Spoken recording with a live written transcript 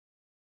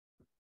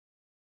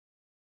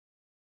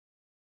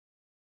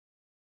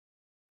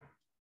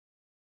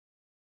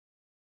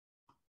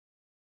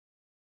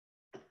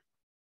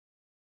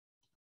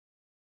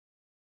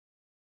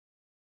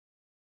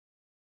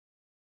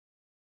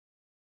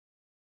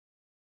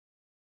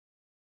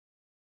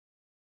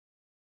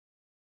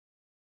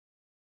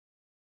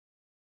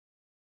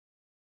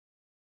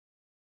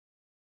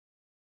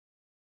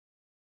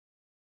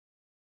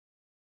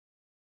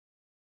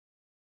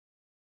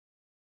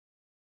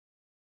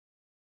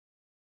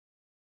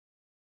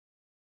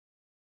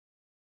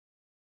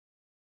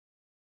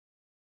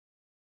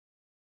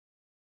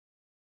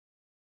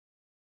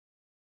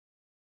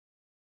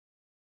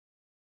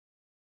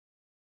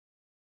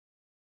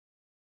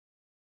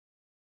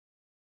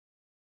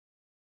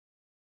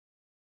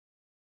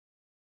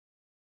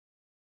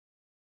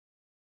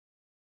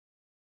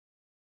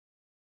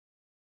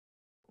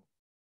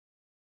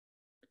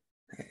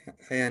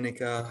Hey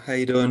Annika, how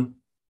you doing?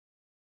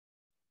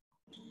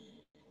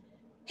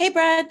 Hey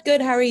Brad,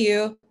 good. How are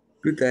you?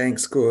 Good,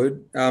 thanks.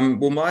 Good.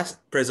 Will my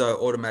prezzo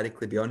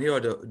automatically be on here, or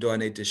do I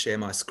need to share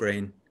my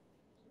screen?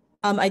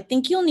 I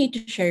think you'll need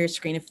to share your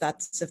screen if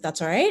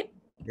that's all right.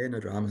 Yeah, no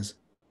dramas.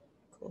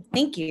 Cool.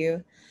 Thank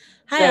you.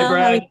 Hi Hey, Al, how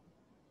are you? Brad.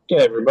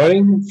 Yeah,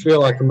 everybody.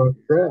 Feel like I'm out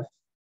of breath.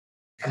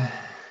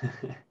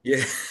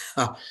 Yeah.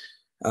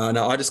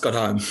 No, I just got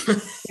home.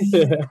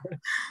 Yeah.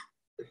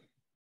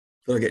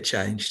 Gotta get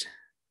changed.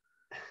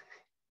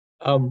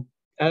 Um,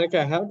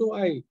 Annika, how do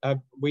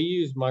we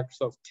use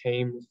Microsoft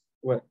Teams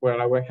where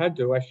I work. How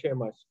do I share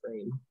my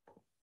screen?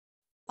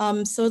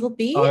 So it'll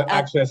be Oh, at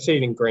actually, I see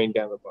it in green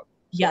down the bottom.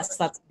 yes,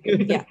 that's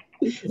good. Sorry. Yeah.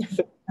 Yeah.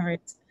 All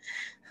right.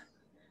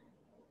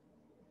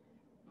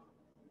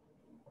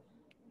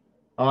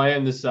 I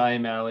am the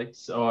same,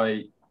 Alex.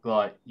 I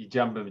like you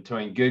jump in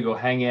between Google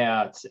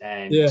Hangouts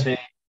and Yeah. Teams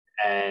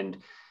and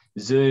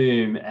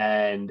Zoom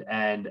and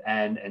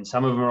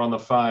some of them are on the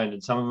phone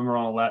and some of them are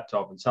on a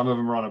laptop and some of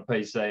them are on a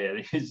PC. And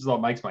it just like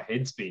makes my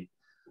head spin.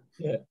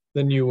 Yeah.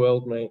 The new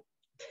world, mate.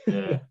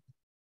 Yeah.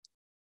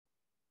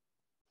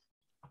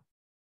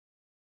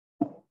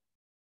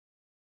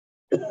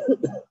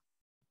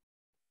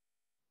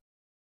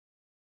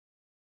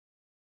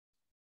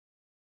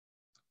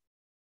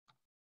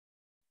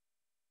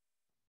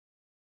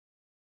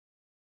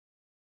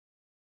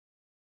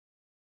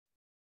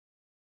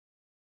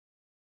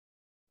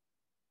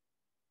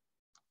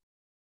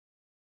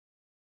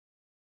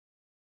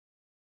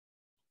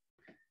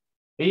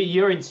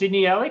 You're in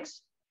Sydney,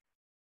 Alex?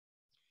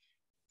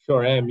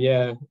 Sure am.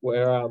 Yeah.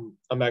 Where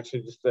I'm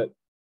actually just at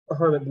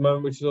home at the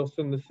moment, which is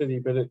also in the city,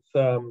 but it's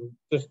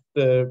just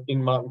the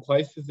in Martin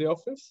Place is the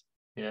office.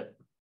 Yeah.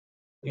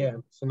 Yeah.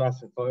 So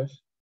nice and close.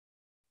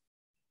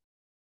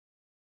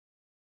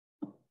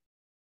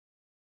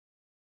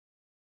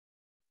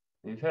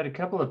 We've had a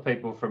couple of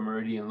people from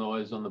Meridian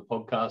Lawyers on the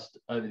podcast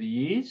over the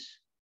years.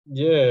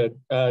 Yeah.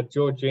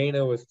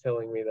 Georgina was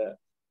telling me that.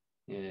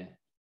 Yeah.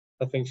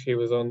 I think she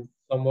was on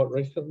somewhat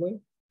recently,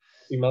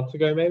 a few months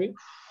ago, maybe.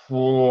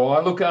 Well, I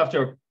look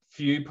after a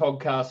few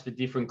podcasts for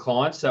different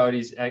clients, so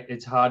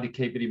it's hard to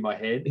keep it in my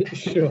head.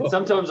 Sure.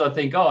 Sometimes I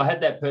think, oh, I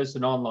had that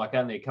person on like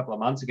only a couple of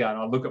months ago, and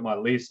I look at my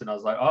list and I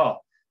was like, oh,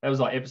 that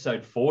was like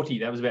episode 40.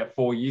 That was about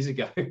 4 years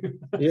ago.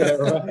 Yeah,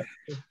 right.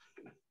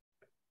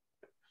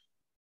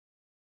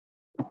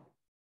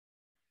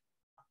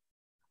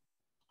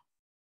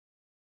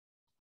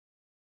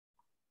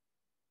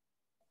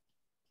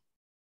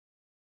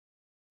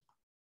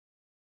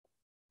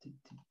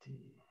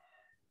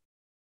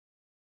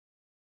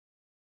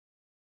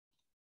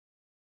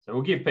 So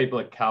we'll give people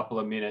a couple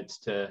of minutes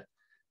to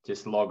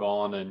just log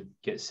on and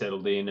get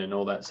settled in and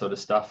all that sort of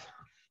stuff.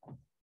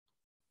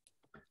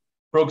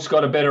 Brooks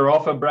got a better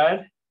offer,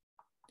 Brad.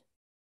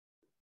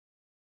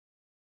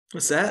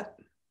 What's that?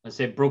 I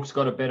said Brooks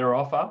got a better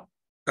offer.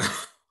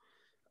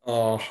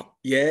 Oh,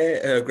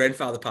 yeah. Her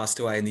grandfather passed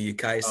away in the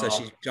UK, so Oh.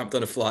 she jumped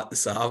on a flight to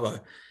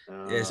Savo.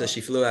 Yeah, so she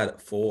flew out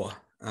at 4.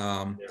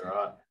 Yeah,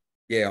 right.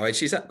 Yeah, I mean,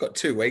 she's got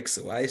 2 weeks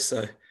away,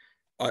 so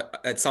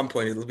at some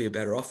point it'll be a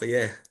better offer.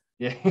 Yeah.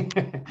 Yeah.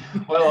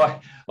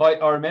 Well,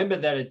 I remember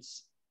that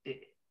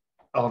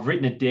I've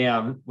written it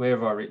down. Where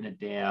have I written it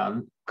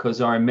down?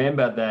 Because I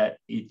remember that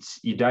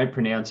you don't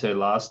pronounce her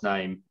last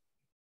name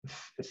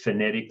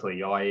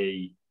phonetically,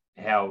 i.e.,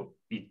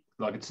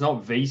 it's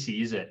not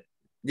VC, is it?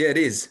 Yeah, it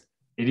is.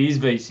 It is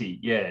VC.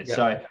 Yeah.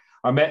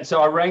 Yep.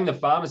 So I rang the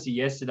pharmacy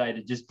yesterday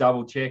to just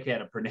double check how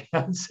to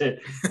pronounce it,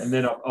 and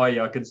then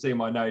I can see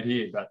my note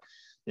here. But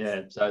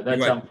yeah, so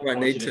that's won't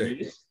need to.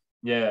 news.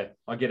 Yeah,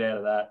 I get out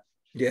of that.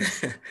 Yeah.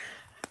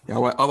 Yeah,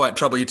 I won't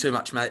trouble you too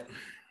much, mate.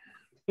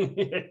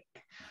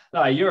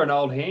 No, you're an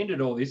old hand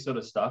at all this sort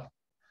of stuff.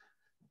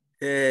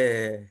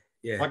 Yeah.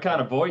 I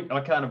can't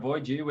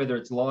avoid you, whether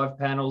it's live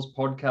panels,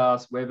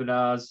 podcasts,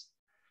 webinars.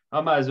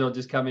 I may as well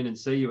just come in and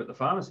see you at the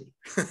pharmacy.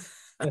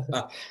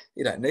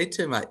 You don't need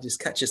to, mate. Just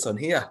catch us on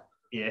here.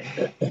 Yeah.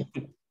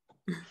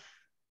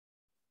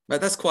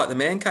 Mate, that's quite the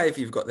man cave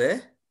you've got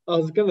there. I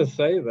was going to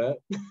say that.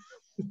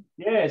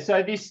 Yeah.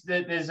 So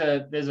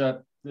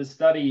the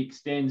study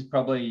extends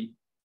probably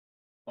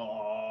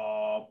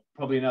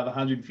another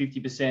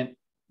 150%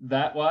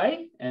 that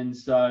way. And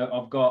so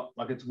I've got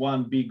it's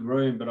one big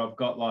room, but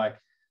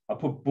I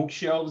put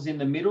bookshelves in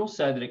the middle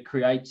so that it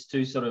creates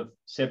two sort of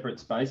separate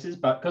spaces.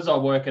 But because I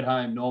work at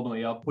home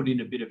normally, I'll put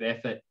in a bit of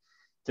effort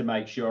to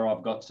make sure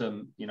I've got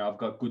I've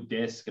got good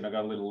desk and I've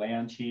got a little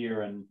lounge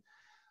here and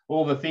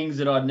all the things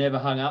that I'd never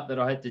hung up that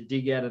I had to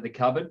dig out of the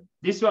cupboard.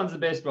 This one's the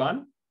best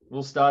one.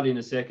 We'll start in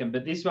a second,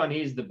 but this one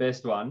here's the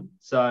best one.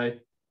 So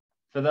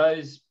for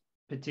those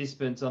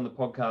participants on the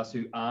podcast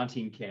who aren't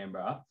in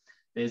Canberra,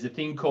 there's a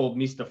thing called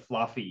Mr.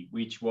 Fluffy,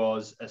 which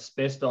was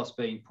asbestos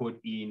being put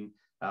in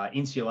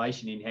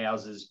insulation in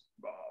houses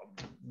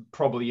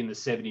probably in the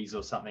 70s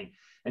or something.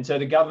 And so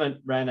the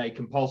government ran a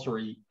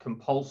compulsory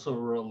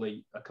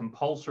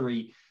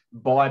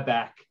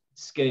buyback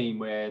scheme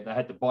where they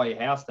had to buy your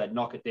house, they'd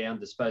knock it down,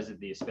 dispose of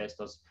the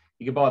asbestos.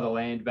 You could buy the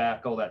land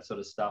back, all that sort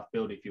of stuff,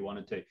 build if you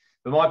wanted to.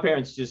 But my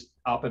parents just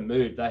up and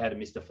moved. They had a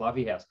Mr.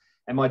 Fluffy house.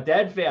 And my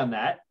dad found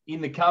that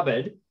in the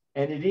cupboard,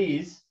 and it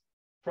is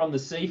from the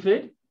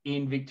Seaford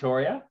in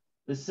Victoria,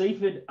 the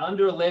Seaford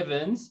under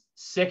 11s,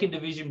 second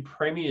division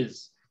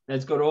premiers. And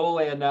it's got all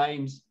our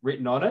names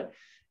written on it.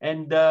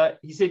 And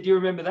he said, do you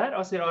remember that?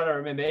 I said, I don't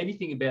remember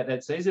anything about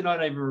that season. I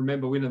don't even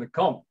remember winning the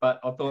comp. But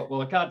I thought,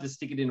 well, I can't just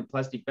stick it in a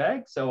plastic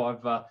bag. So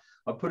I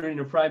put it in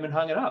a frame and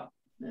hung it up.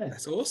 Yeah.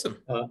 That's awesome.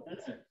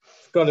 It's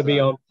got to be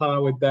on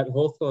par with that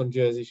Hawthorn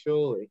jersey,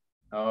 surely.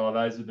 Oh,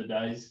 those are the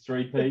days.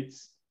 3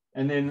 peats.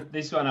 And then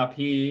this one up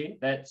here,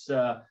 that's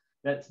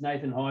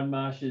Nathan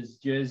Hindmarsh's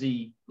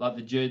jersey, like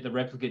the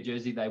replica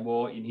jersey they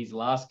wore in his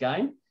last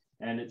game.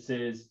 And it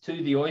says,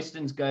 to the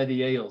Oystons go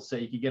the Eels. So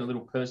you could get a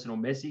little personal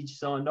message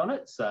signed on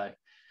it. So,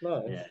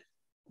 Nice.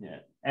 yeah.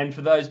 And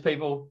for those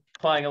people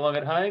playing along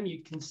at home,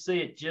 you can see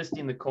it just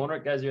in the corner.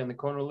 It goes around the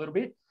corner a little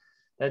bit.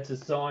 That's a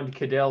signed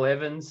Cadell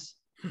Evans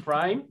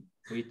frame,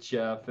 which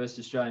first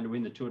Australian to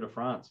win the Tour de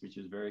France, which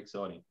is very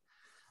exciting.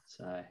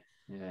 So,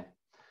 yeah.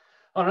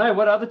 I don't know.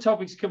 What other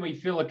topics can we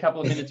fill a couple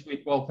of minutes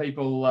with while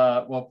people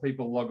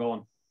log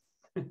on?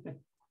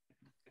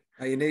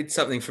 You need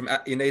something from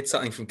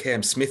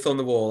Cam Smith on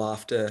the wall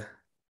after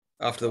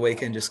the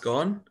weekend just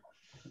gone.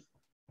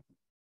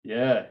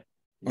 Yeah.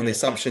 On the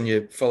assumption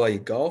you follow your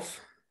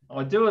golf.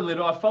 I do a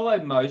little. I follow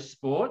most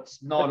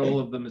sports, not all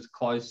of them as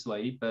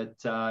closely, but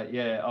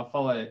yeah, I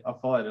followed it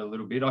a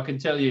little bit. I can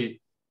tell you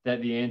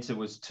that the answer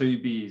was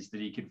 2 beers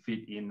that he could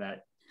fit in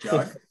that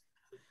jug.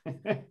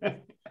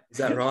 Is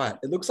that right?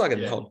 It looks like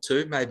it'd hold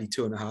 2, maybe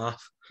 2.5.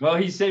 Well,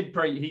 he said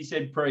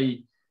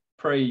pre-party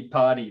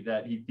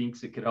that he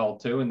thinks it could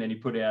hold 2, and then he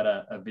put out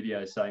a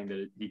video saying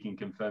that he can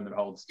confirm it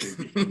holds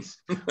 2 beers,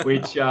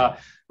 which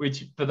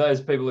for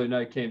those people who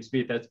know Cam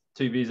Smith, that's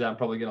 2 beers aren't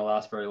probably going to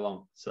last very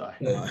long. So,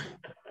 no.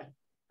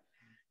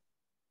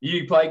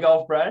 You play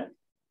golf, Brad?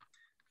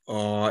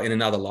 Oh, in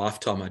another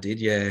lifetime, I did.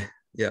 Yeah.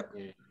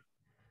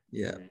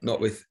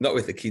 Not with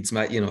the kids,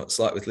 mate. You know, it's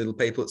like with little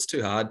people. It's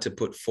too hard to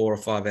put 4 or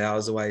 5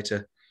 hours away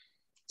to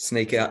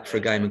sneak out for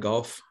a game of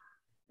golf.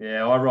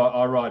 Yeah,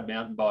 I ride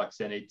mountain bikes,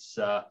 and it's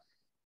half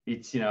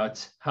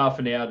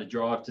an hour to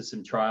drive to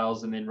some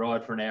trails and then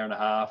ride for an hour and a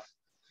half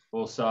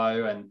or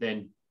so, and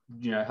then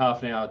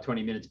half an hour,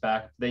 20 minutes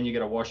back. Then you got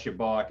to wash your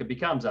bike. It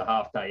becomes a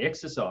half day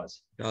exercise,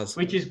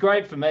 which is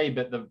great for me,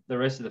 but the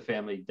rest of the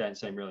family don't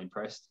seem really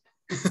impressed.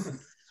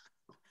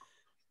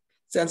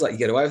 Sounds like you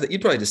get away with it.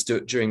 You'd probably just do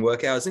it during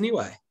work hours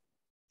anyway.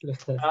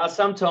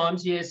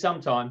 Sometimes. Yeah.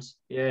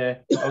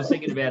 I was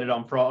thinking about it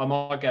on Friday. I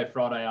might go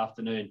Friday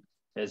afternoon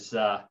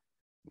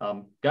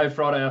go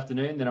Friday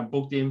afternoon. Then I'm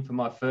booked in for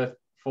my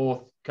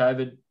fourth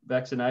COVID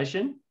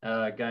vaccination,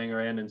 going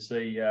around and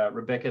see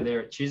Rebecca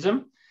there at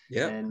Chisholm.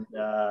 Yeah. And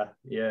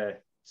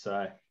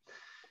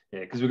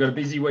because we've got a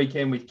busy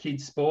weekend with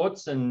kids'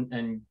 sports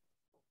and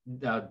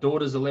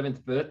daughter's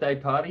 11th birthday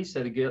party.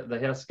 So the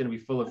house is going to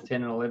be full of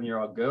 10 and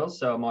 11-year-old girls.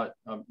 So I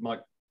might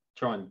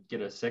try and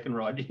get a second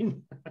ride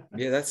in.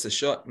 Yeah, that's the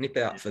shot. Nip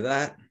out for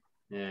that.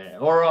 Yeah.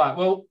 All right.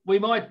 Well, we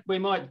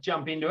might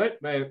jump into it.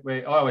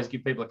 I always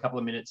give people a couple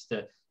of minutes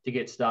to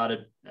get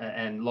started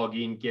and log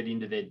in, get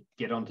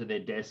onto their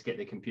desk, get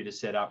their computer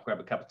set up, grab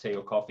a cup of tea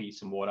or coffee,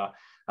 some water.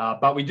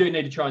 But we do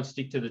need to try and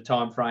stick to the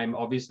time frame,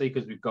 obviously,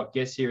 because we've got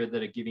guests here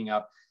that are giving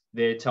up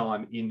their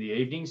time in the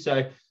evening.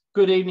 So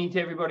good evening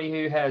to everybody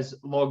who has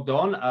logged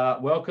on.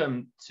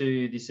 Welcome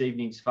to this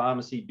evening's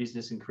Pharmacy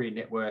Business and Career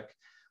Network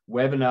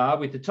webinar,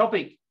 with the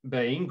topic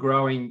being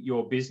growing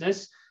your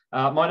business.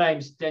 My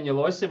name's Daniel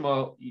Oyson.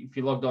 Well, if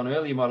you logged on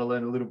earlier, you might have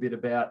learned a little bit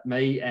about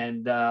me.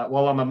 And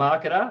while I'm a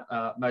marketer,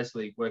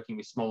 mostly working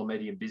with small and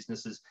medium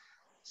businesses,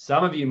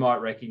 some of you might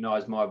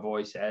recognise my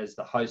voice as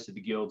the host of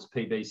the Guild's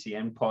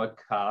PBCN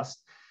podcast.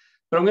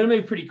 But I'm going to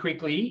move pretty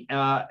quickly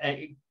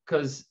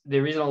because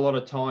there isn't a lot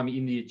of time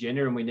in the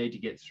agenda and we need to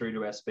get through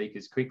to our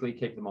speakers quickly,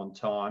 keep them on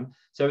time.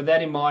 So with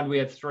that in mind, we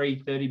have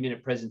 3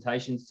 30-minute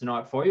presentations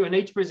tonight for you, and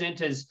each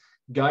presenter's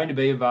going to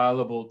be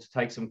available to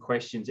take some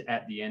questions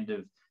at the end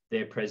of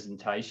their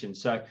presentation.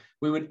 So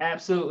we would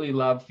absolutely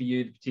love for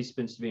you, the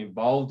participants, to be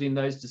involved in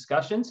those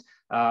discussions.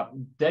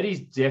 That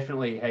is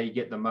definitely how you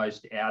get the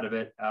most out of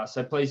it.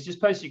 So please just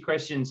post your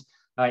questions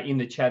in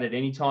the chat at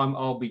any time.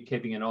 I'll be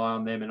keeping an eye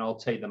on them and I'll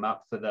tee them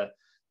up for the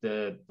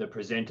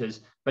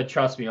presenters. But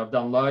trust me, I've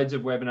done loads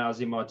of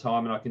webinars in my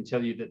time, and I can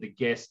tell you that the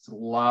guests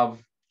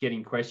love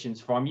getting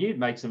questions from you. It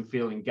makes them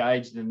feel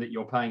engaged and that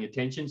you're paying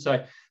attention.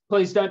 So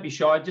please don't be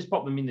shy. Just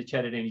pop them in the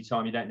chat at any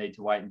time. You don't need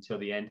to wait until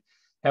the end.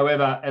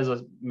 However, as I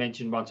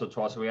mentioned once or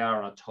twice, we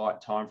are on a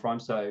tight time frame,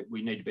 so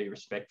we need to be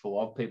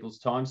respectful of people's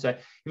time. So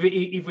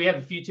if we have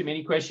a few too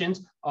many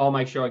questions, I'll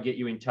make sure I get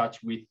you in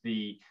touch with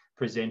the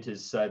presenters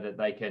so that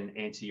they can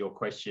answer your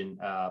question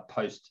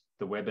post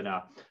the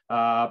webinar.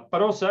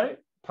 But also,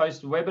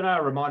 post the webinar,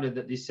 a reminder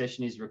that this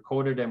session is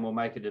recorded and we'll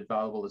make it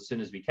available as soon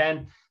as we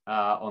can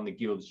on the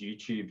Guild's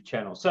YouTube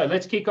channel. So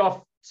let's kick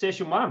off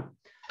session 1.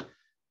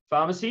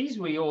 Pharmacies,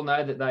 we all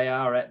know that they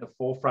are at the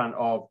forefront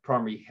of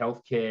primary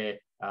healthcare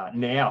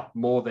now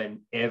more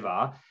than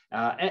ever.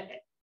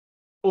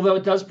 Although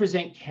it does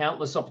present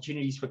countless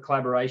opportunities for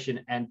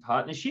collaboration and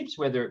partnerships,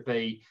 whether it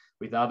be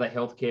with other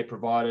healthcare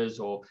providers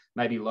or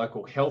maybe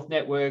local health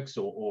networks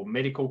or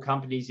medical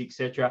companies,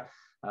 etc.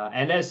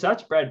 And as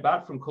such, Brad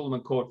Butt from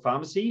Coolum Court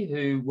Pharmacy,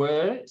 who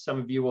were, some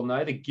of you will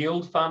know, the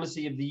Guild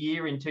Pharmacy of the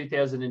Year in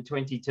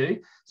 2022.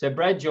 So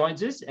Brad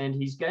joins us and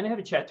he's going to have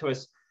a chat to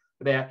us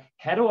about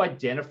how to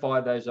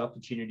identify those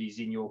opportunities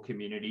in your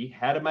community,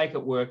 how to make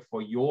it work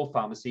for your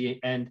pharmacy,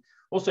 and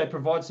also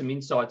provide some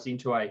insights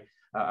into a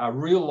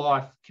real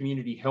life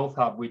community health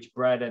hub, which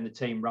Brad and the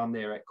team run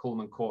there at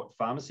Coolum Court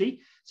Pharmacy.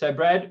 So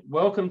Brad,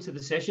 welcome to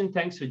the session.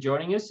 Thanks for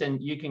joining us,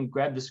 and you can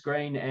grab the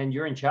screen and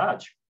you're in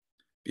charge.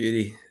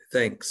 Beauty.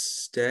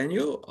 Thanks,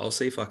 Daniel. I'll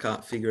see if I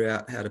can't figure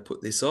out how to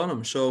put this on.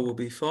 I'm sure we'll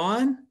be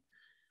fine.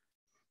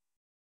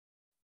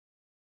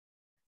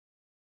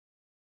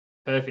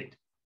 Perfect.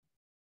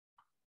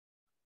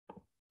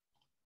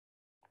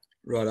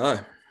 Righto.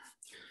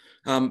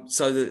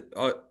 So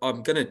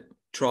I'm going to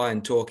try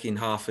and talk in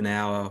half an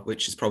hour,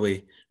 which is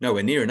probably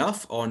nowhere near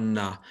enough,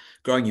 on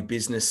growing your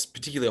business,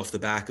 particularly off the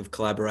back of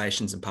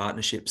collaborations and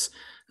partnerships.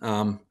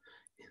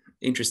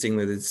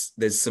 Interestingly,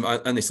 there's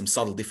only some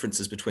subtle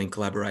differences between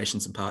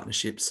collaborations and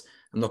partnerships.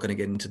 I'm not going to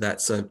get into that.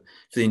 So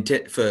for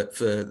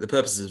the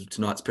purposes of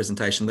tonight's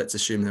presentation, let's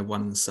assume they're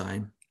one and the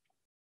same.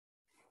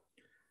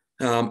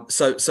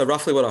 So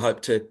roughly what I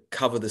hope to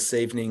cover this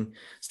evening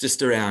is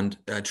just around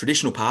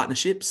traditional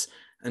partnerships.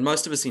 And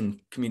most of us in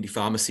community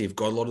pharmacy have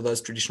got a lot of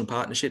those traditional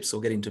partnerships. So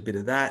we'll get into a bit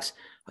of that,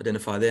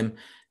 identify them.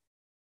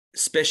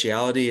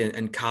 Speciality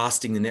and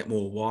casting the net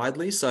more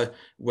widely. So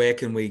where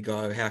can we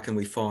go? How can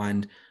we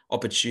find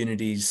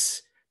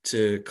opportunities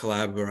to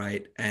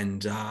collaborate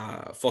and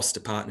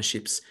foster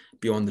partnerships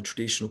beyond the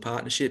traditional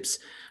partnerships?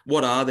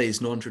 What are these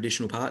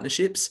non-traditional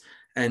partnerships?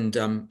 And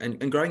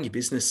growing your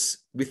business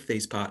with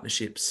these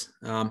partnerships.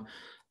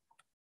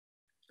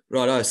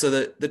 Righto. So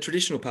the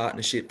traditional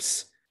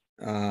partnerships,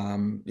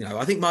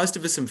 I think most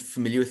of us are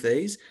familiar with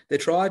these. They're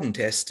tried and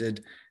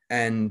tested,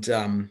 and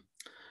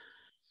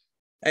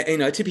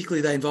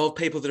typically they involve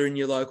people that are in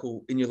your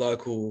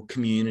local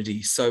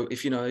community. So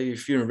if you're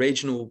in a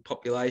regional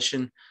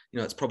population,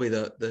 it's probably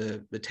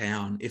the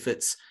town. If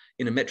it's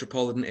in a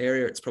metropolitan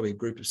area, it's probably a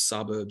group of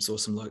suburbs or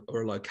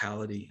or a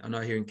locality. I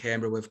know here in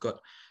Canberra we've got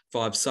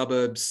 5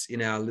 suburbs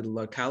in our little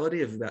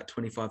locality of about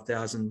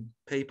 25,000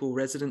 people,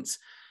 residents.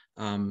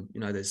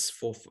 There's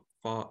four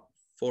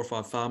or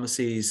five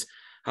pharmacies,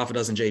 half a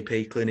dozen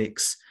GP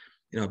clinics,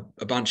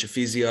 a bunch of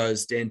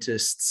physios,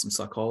 dentists, some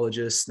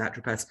psychologists,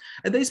 naturopaths.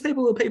 And these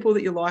people are people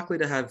that you're likely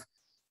to have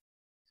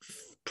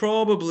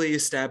probably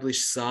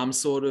established some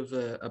sort of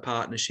a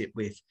partnership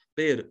with,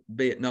 be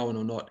it known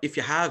or not. If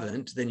you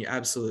haven't, then you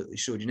absolutely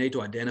should. You need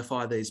to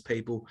identify these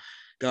people,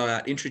 go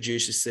out,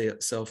 introduce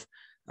yourself.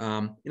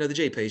 The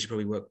GPs, you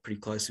probably work pretty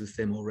closely with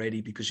them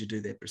already because you do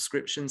their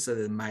prescriptions, so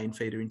they're the main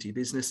feeder into your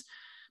business.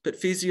 But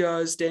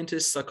physios,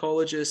 dentists,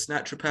 psychologists,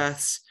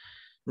 naturopaths,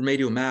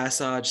 remedial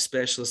massage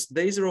specialists,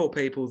 these are all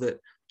people that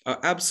are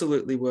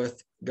absolutely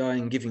worth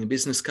going and giving a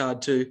business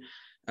card to.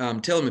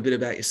 Tell them a bit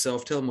about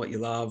yourself, tell them what you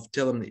love,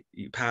 tell them that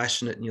you're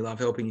passionate and you love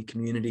helping your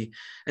community,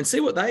 and see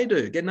what they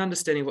do. Get an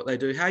understanding of what they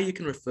do, how you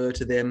can refer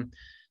to them.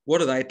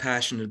 What are they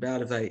passionate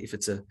about? If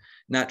it's a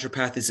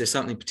naturopath, is there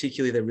something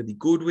particularly they're really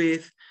good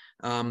with?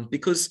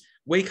 Because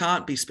we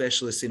can't be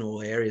specialists in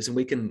all areas, and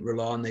we can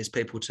rely on these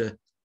people to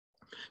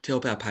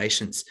help our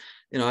patients.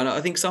 And I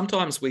think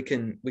sometimes we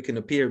can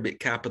appear a bit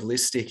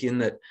capitalistic in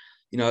that,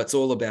 it's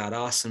all about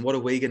us and what are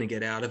we going to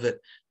get out of it?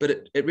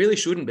 But it really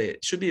shouldn't be.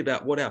 It should be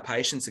about what our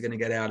patients are going to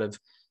get out of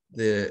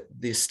the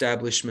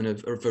establishment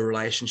of a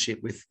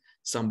relationship with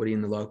somebody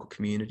in the local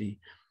community.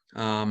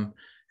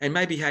 And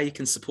maybe how you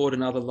can support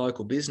another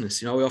local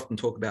business. We often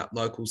talk about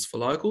locals for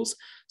locals.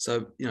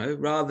 So,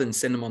 rather than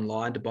send them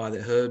online to buy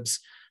their herbs,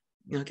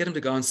 get them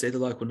to go and see the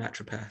local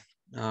naturopath,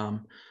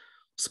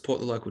 support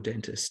the local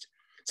dentist.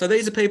 So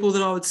these are people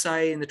that I would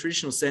say in the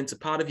traditional sense are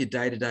part of your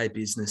day-to-day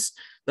business.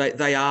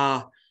 They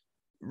are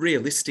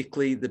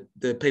realistically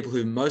the people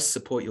who most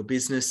support your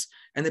business,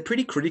 and they're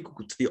pretty critical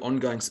to the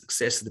ongoing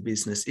success of the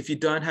business. If you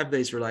don't have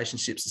these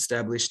relationships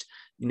established,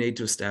 you need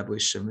to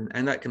establish them,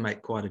 and that can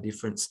make quite a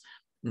difference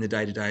in the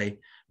day-to-day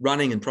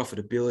running and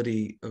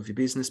profitability of your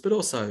business, but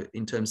also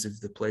in terms of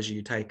the pleasure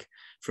you take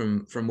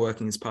from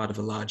working as part of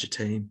a larger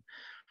team.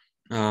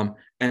 And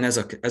as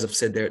I've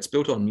said there, it's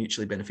built on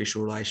mutually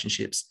beneficial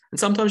relationships. And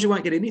sometimes you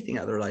won't get anything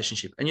out of the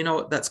relationship. And you know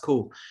what? That's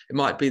cool. It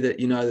might be that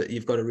that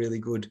you've got a really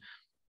good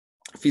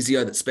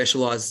physio that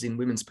specializes in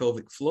women's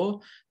pelvic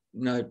floor,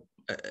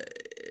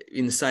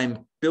 in the same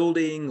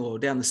building or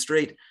down the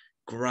street.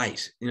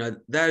 Great.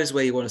 That is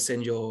where you want to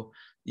send your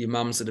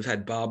mums that have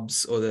had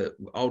bubs, or the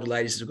older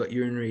ladies that have got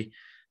urinary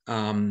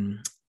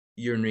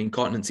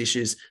incontinence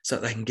issues, so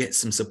that they can get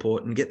some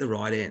support and get the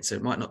right answer.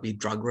 It might not be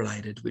drug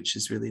related, which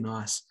is really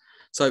nice.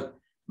 So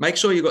make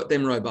sure you've got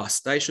them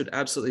robust. They should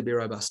absolutely be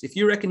robust. If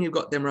you reckon you've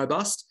got them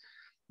robust,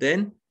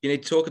 then you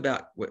need to talk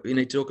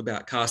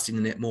about casting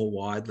the net more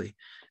widely.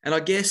 And I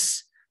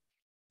guess,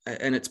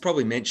 and it's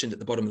probably mentioned at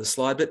the bottom of the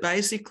slide, but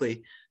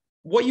basically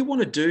what you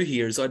want to do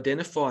here is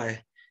identify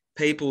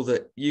people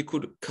that you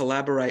could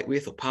collaborate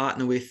with or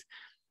partner with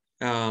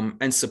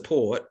and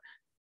support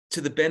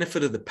to the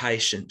benefit of the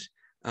patient.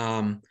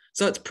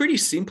 So it's pretty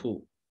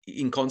simple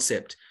in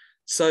concept.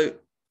 So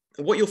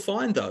what you'll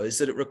find, though, is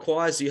that it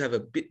requires you have a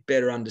bit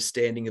better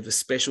understanding of a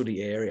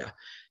specialty area.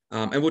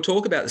 And we'll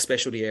talk about the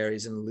specialty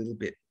areas in a little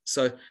bit.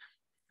 So,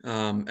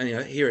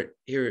 and here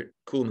at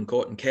Coolman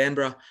Court in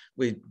Canberra,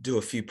 we do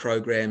a few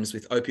programs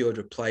with opioid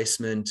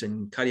replacement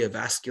and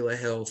cardiovascular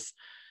health,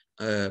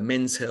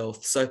 men's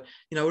health. So,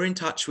 we're in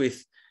touch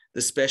with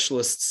the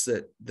specialists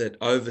that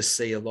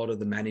oversee a lot of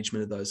the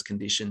management of those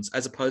conditions,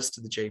 as opposed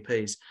to the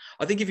GPs.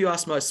 I think if you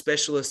ask most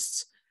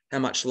specialists how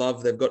much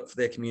love they've got for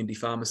their community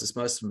pharmacists,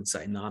 most of them would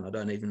say none. I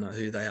don't even know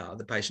who they are.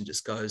 The patient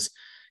just goes,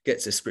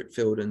 gets their script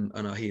filled, and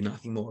I hear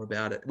nothing more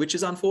about it, which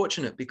is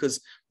unfortunate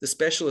because the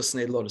specialists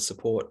need a lot of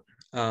support.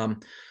 So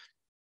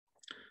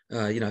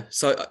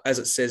as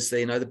it says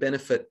there, the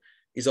benefit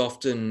is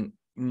often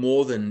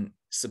more than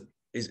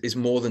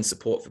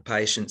support for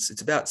patients.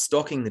 It's about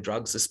stocking the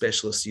drugs the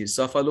specialists use.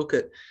 So if I look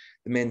at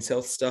the men's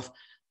health stuff,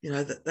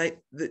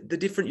 the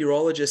different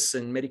urologists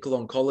and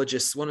medical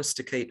oncologists want us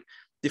to keep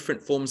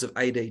different forms of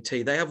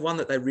ADT. They have one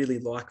that they really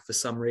like for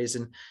some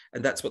reason,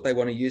 and that's what they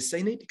want to use. So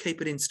you need to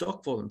keep it in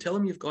stock for them. Tell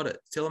them you've got it.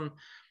 Tell them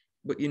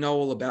what you know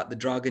all about the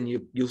drug, and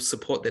you'll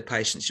support their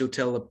patients. You'll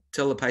tell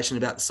the patient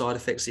about the side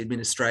effects, the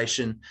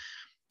administration,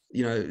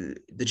 the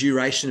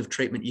duration of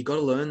treatment. You've got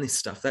to learn this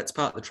stuff. That's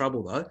part of the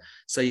trouble, though.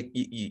 So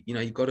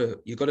you've got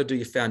to do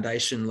your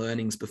foundation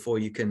learnings before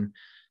you can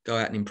go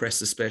out and impress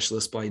the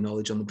specialist by your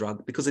knowledge on the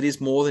drug, because it is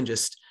more than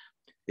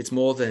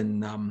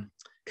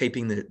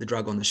keeping the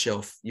drug on the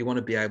shelf. You want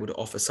to be able to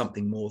offer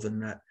something more than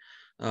that.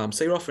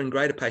 So you're offering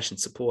greater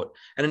patient support,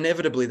 and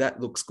inevitably that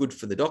looks good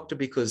for the doctor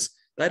because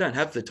they don't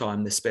have the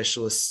time, the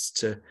specialists,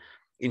 to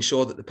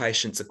ensure that the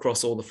patient's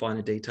across all the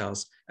finer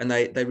details, and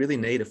they really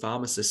need a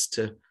pharmacist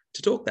to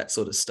talk that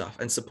sort of stuff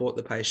and support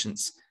the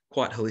patients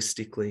quite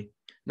holistically.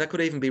 And that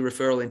could even be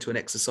referral into an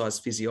exercise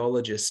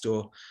physiologist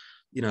or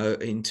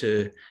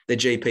into their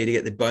GP to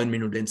get their bone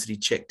mineral density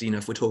checked.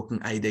 If we're talking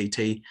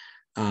ADT,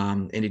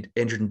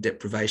 androgen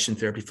deprivation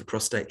therapy for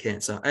prostate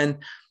cancer, and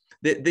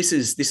this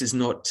is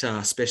not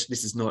special.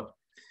 This is not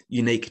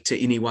unique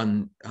to any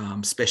one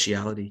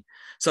speciality.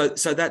 So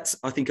that's,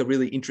 I think, a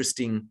really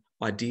interesting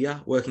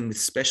idea, working with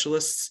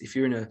specialists. If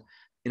you're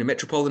in a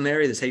metropolitan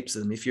area, there's heaps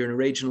of them. If you're in a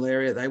regional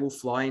area, they will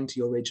fly into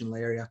your regional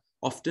area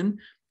often,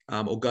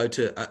 or go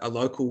to a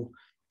local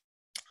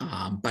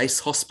base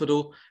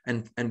hospital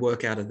and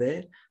work out of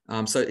there.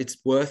 So it's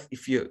worth,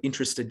 if you're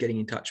interested, getting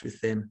in touch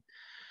with them.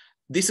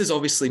 This is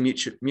obviously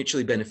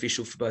mutually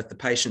beneficial for both the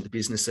patient, the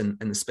business, and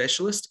the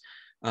specialist.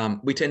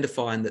 We tend to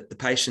find that the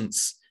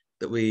patients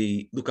that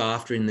we look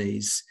after in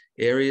these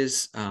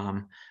areas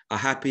are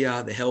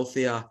happier, they're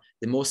healthier,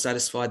 they're more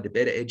satisfied, they're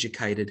better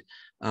educated.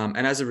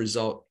 And as a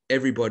result,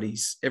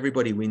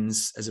 everybody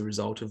wins as a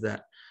result of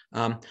that.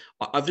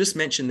 I've just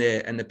mentioned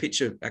there, and the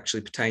picture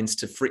actually pertains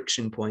to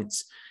friction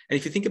points. And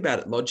if you think about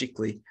it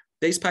logically,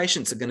 these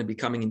patients are going to be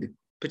coming into,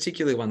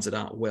 particularly ones that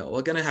aren't well,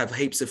 are going to have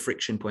heaps of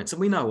friction points. And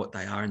we know what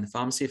they are in the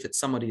pharmacy. If it's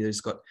somebody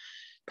who's got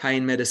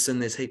pain medicine,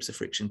 there's heaps of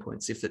friction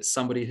points. If it's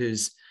somebody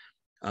who's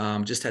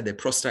just had their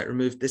prostate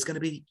removed, there's going to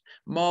be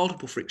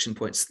multiple friction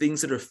points,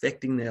 things that are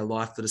affecting their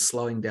life, that are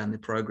slowing down their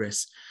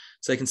progress.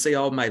 So you can see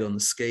old mate on the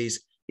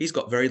skis, he's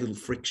got very little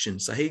friction.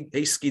 So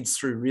he skids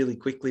through really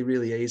quickly,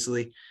 really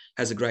easily,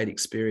 has a great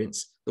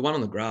experience. The one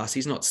on the grass,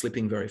 he's not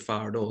slipping very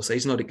far at all. So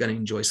he's not going to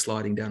enjoy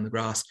sliding down the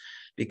grass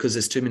because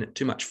there's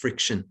too much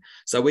friction.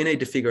 So we need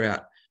to figure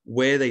out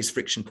where these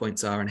friction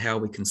points are and how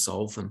we can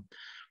solve them.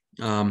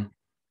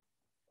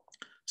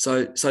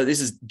 So this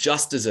is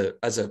just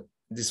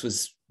this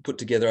was put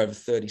together over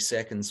 30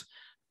 seconds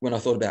when I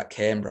thought about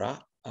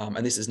Canberra,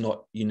 and this is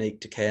not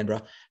unique to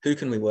Canberra. Who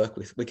can we work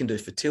with? We can do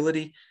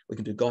fertility, we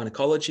can do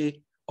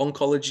gynecology,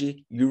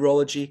 oncology,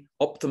 urology,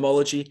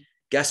 ophthalmology,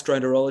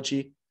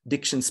 gastroenterology,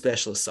 addiction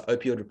specialists, so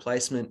opioid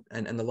replacement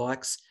and the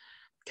likes,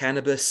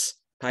 cannabis,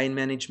 pain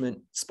management,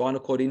 spinal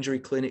cord injury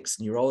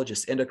clinics,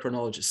 neurologists,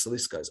 endocrinologists. The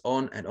list goes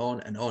on and on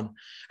and on.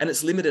 And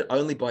it's limited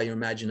only by your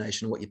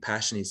imagination, what your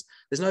passion is.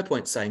 There's no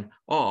point saying,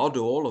 oh, I'll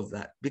do all of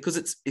that,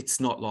 because it's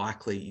not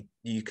likely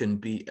you can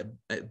be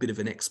a bit of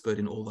an expert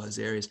in all those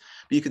areas.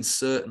 But you can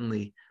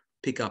certainly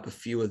pick up a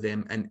few of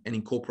them and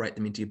incorporate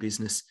them into your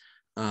business,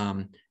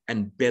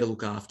 and better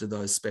look after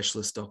those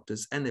specialist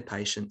doctors and their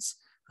patients.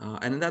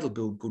 And that'll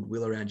build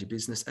goodwill around your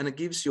business. And it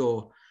gives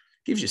your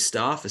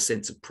staff a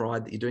sense of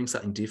pride that you're doing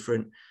something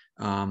different,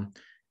 and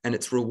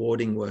it's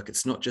rewarding work.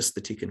 It's not just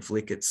the tick and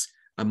flick, it's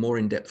a more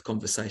in-depth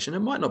conversation. It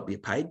might not be a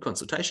paid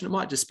consultation. It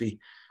might just be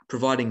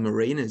providing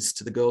marinas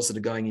to the girls that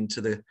are going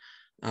into the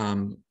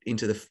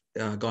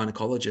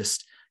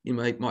gynecologist, you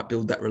might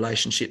build that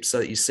relationship so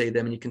that you see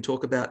them and you can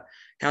talk about,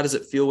 how does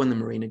it feel when the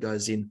marina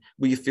goes in?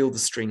 Will you feel the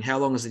string? How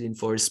long is it in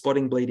for? Is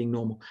spotting bleeding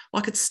normal?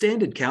 Like, it's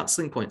standard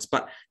counselling points,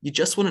 but you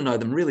just want to know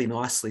them really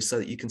nicely so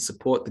that you can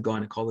support the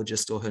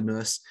gynecologist or her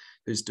nurse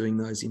who's doing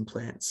those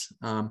implants,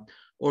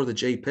 or the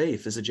GP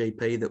if there's a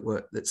GP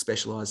that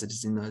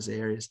specialises in those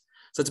areas.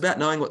 So it's about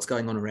knowing what's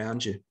going on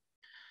around you.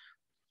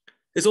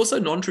 There's also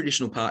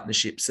non-traditional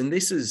partnerships, and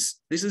this is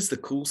the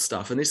cool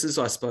stuff. And this is,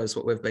 I suppose,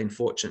 what we've been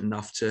fortunate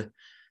enough to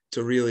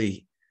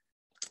really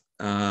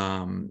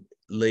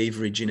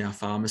leverage in our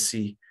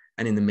pharmacy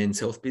and in the men's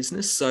health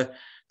business. So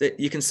that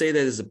you can see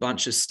there's a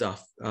bunch of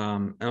stuff,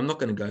 and I'm not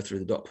going to go through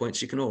the dot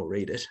points. You can all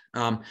read it.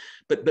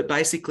 But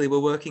basically, we're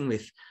working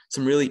with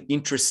some really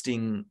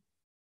interesting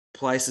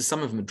places.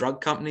 Some of them are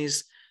drug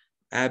companies: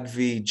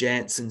 AbbVie,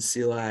 Janssen,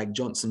 Silag,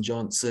 Johnson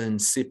Johnson,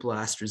 Cipla,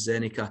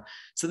 AstraZeneca.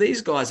 So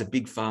these guys are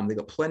big pharma. They've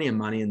got plenty of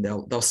money, and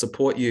they'll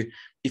support you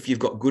if you've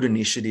got good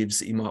initiatives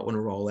that you might want to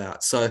roll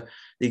out. So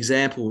the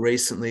example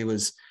recently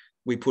was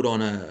we put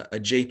on a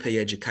GP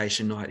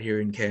education night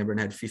here in Canberra and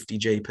had 50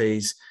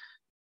 GPs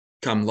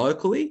come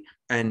locally,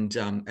 and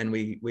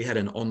we had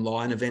an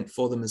online event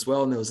for them as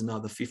well. And there was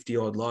another 50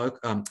 odd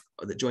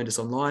that joined us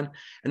online,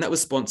 and that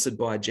was sponsored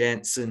by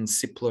Janssen,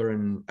 Cipla,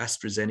 and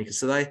AstraZeneca.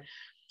 So they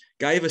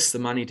gave us the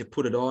money to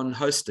put it on,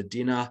 host a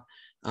dinner.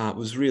 It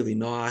was really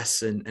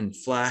nice and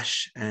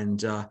flash,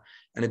 and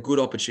a good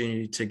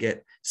opportunity to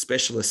get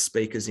specialist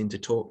speakers in to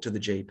talk to the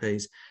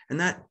GPs. And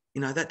that,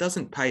 that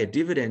doesn't pay a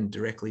dividend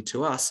directly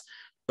to us,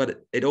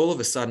 but it all of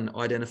a sudden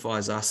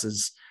identifies us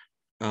as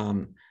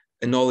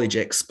a knowledge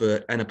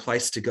expert and a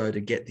place to go to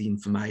get the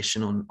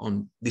information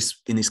on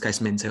this, in this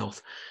case, men's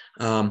health.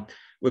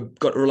 We've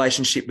got a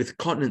relationship with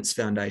Continence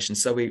Foundation.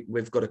 So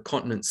we've got a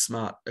Continence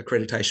Smart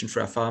accreditation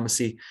for our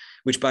pharmacy,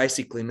 which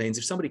basically means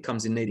if somebody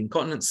comes in needing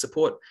continence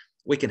support,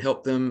 we can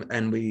help them,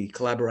 and we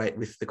collaborate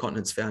with the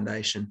Continence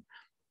Foundation.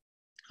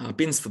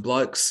 Bins for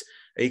Blokes,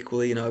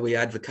 equally, we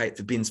advocate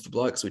for Bins for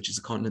Blokes, which is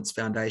a Continence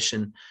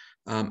Foundation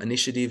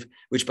initiative,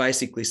 which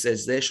basically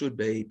says there should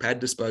be pad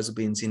disposal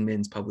bins in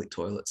men's public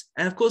toilets.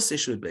 And of course there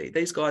should be.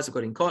 These guys have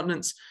got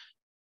incontinence,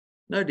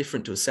 no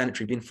different to a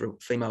sanitary bin for a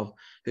female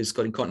who's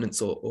got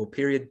incontinence or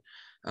period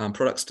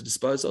products to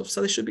dispose of.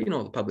 So they should be in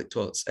all the public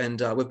toilets. And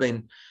we've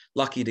been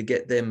lucky to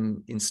get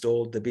them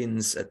installed, the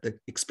bins, at the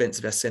expense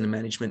of our centre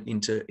management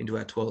into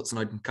our toilets. And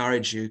I'd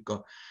encourage you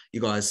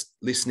guys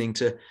listening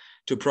to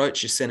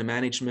approach your centre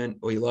management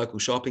or your local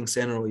shopping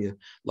centre or your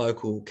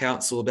local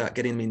council about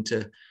getting them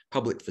into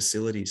public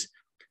facilities.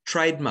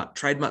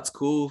 Trademut's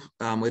cool.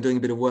 We're doing a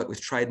bit of work with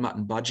Trademut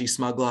and Budgie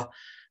Smuggler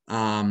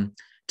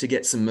to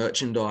get some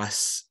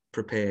merchandise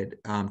prepared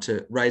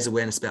to raise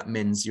awareness about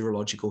men's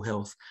urological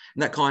health.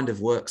 And that kind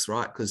of works,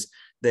 right? Because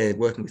they're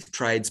working with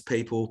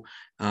tradespeople,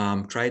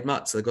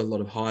 Trademut, so they've got a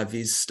lot of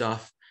high-vis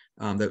stuff.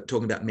 They're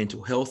talking about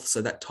mental health,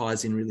 so that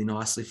ties in really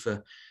nicely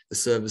for the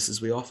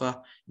services we offer.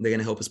 And they're going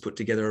to help us put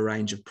together a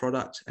range of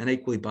product. And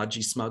equally,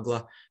 Budgie Smuggler,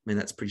 I mean,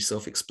 that's pretty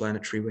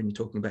self-explanatory when you're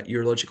talking about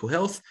urological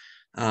health.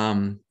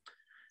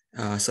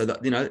 So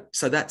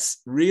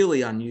that's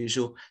really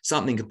unusual,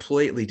 something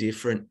completely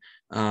different,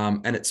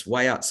 and it's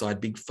way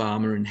outside big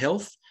pharma and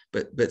health,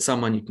 but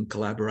someone you can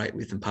collaborate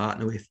with and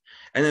partner with.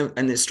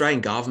 And the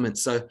Australian government,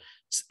 so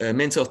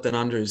Men's Health Down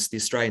Under is the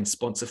Australian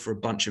sponsor for a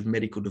bunch of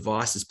medical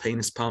devices,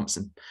 penis pumps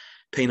and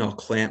penile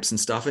clamps and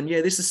stuff. And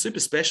yeah, this is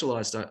super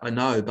specialized, I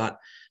know, but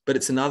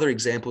it's another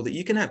example that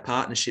you can have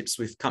partnerships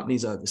with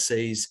companies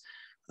overseas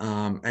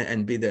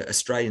and be the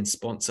Australian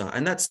sponsor.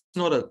 And that's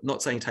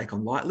not saying take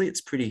on lightly.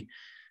 It's pretty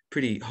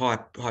high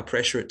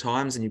pressure at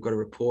times, and you've got to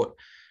report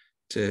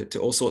to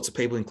all sorts of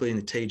people, including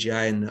the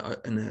TGA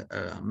and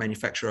the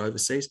manufacturer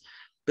overseas.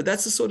 But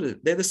that's the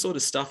sort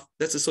of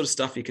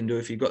stuff you can do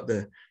if you've got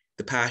the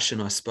passion,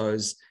 I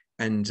suppose,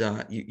 and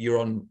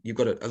you've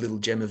got a little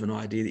gem of an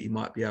idea that you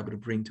might be able to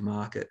bring to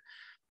market.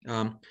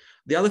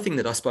 The other thing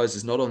that I suppose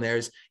is not on there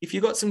is if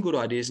you've got some good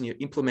ideas and you're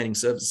implementing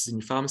services in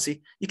your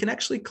pharmacy, you can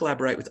actually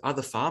collaborate with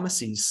other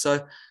pharmacies.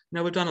 So,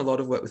 we've done a lot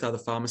of work with other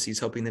pharmacies,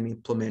 helping them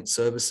implement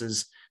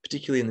services,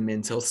 particularly in the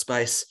men's health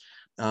space.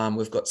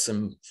 We've got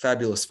some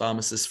fabulous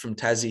pharmacists from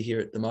Tassie here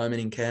at the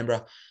moment in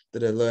Canberra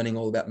that are learning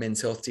all about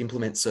men's health to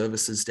implement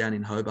services down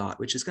in Hobart,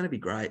 which is going to be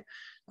great.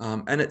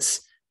 And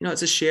it's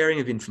a sharing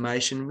of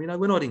information.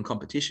 We're not in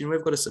competition.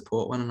 We've got to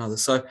support one another.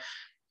 So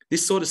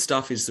this sort of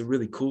stuff is the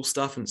really cool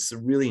stuff, and it's the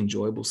really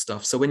enjoyable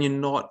stuff. So when you're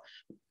not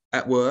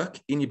at work,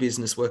 in your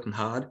business, working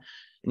hard,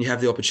 and you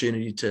have the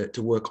opportunity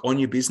to work on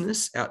your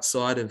business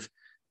outside of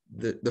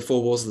the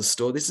four walls of the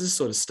store, this is the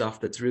sort of stuff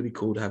that's really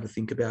cool to have a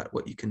think about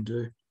what you can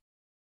do.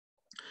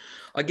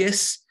 I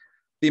guess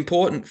the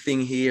important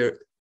thing here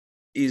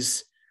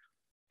is,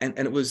 and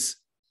it was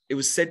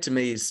said to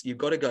me, is you've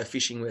got to go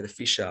fishing where the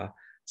fish are.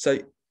 So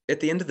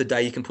at the end of the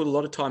day, you can put a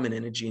lot of time and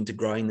energy into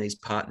growing these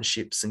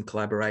partnerships and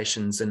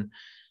collaborations and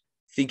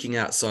thinking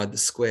outside the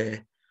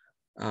square.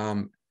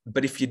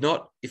 But if you're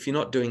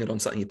not doing it on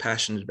something you're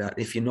passionate about,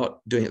 if you're not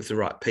doing it with the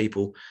right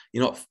people,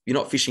 you're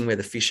not fishing where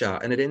the fish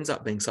are, and it ends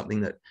up being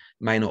something that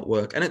may not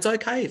work. And it's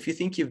okay if you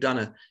think you've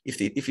done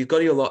if you've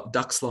got your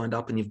ducks lined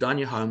up and you've done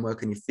your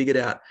homework and you've figured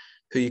out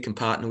who you can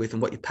partner with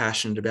and what you're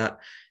passionate about.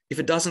 If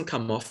it doesn't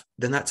come off,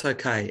 then that's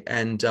okay.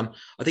 And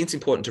I think it's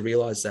important to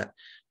realize that.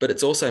 But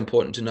it's also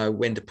important to know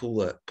when to pull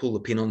the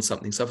pin on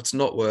something. So if it's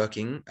not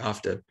working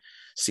after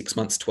 6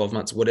 months, 12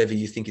 months, whatever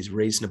you think is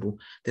reasonable,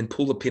 then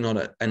pull the pin on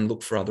it and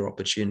look for other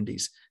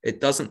opportunities. It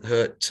doesn't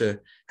hurt to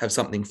have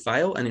something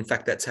fail. And in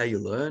fact, that's how you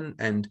learn.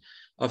 And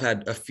I've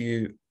had a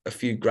few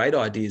great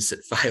ideas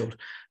that failed.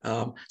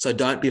 So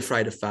don't be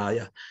afraid of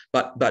failure,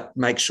 but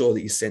make sure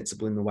that you're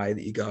sensible in the way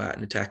that you go out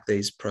and attack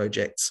these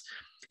projects.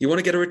 You want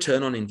to get a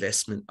return on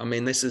investment. I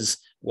mean, this is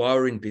why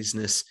we're in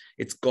business.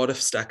 It's got to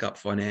stack up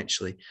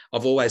financially.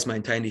 I've always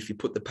maintained if you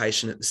put the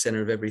patient at the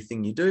center of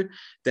everything you do,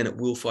 then it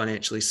will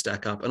financially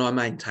stack up. And I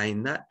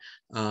maintain that.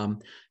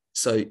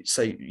 So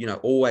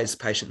always the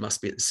patient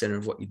must be at the center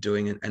of what you're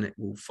doing, and it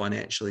will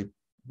financially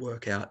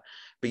work out.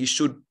 But you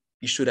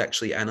should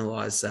actually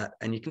analyze that,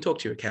 and you can talk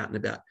to your accountant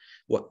about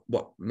what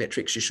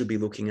metrics you should be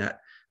looking at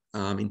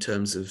in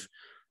terms of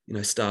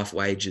staff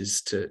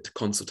wages to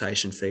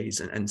consultation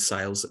fees and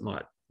sales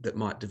that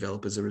might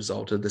develop as a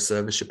result of the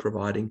service you're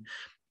providing,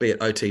 be it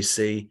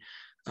OTC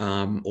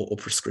or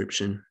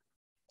prescription,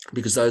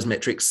 because those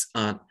metrics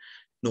aren't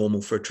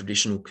normal for a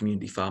traditional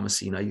community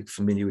pharmacy. You're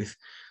familiar with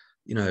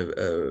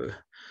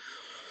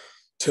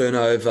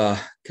turnover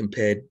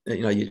compared,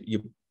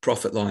 your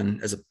profit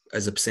line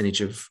as a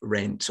percentage of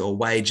rent or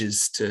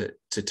wages to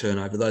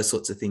turnover, those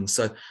sorts of things.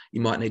 So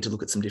you might need to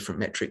look at some different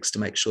metrics to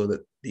make sure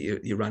that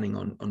you're running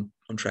on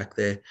track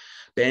there.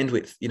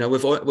 Bandwidth,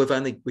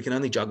 we can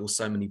only juggle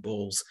so many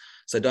balls.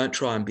 So don't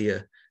try and be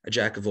a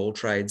jack of all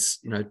trades.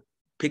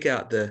 Pick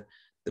out the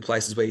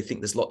places where you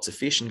think there's lots of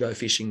fish and go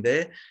fishing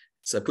there.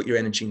 So put your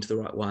energy into the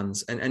right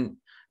ones. And it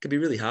can be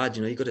really hard.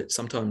 You've got to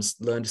sometimes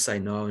learn to say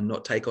no and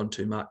not take on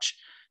too much,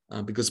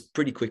 because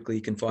pretty quickly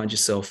you can find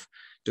yourself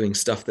doing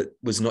stuff that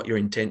was not your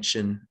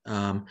intention,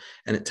 and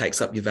it takes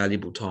up your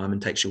valuable time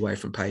and takes you away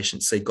from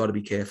patients. So you've got to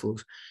be careful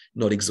of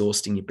not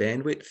exhausting your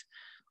bandwidth.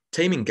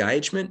 Team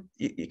engagement,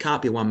 you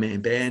can't be a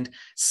one-man band.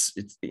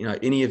 It's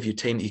any of your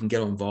team that you can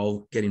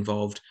get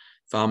involved,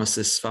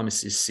 pharmacists,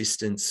 pharmacy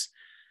assistants,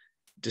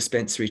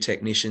 dispensary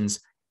technicians.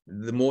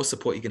 The more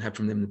support you can have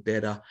from them, the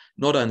better.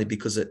 Not only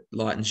because it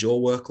lightens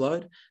your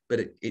workload,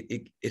 but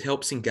it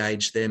helps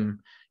engage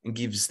them and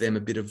gives them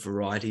a bit of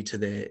variety to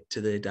their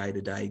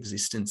day-to-day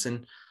existence.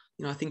 And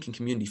I think in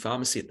community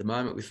pharmacy at the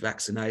moment with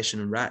vaccination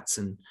and rats,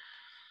 and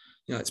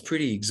it's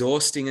pretty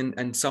exhausting.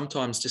 And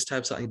sometimes just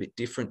have something a bit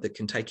different that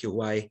can take you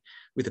away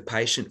with a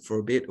patient for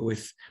a bit, or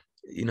with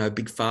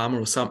big pharma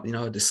or something.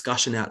 A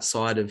discussion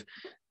outside of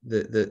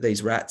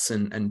these rats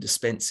and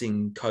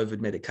dispensing COVID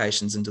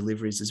medications and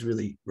deliveries is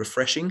really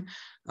refreshing.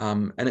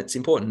 And it's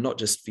important not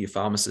just for your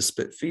pharmacists,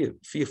 but for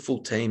your full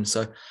team.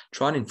 So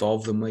try and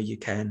involve them where you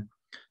can.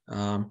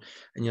 And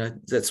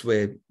that's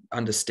where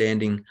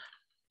understanding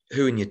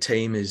who in your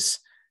team is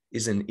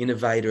an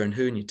innovator and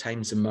who in your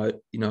team is a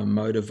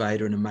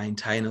motivator and a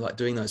maintainer. Like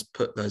doing those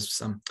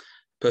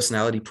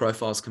personality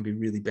profiles can be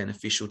really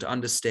beneficial to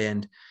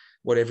understand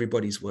what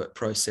everybody's work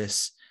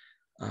process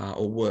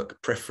or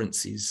work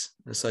preference is.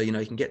 So you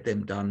can get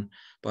them done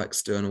by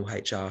external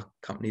HR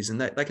companies,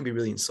 and they can be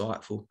really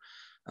insightful.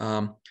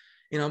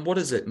 What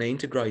does it mean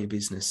to grow your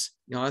business?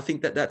 I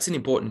think that's an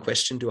important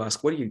question to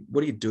ask. What do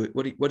you do?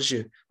 What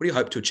do you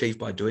hope to achieve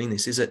by doing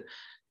this? Is it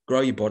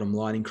grow your bottom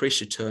line, increase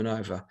your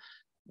turnover,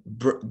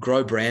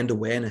 grow brand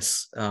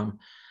awareness,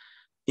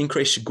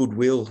 increase your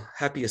goodwill,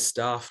 happier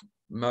staff,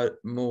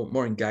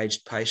 more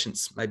engaged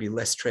patients, maybe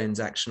less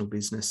transactional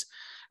business?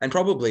 And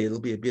probably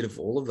it'll be a bit of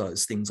all of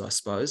those things, I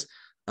suppose.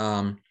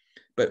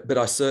 But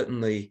I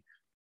certainly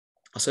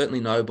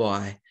know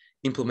by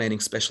implementing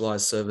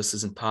specialized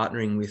services and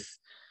partnering with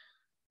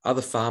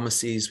other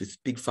pharmacies, with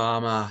big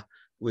pharma,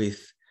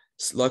 with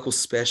local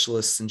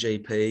specialists and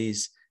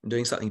GPs, and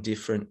doing something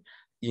different,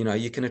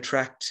 you can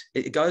attract.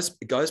 It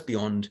goes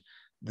beyond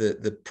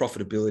the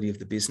profitability of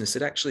the business.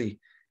 It actually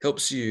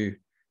helps you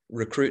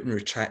recruit and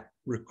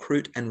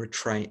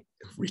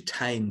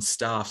retain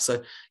staff.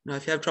 So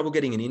if you have trouble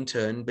getting an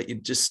intern, but you're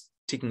just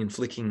ticking and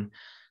flicking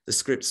the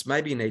scripts,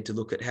 maybe you need to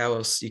look at how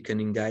else you can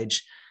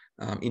engage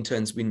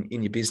interns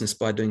in your business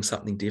by doing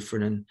something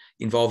different and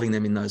involving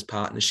them in those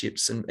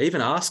partnerships, and even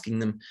asking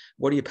them,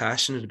 what are you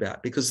passionate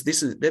about? Because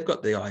they've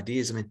got the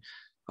ideas. I mean,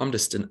 I'm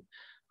just a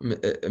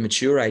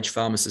mature age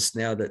pharmacist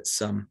now that's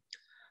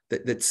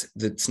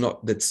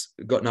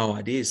got no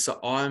ideas. So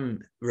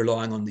I'm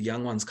relying on the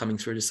young ones coming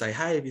through to say,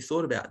 hey, have you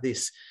thought about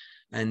this?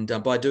 And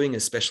by doing a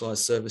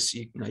specialized service,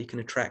 you can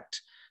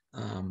attract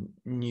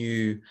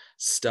new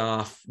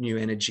staff, new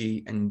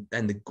energy, and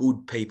the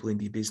good people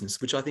into your business,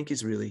 which I think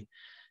is really,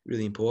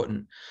 really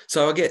important.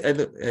 So I get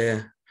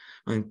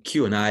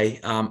Q&A.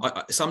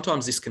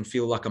 Sometimes this can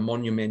feel like a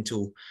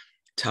monumental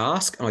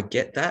task, and I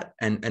get that.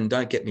 And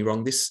don't get me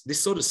wrong, this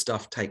sort of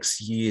stuff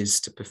takes years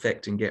to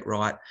perfect and get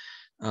right.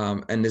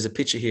 And there's a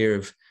picture here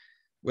of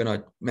when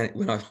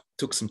I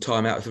took some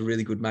time out with a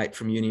really good mate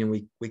from uni, and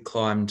we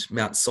climbed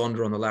Mount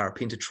Sonder on the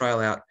Larapinta Trail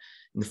out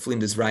in the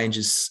Flinders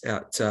Ranges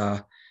out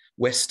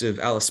west of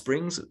Alice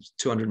Springs. It was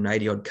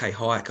 280 odd K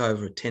hike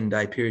over a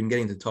 10-day period, and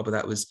getting to the top of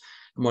that was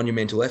a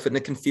monumental effort, and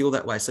it can feel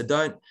that way. So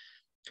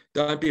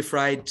don't be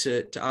afraid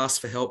to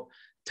ask for help.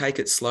 Take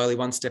it slowly,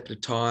 one step at a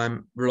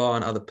time. Rely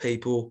on other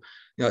people.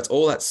 It's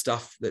all that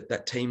stuff,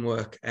 that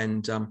teamwork.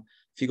 And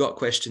if you've got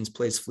questions,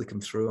 please flick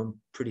them through. I'm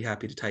pretty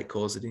happy to take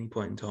calls at any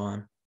point in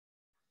time.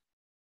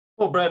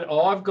 Well, Brad,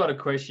 I've got a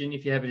question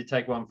if you're happy to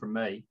take one from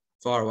me.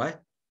 Fire away.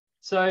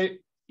 So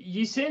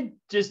you said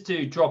just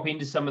to drop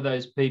into some of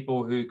those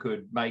people who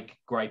could make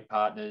great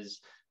partners,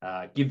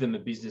 give them a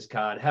business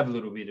card, have a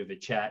little bit of a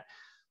chat.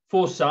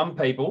 For some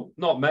people,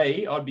 not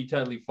me, I'd be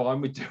totally fine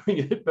with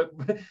doing it. But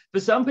for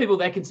some people,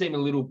 that can seem a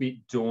little bit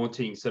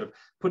daunting, sort of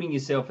putting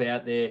yourself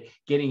out there,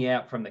 getting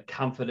out from the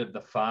comfort of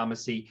the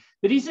pharmacy.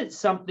 But is it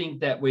something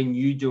that when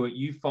you do it,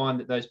 you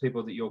find that those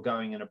people that you're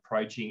going and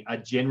approaching are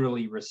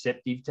generally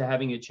receptive to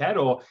having a chat,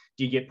 or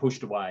do you get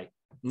pushed away?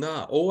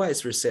 No,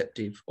 always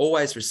receptive,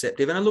 always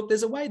receptive. And look,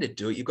 there's a way to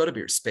do it. You've got to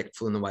be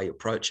respectful in the way you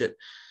approach it.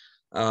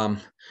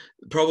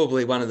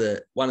 Probably one of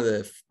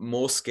the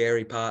more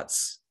scary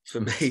parts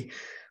for me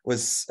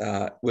was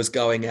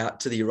going out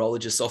to the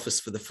urologist's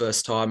office for the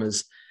first time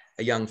as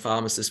a young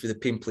pharmacist with a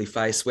pimply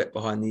face, wet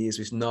behind the ears,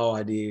 with no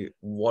idea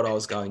what I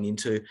was going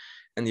into.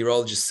 And the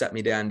urologist sat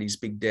me down at his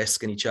big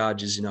desk, and he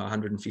charges,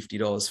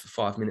 $150 for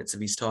 5 minutes of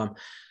his time.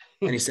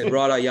 And he said,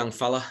 "Righto, young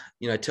fella,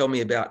 tell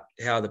me about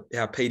how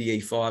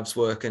PDE5s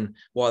work and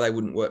why they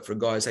wouldn't work for a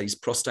guy who's had his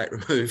prostate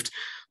removed."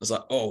 I was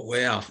like, "Oh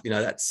wow,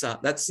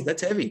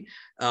 that's heavy."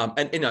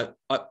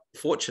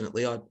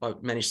 Fortunately, I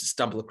managed to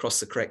stumble across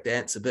the correct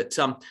answer.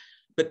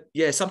 But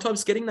yeah,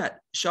 sometimes getting that,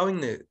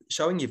 showing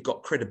you've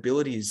got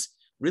credibility is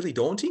really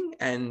daunting.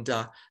 And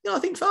I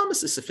think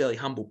pharmacists are fairly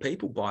humble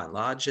people by and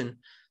large, and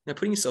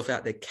putting yourself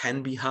out there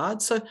can be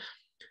hard. So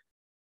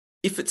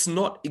if it's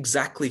not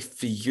exactly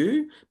for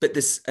you, but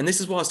this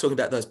is why I was talking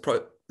about those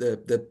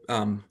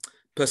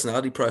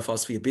personality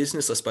profiles for your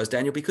business, I suppose,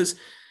 Daniel, because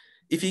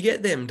if you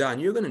get them done,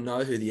 you're going to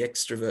know who the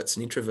extroverts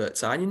and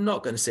introverts are, and you're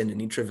not going to send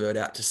an introvert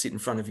out to sit in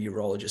front of a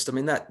urologist. I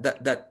mean,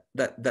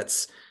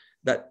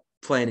 that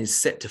plan is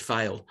set to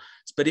fail.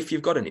 But if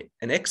you've got an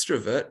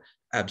extrovert,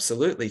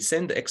 absolutely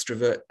send the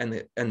extrovert and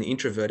the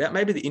introvert out.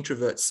 Maybe the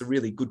introvert's a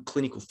really good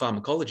clinical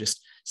pharmacologist.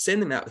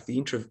 Send them out with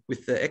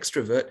the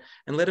extrovert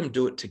and let them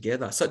do it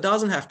together. So it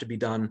doesn't have to be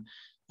done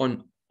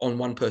on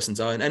one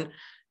person's own.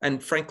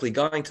 And frankly,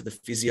 going to the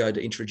physio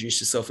to introduce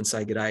yourself and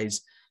say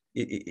g'days,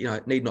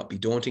 it need not be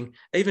daunting.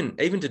 Even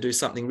to do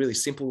something really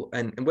simple,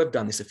 and we've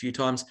done this a few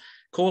times.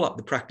 Call up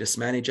the practice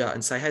manager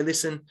and say, "Hey,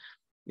 listen,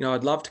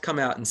 I'd love to come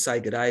out and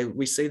say g'day.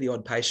 We see the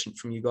odd patient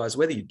from you guys.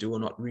 Whether you do or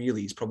not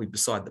really is probably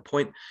beside the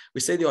point. We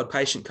see the odd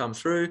patient come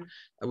through.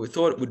 We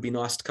thought it would be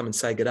nice to come and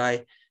say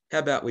g'day. How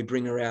about we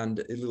bring around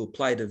a little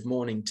plate of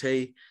morning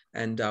tea,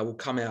 and we'll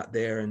come out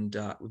there, and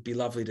it would be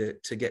lovely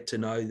to get to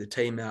know the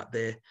team out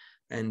there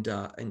and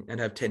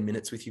have 10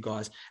 minutes with you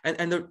guys."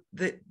 And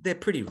they're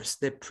pretty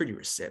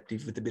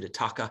receptive with a bit of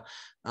tucker,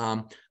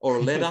 or a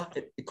letter.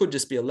 It could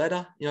just be a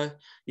letter. You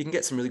can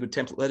get some really good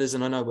template letters,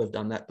 and I know we've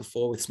done that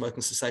before with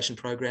smoking cessation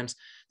programs.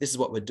 This is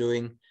what we're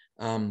doing.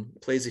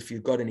 Please, if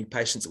you've got any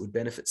patients that would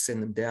benefit,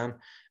 send them down.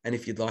 And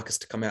if you'd like us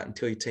to come out and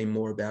tell your team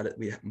more about it,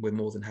 we're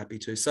more than happy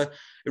to. So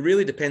it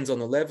really depends on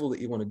the level that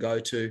you want to go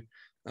to.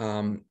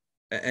 And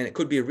it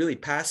could be a really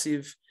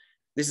passive,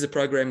 this is a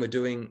program we're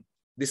doing,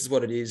 this is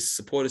what it is,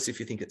 support us if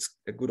you think it's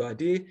a good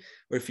idea,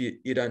 or if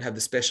you don't have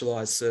the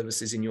specialized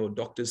services in your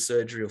doctor's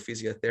surgery or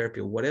physiotherapy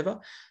or whatever.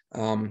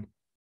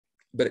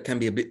 But it can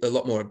be a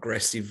lot more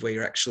aggressive, where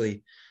you're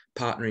actually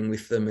partnering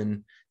with them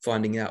and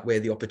finding out where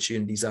the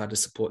opportunities are to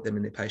support them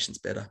and their patients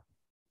better.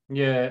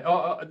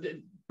 Yeah.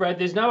 Brad,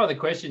 there's no other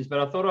questions, but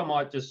I thought I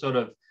might just sort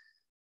of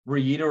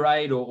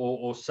reiterate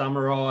or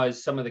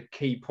summarize some of the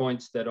key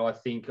points that I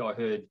think I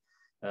heard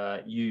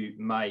you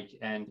make.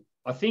 And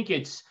I think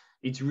it's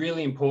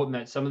really important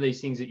that some of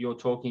these things that you're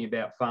talking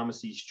about,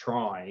 pharmacies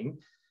trying,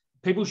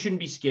 people shouldn't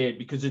be scared,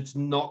 because it's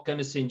not going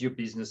to send your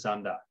business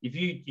under.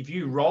 If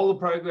you roll a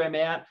program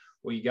out,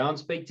 or you go and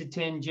speak to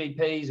 10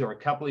 GPs or a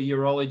couple of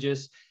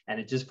urologists,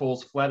 and it just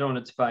falls flat on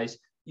its face,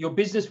 your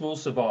business will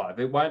survive.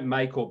 It won't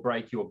make or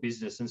break your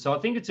business. And so I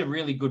think it's a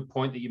really good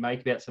point that you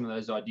make about some of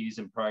those ideas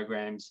and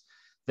programs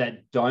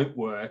that don't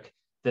work,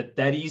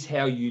 that is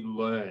how you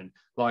learn.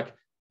 Like,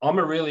 I'm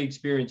a really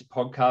experienced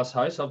podcast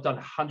host. I've done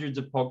hundreds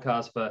of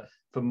podcasts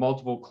for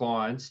multiple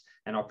clients,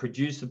 and I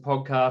produce the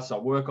podcasts, I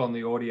work on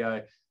the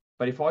audio.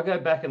 But if I go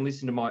back and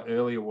listen to my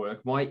earlier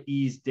work, my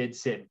ears dead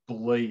set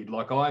bleed.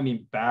 Like, I'm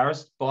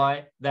embarrassed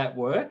by that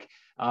work.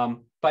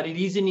 But it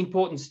is an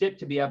important step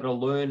to be able to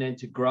learn and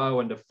to grow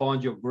and to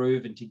find your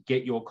groove and to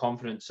get your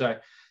confidence. So,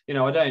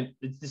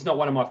 it's not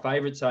one of my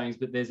favorite sayings,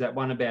 but there's that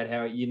one about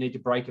how you need to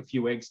break a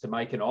few eggs to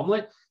make an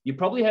omelet. You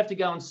probably have to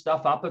go and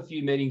stuff up a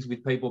few meetings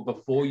with people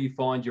before you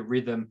find your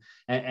rhythm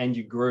and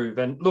your groove.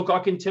 And look, I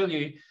can tell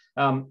you,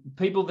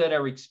 people that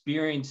are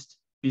experienced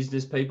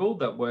business people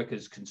that work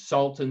as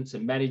consultants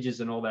and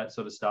managers and all that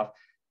sort of stuff,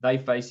 they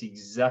face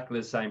exactly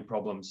the same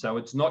problem. So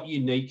it's not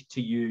unique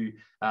to you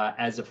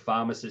as a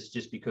pharmacist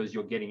just because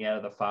you're getting out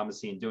of the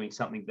pharmacy and doing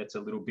something that's a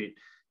little bit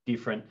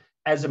different.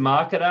 As a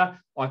marketer,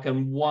 I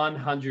can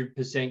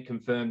 100%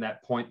 confirm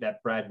that point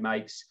that Brad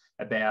makes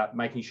about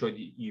making sure that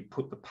you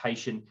put the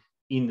patient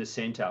in the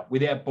center.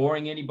 Without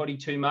boring anybody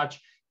too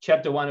much,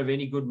 chapter 1 of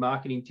any good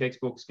marketing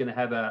textbook is going to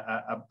have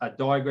a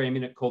diagram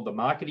in it called the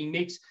marketing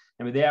mix.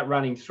 And without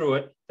running through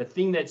it, the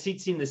thing that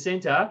sits in the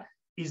center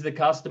is the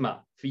customer.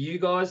 For you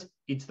guys,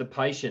 it's the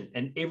patient.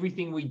 And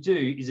everything we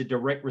do is a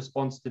direct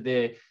response to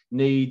their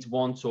needs,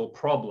 wants, or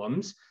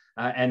problems.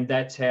 And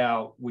that's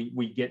how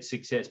we get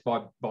success,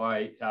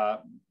 by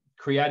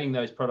creating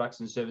those products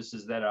and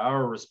services that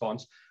are a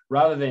response,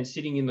 rather than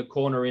sitting in the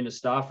corner in a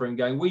staff room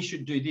going, we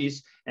should do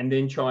this, and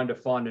then trying to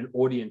find an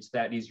audience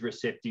that is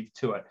receptive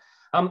to it.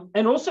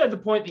 And also the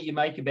point that you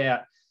make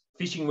about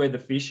fishing where the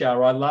fish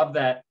are, I love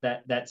that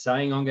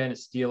saying. I'm going to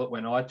steal it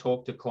when I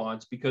talk to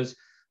clients, because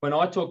when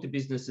I talk to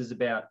businesses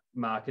about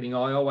marketing,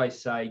 I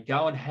always say,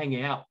 go and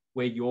hang out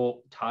where your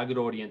target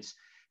audience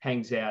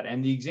hangs out.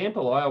 And the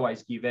example I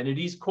always give, and it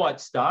is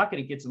quite stark and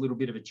it gets a little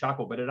bit of a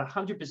chuckle, but it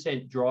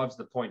 100% drives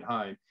the point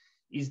home,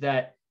 is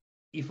that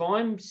if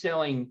I'm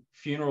selling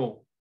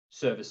funeral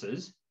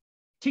services,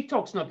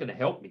 TikTok's not going to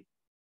help me.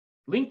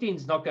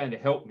 LinkedIn's not going to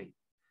help me.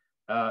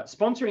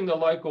 Sponsoring the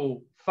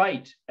local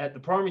fete at the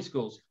primary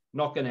schools,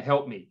 not going to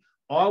help me.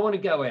 I want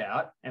to go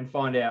out and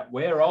find out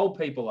where old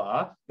people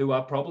are who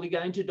are probably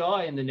going to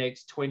die in the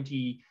next 5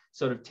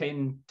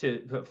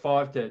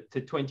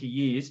 to 20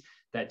 years.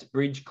 That's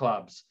bridge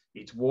clubs,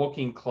 it's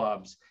walking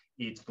clubs,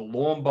 it's the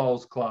lawn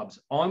bowls clubs.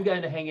 I'm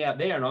going to hang out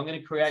there and I'm going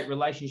to create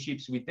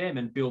relationships with them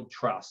and build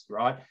trust,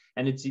 right?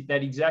 And it's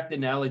that exact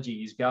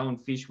analogy, is go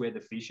and fish where the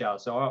fish are.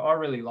 So I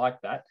really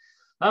like that.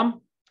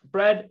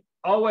 Brad,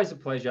 always a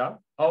pleasure,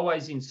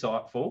 always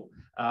insightful.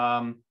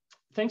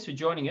 Thanks for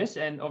joining us,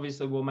 and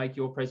obviously we'll make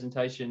your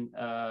presentation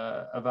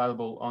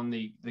available on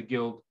the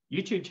Guild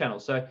YouTube channel.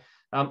 So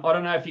I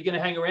don't know if you're going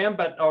to hang around,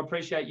 but I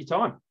appreciate your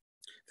time.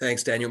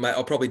 Thanks, Daniel, mate.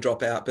 I'll probably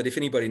drop out, but if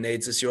anybody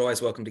needs us, you're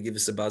always welcome to give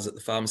us a buzz at the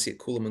pharmacy at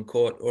Coolman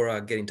Court,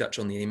 or get in touch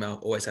on the email.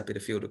 Always happy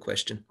to field a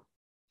question.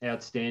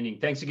 Outstanding.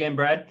 Thanks again,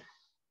 Brad.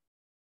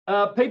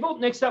 People,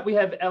 next up we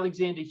have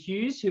Alexander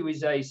Hughes, who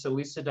is a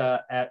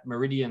solicitor at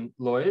Meridian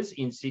Lawyers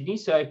in Sydney.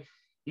 So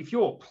if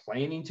you're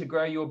planning to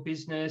grow your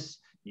business,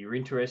 you're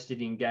interested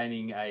in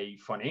gaining a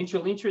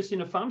financial interest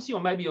in a pharmacy,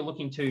 or maybe you're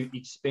looking to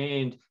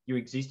expand your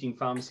existing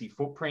pharmacy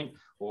footprint,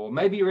 or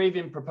maybe you're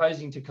even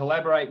proposing to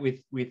collaborate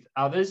with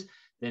others,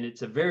 then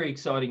it's a very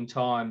exciting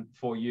time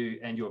for you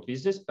and your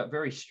business, but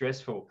very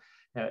stressful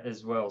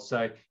as well.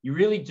 So you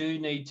really do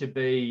need to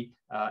be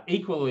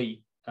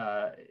equally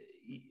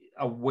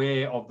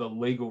aware of the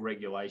legal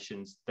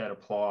regulations that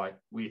apply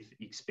with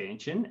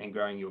expansion and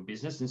growing your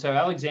business. And so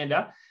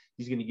Alexander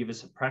is going to give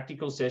us a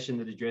practical session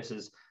that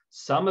addresses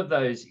some of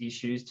those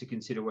issues to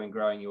consider when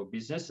growing your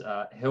business,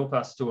 help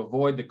us to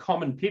avoid the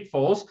common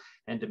pitfalls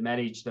and to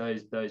manage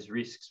those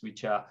risks,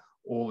 which are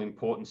all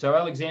important. So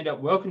Alexander,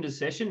 welcome to the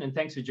session and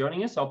thanks for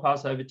joining us. I'll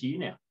pass over to you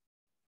now.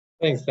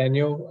 Thanks,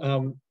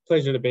 Daniel.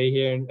 Pleasure to be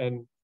here,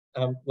 and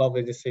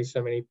lovely to see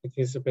so many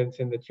participants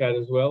in the chat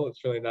as well.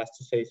 It's really nice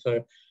to see.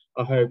 So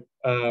I hope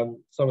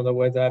some of the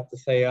words I have to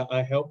say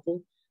are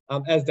helpful.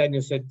 As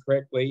Daniel said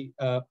correctly,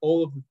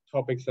 all of the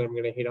topics that I'm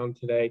going to hit on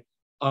today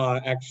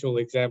are actual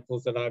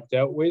examples that I've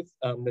dealt with.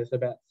 There's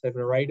about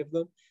 7 or 8 of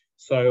them.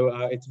 So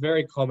it's a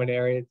very common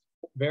area. It's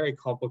very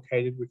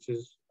complicated, which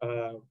is,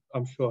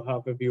 I'm sure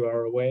half of you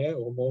are aware,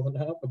 or more than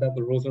half, about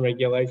the rules and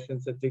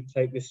regulations that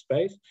dictate this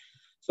space.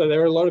 So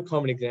there are a lot of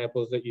common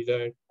examples that you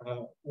don't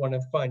want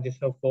to find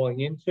yourself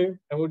falling into.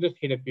 And we'll just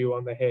hit a few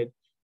on the head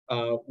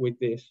with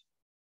this.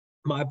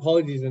 My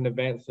apologies in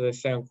advance that I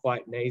sound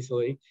quite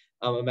nasally.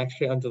 I'm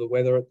actually under the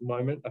weather at the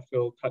moment. I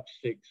feel touch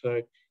sick. So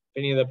if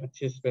any of the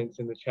participants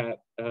in the chat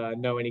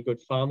know any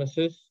good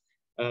pharmacists,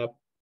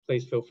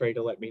 please feel free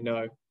to let me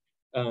know.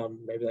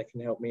 Maybe they can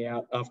help me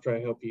out after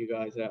I help you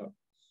guys out.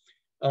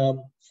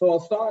 So I'll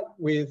start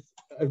with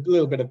a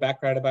little bit of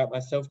background about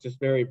myself, just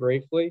very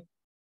briefly.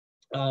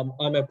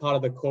 I'm a part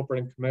of the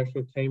corporate and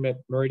commercial team at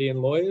Meridian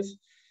Lawyers,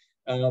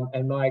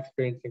 and my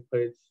experience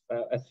includes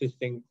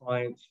assisting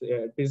clients,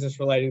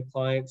 business-related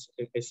clients,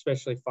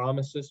 especially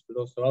pharmacists, but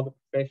also other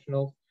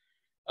professionals,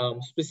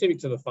 specific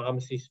to the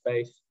pharmacy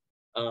space,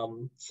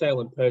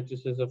 sale and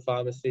purchases of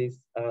pharmacies,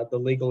 the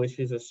legal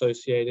issues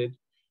associated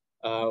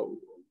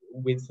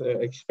with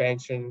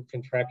expansion,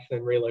 contraction,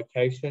 and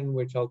relocation,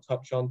 which I'll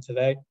touch on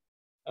today.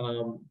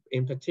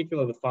 In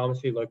particular, the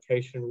pharmacy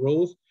location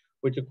rules,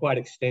 which are quite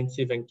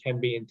extensive and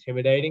can be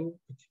intimidating,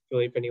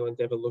 particularly if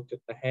anyone's ever looked at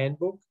the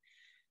handbook.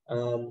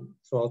 So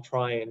I'll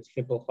try and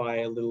simplify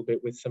a little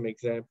bit with some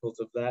examples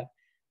of that.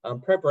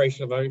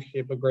 Preparation of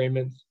ownership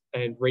agreements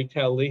and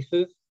retail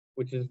leases,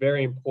 which is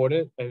very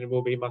important, and it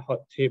will be my hot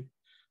tip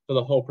for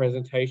the whole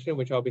presentation,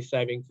 which I'll be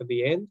saving for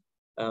the end.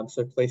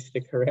 So please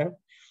stick around.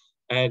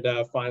 And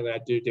finally, I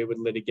do deal with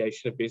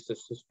litigation of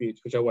business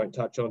disputes, which I won't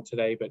touch on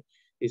today, but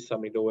is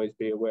something to always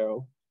be aware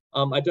of.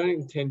 I don't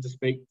intend to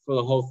speak for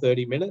the whole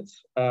 30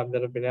 minutes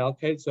that have been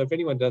allocated. So if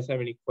anyone does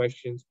have any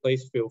questions,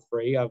 please feel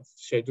free. I've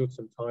scheduled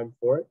some time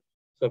for it.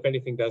 So if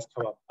anything does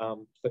come up,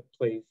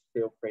 please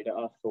feel free to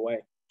ask away.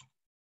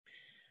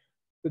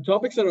 The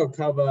topics that I'll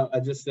cover are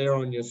just there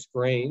on your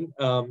screen.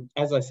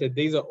 As I said,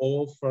 these are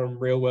all from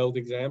real world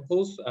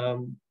examples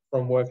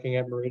from working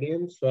at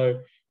Meridian.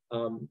 So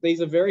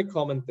these are very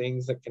common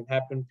things that can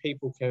happen.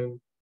 People can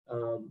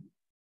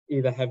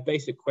either have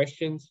basic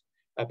questions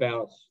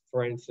about,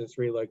 for instance,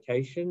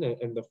 relocation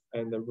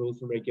and the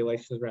rules and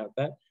regulations around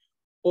that,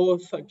 or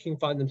can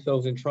find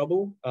themselves in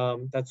trouble.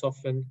 That's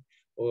often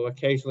or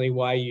occasionally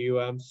why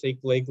you seek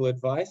legal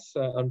advice,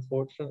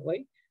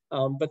 unfortunately.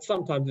 But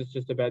sometimes it's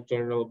just about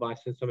general advice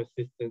and some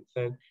assistance.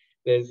 And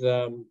there's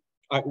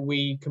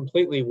we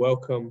completely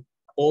welcome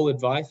all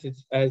advice.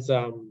 It's as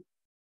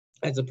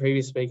the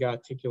previous speaker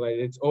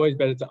articulated, it's always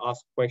better to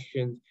ask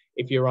questions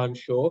if you're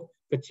unsure,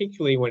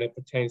 particularly when it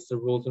pertains to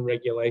rules and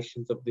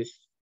regulations of this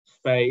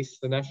space.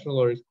 The national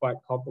law is quite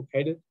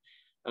complicated.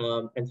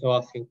 And so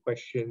asking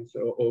questions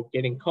or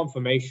getting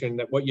confirmation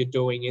that what you're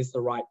doing is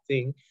the right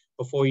thing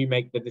before you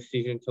make the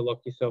decision to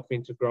lock yourself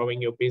into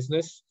growing your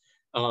business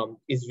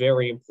is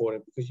very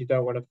important, because you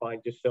don't want to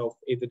find yourself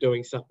either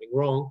doing something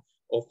wrong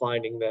or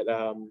finding that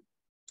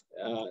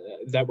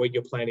that what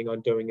you're planning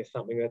on doing is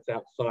something that's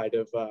outside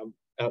of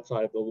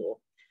the law.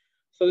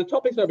 So the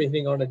topics I'll be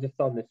hitting on are just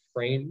on the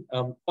screen.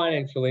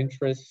 Financial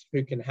interests,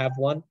 who can have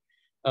one,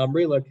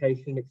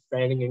 relocation,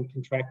 expanding and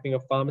contracting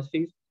of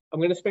pharmacies. I'm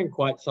going to spend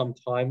quite some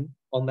time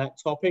on that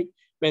topic,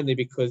 mainly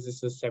because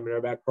this is a seminar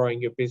about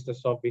growing your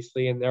business,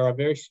 obviously, and there are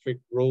very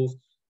strict rules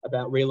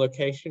about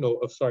relocation,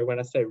 or sorry, when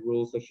I say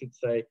rules, I should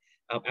say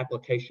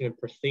application and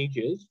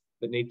procedures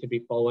that need to be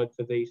followed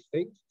for these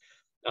things.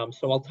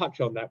 So I'll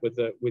touch on that with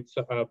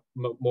a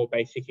more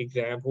basic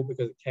example,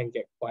 because it can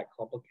get quite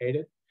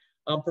complicated.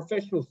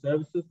 Professional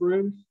services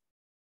rooms,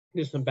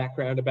 just some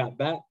background about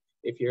that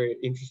if you're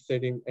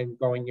interested in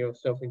growing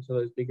yourself into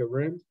those bigger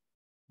rooms.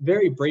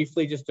 Very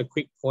briefly, just a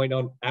quick point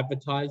on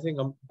advertising.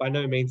 I'm by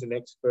no means an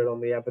expert on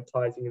the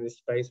advertising in this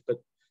space, but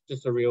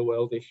just a real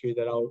world issue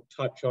that I'll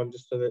touch on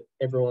just so that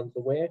everyone's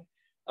aware.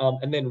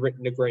 And then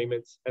written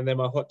agreements. And then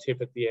my hot tip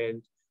at the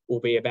end will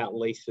be about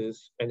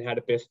leases and how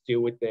to best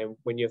deal with them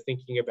when you're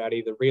thinking about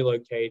either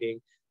relocating,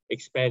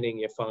 expanding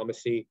your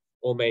pharmacy,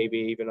 or maybe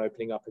even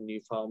opening up a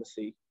new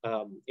pharmacy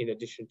in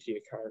addition to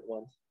your current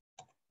ones.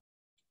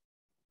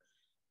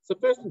 So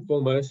first and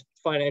foremost,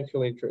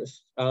 financial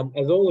interest.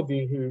 As all of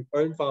you who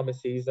own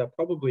pharmacies are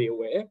probably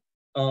aware,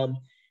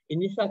 in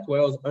New South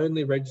Wales,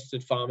 only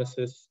registered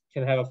pharmacists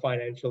can have a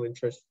financial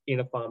interest in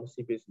a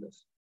pharmacy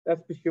business.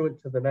 That's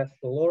pursuant to the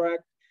National Law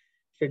Act,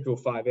 Schedule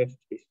 5F to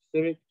be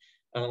specific.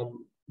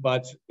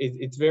 But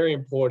it's very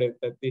important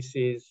that this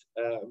is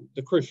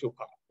the crucial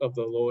part of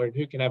the law and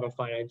who can have a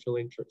financial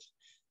interest.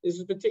 This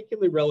is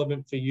particularly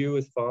relevant for you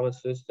as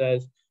pharmacists,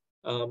 as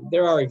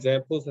there are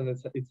examples, and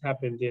it's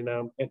happened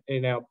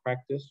in our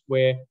practice,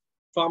 where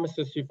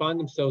pharmacists who find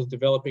themselves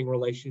developing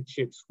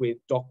relationships with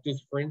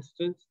doctors, for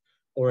instance,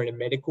 or in a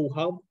medical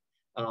hub,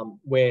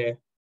 where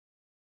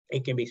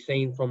it can be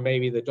seen from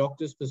maybe the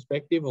doctor's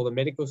perspective or the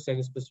medical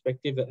center's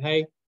perspective that,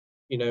 hey,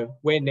 you know,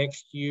 we're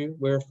next to you,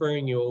 we're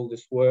referring you all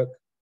this work,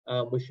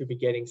 we should be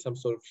getting some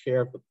sort of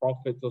share of the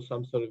profits or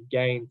some sort of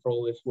gain for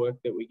all this work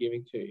that we're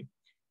giving to you.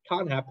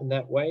 Can't happen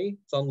that way.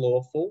 It's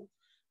unlawful.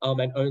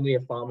 And only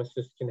a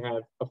pharmacist can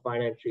have a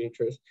financial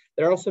interest.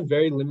 There are also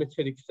very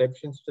limited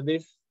exceptions to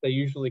this. They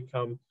usually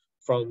come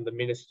from the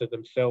minister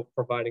themselves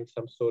providing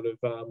some sort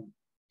of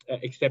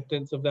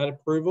acceptance of that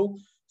approval.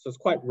 So it's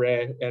quite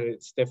rare, and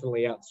it's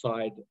definitely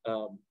outside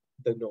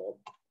the norm.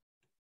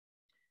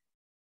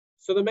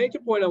 So the major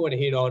point I want to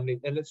hit on,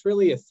 and it's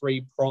really a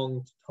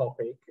three-pronged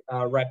topic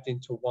wrapped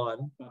into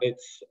one, but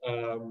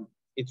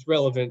it's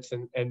relevant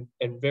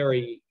and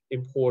very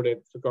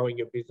important for growing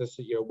your business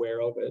that you're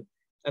aware of it.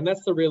 And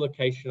that's the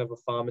relocation of a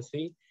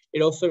pharmacy.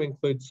 It also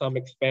includes some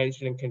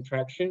expansion and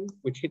contraction,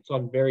 which hits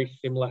on very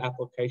similar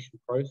application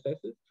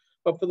processes.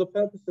 But for the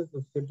purposes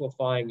of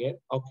simplifying it,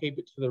 I'll keep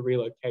it to the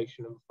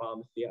relocation of a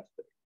pharmacy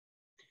aspect.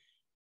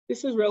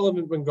 This is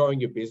relevant when growing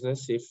your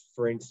business if,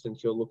 for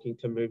instance, you're looking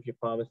to move your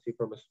pharmacy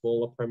from a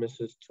smaller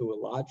premises to a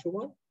larger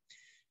one.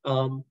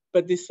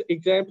 But this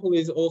example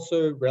is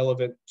also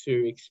relevant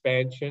to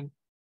expansion.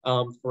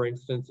 For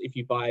instance, if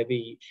you buy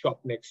the shop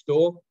next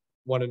door,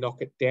 want to knock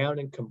it down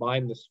and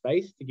combine the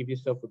space to give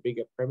yourself a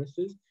bigger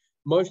premises,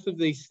 most of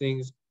these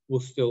things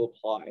will still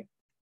apply.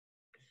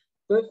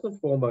 First and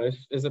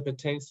foremost, as it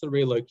pertains to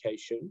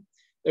relocation,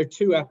 there are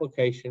two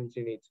applications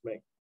you need to make.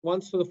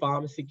 One's to the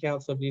Pharmacy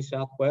Council of New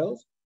South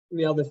Wales, and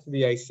the other's to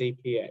the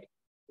ACPA,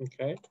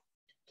 okay?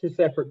 Two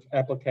separate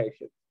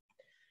applications.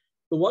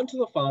 The one to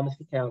the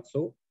Pharmacy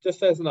Council,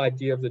 just as an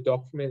idea of the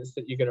documents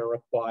that you're going to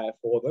require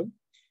for them,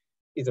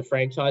 is a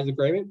franchise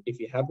agreement,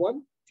 if you have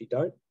one. If you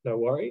don't, no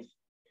worries.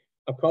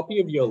 A copy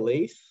of your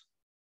lease,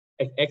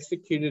 an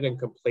executed and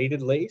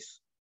completed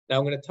lease, Now,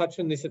 I'm going to touch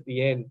on this at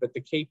the end, but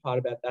the key part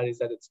about that is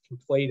that it's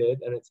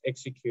completed and it's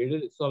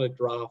executed. It's not a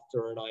draft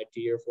or an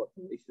idea of what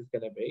the lease is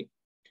going to be.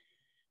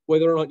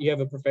 Whether or not you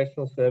have a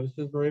professional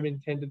services room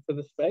intended for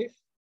the space,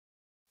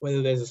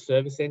 whether there's a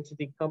service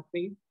entity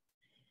company.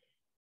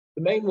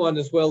 The main one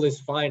as well is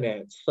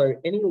finance. So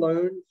any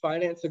loan,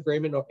 finance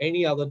agreement, or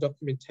any other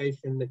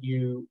documentation that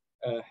you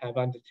have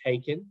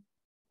undertaken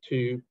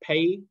to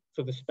pay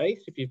for the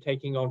space, if you're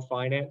taking on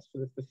finance for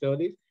the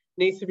facilities,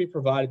 needs to be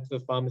provided to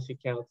the Pharmacy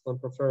Council, and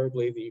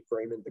preferably the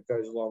agreement that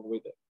goes along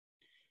with it.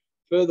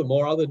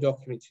 Furthermore, other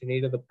documents you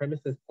need are the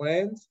premises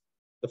plans,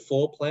 the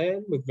floor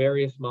plan with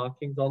various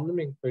markings on them,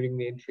 including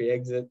the entry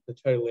exit, the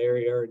total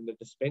area, and the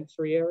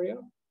dispensary area,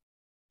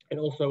 and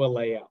also a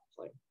layout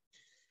plan.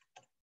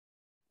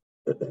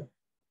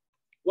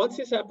 Once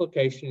this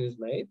application is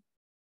made,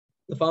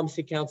 the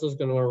Pharmacy Council is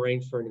going to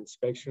arrange for an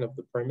inspection of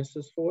the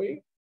premises for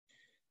you.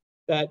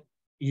 That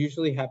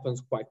usually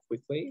happens quite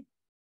quickly.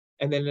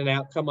 And then an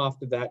outcome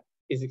after that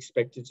is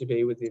expected to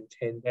be within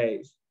 10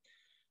 days.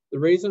 The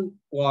reason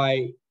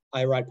why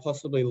I write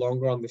possibly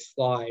longer on this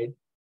slide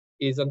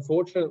is,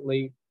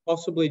 unfortunately,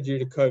 possibly due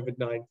to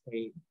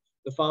COVID-19,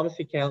 the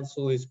Pharmacy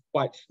Council is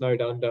quite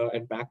snowed under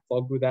and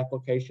backlogged with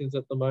applications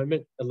at the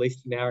moment, at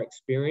least in our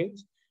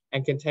experience,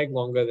 and can take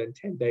longer than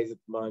 10 days at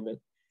the moment.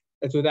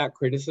 It's without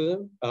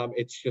criticism.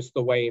 It's just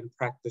the way in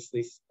practice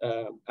these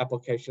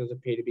applications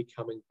appear to be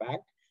coming back.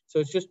 So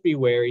it's just be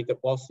wary that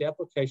whilst the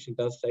application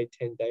does say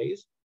 10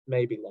 days,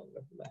 maybe longer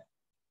than that.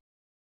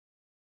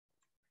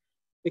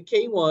 The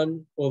key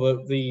one, or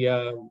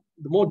the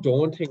more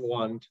daunting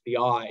one to the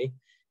eye,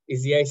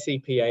 is the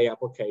ACPA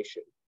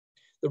application.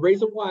 The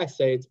reason why I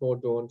say it's more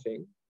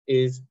daunting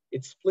is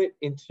it's split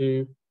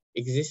into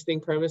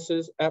existing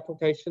premises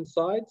application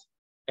sites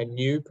and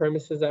new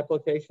premises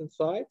application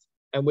sites.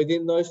 And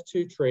within those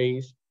two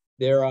trees,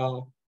 there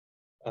are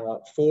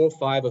 4,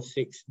 5, or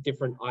 6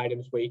 different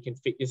items where you can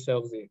fit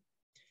yourselves in.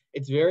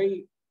 It's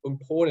very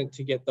important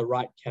to get the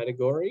right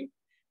category,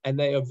 and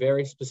they are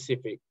very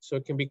specific. So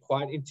it can be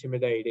quite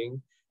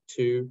intimidating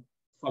to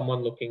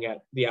someone looking at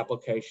the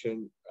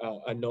application,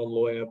 a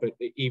non-lawyer, but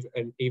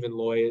even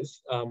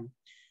lawyers,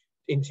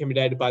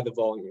 intimidated by the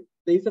volume.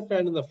 These are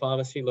found in the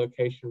Pharmacy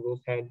Location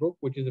Rules Handbook,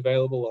 which is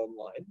available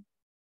online.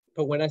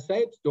 But when I say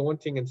it's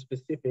daunting and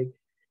specific,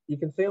 you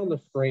can see on the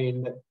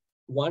screen that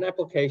one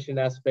application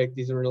aspect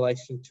is in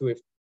relation to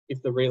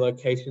if the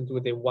relocation is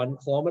within 1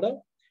 kilometre.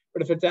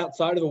 But if it's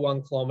outside of the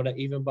 1 kilometre,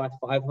 even by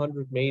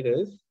 500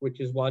 metres, which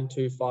is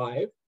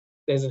 125,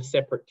 there's a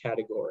separate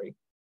category,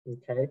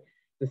 okay?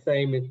 The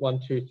same as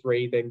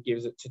 123 then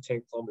gives it to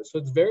 10 kilometres. So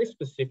it's very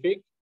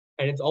specific,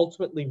 and it's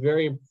ultimately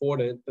very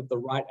important that the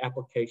right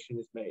application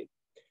is made.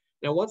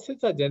 Now, once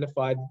it's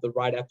identified that the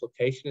right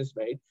application is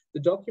made, the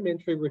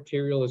documentary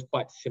material is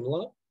quite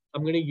similar.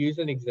 I'm going to use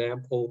an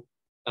example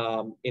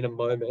in a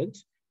moment,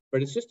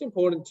 but it's just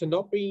important to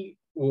not be,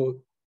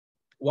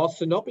 whilst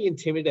to not be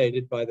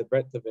intimidated by the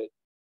breadth of it,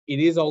 it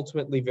is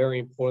ultimately very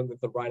important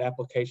that the right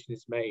application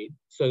is made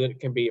so that it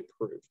can be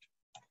approved.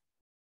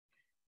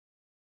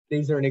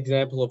 These are an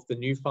example of the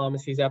new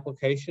pharmacies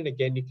application.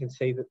 Again, you can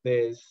see that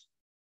there's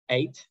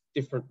 8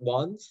 different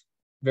ones,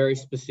 very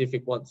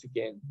specific once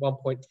again,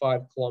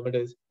 1.5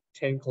 kilometres,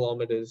 10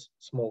 kilometres,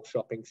 small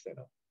shopping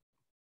centre.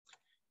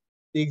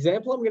 The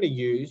example I'm going to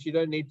use, you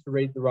don't need to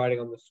read the writing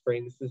on the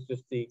screen, this is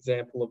just the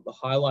example of the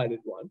highlighted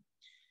one,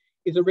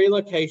 is a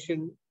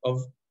relocation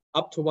of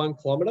up to 1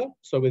 kilometre,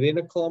 so within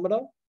 1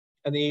 kilometre,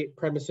 and the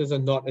premises are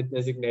not a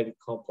designated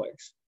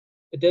complex.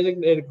 A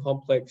designated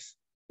complex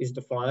is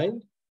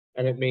defined,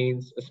 and it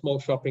means a small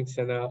shopping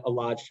centre, a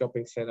large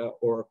shopping centre,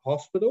 or a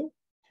hospital.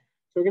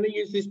 So we're going to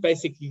use this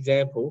basic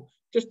example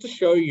just to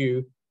show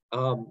you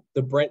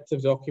the breadth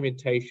of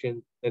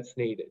documentation that's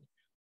needed.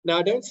 Now,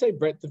 I don't say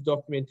breadth of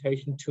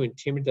documentation to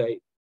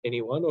intimidate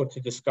anyone or to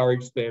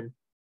discourage them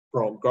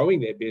from growing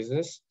their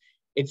business.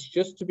 It's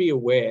just to be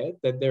aware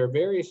that there are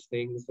various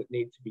things that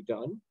need to be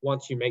done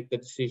once you make the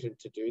decision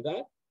to do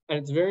that. And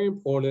it's very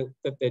important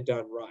that they're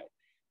done right.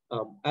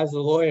 As a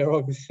lawyer,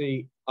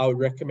 obviously, I would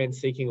recommend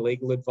seeking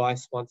legal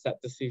advice once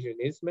that decision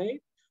is made.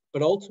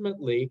 But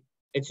ultimately,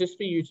 it's just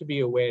for you to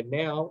be aware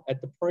now at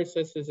the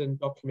processes and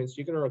documents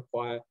you're going to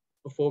require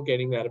before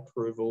getting that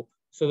approval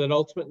so that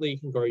ultimately you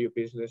can grow your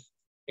business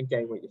and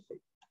gain what you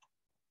seek.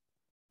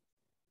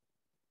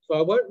 So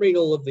I won't read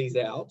all of these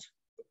out,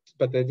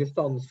 but they're just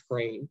on the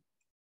screen.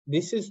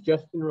 This is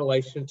just in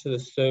relation to the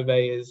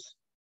surveyor's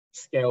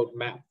scaled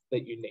map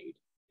that you need.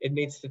 It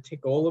needs to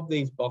tick all of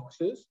these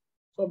boxes.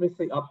 It's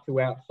obviously up to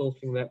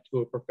outsourcing that to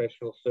a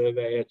professional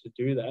surveyor to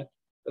do that,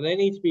 but they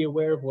need to be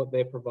aware of what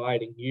they're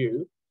providing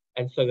you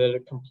and so that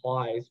it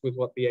complies with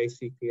what the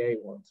ACPA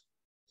wants.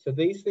 So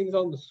these things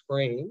on the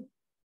screen,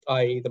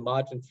 i.e. the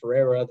margin for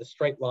error, the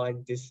straight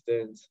line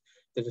distance,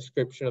 the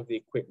description of the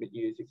equipment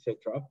used,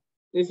 etc.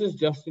 This is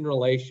just in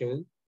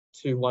relation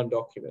to one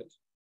document.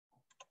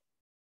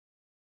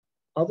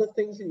 Other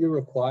things that you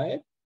require,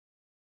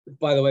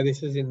 by the way,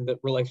 this is in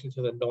relation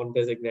to the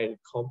non-designated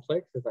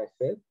complex, as I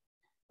said,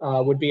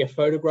 would be a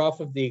photograph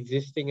of the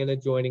existing and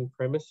adjoining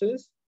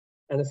premises,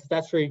 and a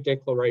statutory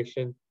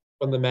declaration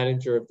from the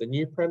manager of the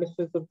new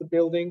premises of the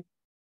building,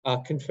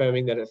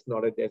 confirming that it's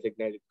not a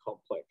designated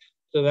complex.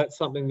 So that's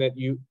something that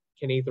you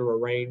can either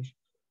arrange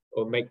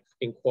or make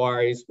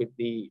inquiries with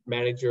the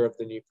manager of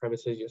the new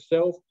premises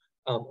yourself,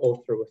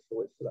 or through a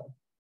solicitor.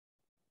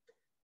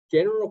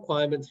 General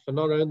requirements for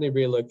not only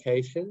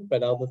relocation,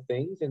 but other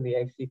things in the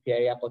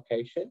ACPA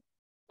application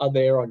are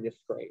there on your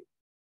screen.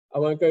 I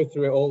won't go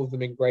through all of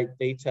them in great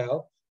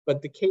detail,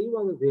 but the key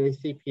one that the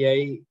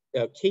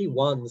ACPA, key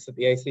ones that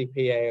the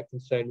ACPA are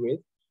concerned with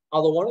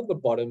are the one at the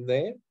bottom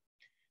there,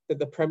 that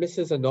the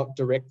premises are not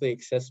directly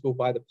accessible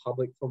by the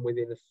public from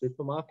within a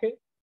supermarket.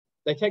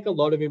 They take a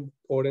lot of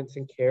importance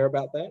and care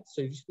about that,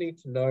 so you just need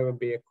to know and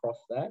be across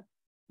that.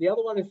 The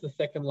other one is the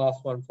second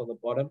last one from the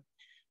bottom,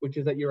 which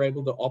is that you're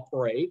able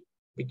to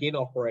begin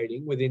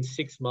operating within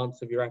 6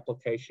 months of your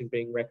application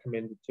being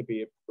recommended to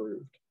be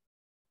approved.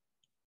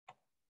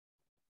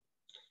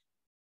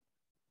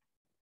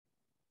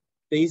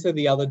 These are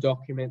the other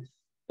documents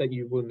that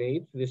you will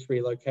need for this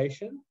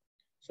relocation.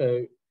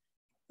 So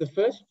the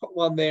first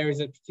one there is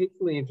a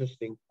particularly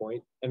interesting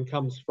point and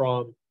comes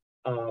from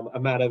a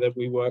matter that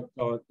we worked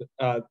on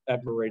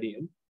at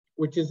Meridian,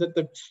 which is that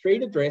the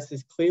street address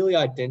is clearly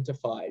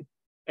identified,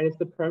 and if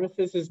the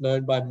premises is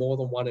known by more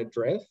than one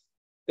address,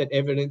 that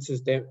evidence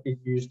is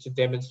used to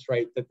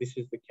demonstrate that this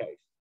is the case.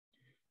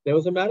 There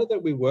was a matter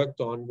that we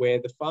worked on where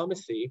the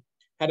pharmacy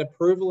had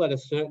approval at a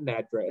certain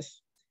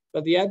address,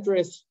 but the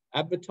address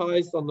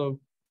advertised on the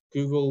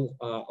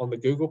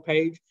Google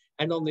page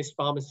and on this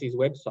pharmacy's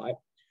website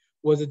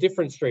was a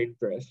different street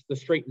address. The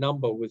street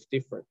number was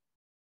different.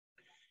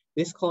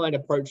 This client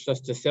approached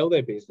us to sell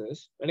their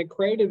business, and it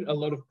created a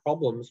lot of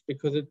problems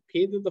because it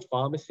appeared that the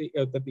pharmacy,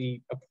 that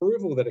the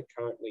approval that it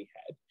currently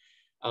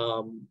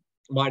had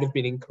might have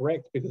been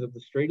incorrect because of the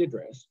street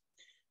address.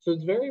 So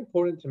it's very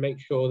important to make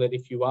sure that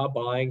if you are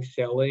buying,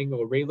 selling,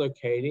 or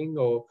relocating,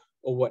 or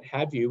what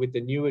have you with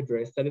the new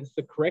address, that it's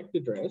the correct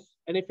address.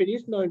 And if it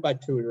is known by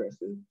two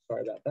addresses,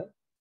 sorry about that.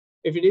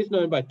 If it is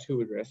known by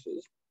two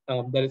addresses,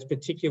 that it's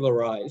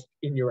particularized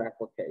in your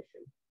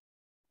application.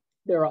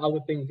 There are other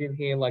things in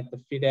here like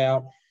the fit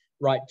out,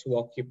 right to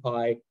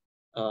occupy,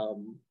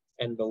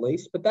 and the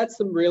lease. But that's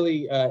some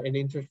really an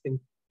interesting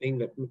thing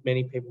that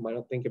many people might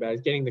not think about,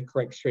 is getting the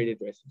correct street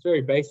address. It's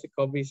very basic,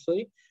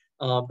 obviously,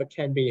 but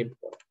can be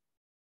important.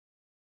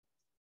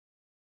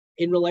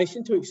 In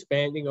relation to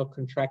expanding or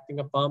contracting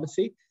a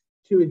pharmacy,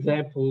 two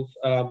examples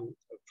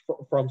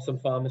from some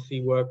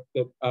pharmacy work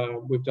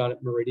that we've done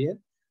at Meridian.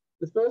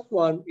 The first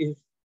one is,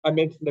 I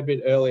mentioned a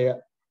bit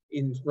earlier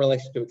in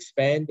relation to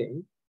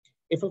expanding.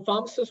 If a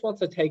pharmacist wants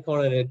to take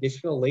on an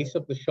additional lease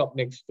of the shop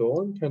next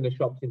door and turn the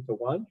shops into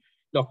one,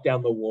 knock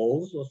down the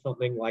walls or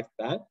something like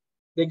that,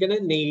 they're going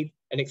to need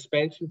an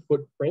expansion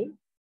footprint,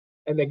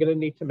 and they're going to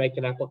need to make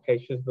an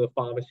application to the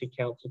Pharmacy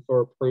Council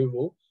for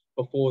approval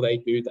before they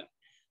do that.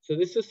 So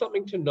this is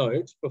something to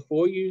note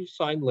before you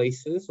sign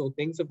leases or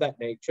things of that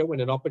nature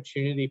when an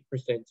opportunity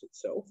presents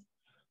itself,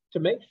 to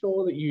make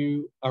sure that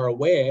you are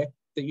aware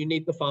that you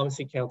need the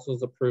Pharmacy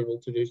Council's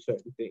approval to do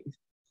certain things.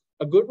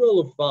 A good rule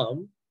of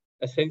thumb,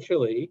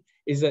 essentially,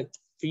 is that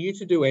for you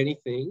to do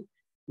anything,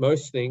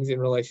 most things in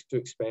relation to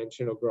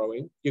expansion or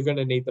growing, you're going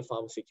to need the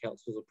Pharmacy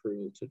Council's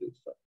approval to do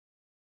so.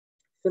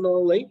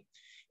 Similarly,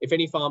 if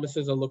any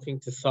pharmacists are looking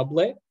to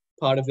sublet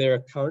part of their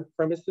current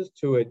premises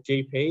to a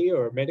GP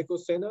or a medical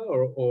centre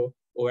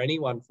or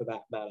anyone for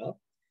that matter,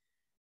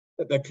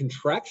 that the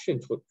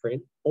contraction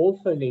footprint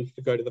also needs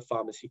to go to the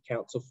Pharmacy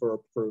Council for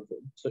approval.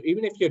 So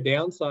even if you're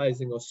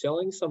downsizing or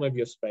selling some of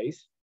your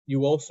space,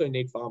 you also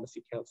need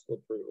Pharmacy Council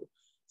approval.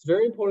 It's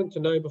very important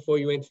to know before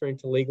you enter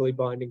into legally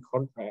binding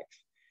contracts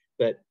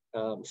that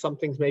some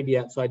things may be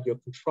outside your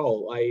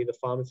control, i.e. the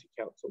Pharmacy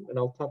Council, and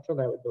I'll touch on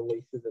that with the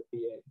leases at the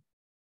end.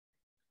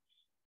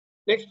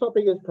 Next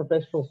topic is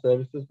professional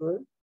services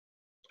room.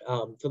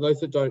 For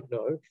those that don't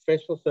know,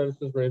 professional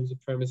services rooms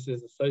are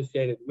premises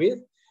associated with,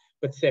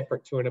 but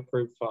separate to an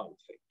approved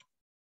pharmacy.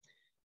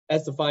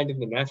 As defined in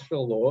the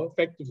national law,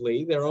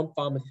 effectively, they're on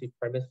pharmacy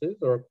premises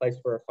or a place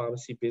where a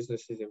pharmacy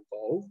business is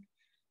involved.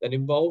 That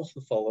involves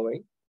the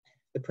following: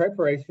 the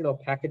preparation or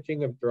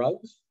packaging of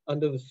drugs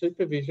under the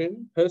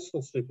supervision,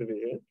 personal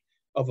supervision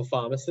of a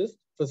pharmacist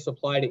for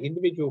supply to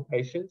individual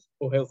patients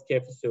or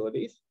healthcare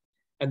facilities,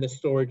 and the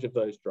storage of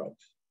those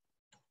drugs.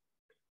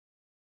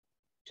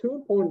 Two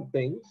important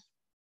things,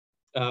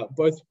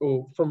 both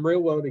from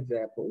real world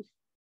examples,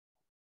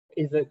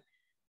 is that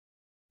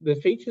the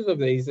features of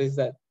these is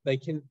that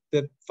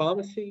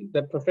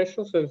the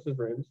professional services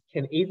rooms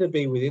can either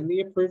be within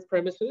the approved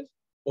premises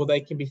or they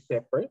can be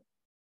separate,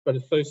 but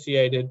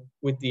associated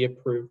with the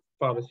approved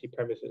pharmacy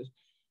premises.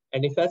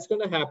 And if that's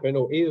going to happen,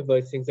 or either of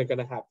those things are going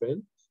to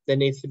happen, there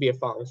needs to be a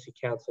Pharmacy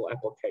Council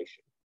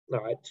application, all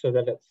right, so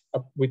that it's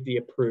up with the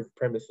approved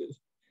premises.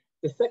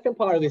 The second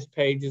part of this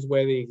page is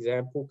where the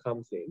example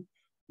comes in.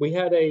 We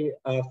had a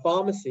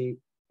pharmacy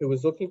who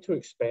was looking to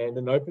expand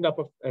and opened up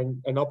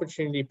an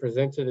opportunity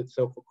presented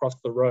itself across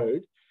the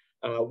road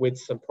with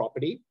some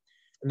property.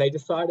 And they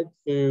decided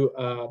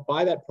to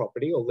buy that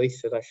property, or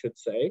lease it, I should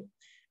say,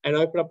 and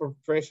open up a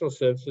professional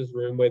services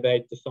room where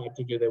they decide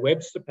to do their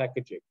Webster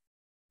packaging.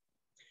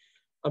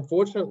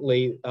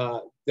 Unfortunately,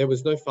 there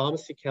was no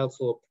Pharmacy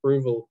Council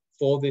approval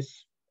for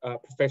this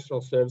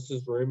professional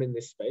services room in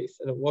this space,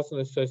 and it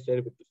wasn't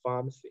associated with the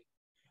pharmacy.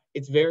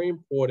 It's very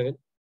important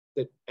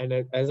that, and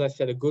as I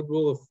said, a good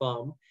rule of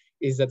thumb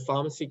is that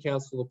Pharmacy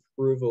Council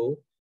approval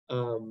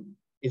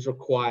is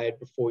required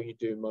before you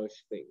do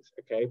most things,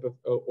 okay?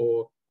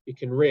 Or you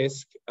can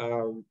risk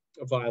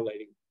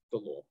violating the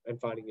law and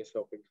finding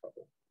yourself in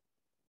trouble.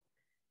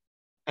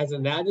 As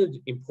an added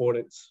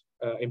important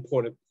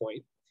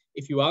point,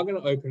 if you are going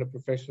to open a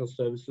professional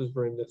services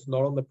room that's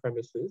not on the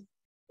premises,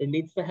 it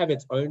needs to have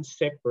its own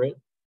separate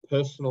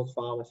personal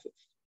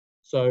pharmacist.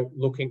 So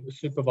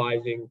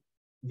supervising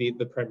the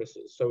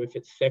premises. So if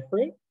it's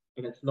separate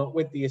and it's not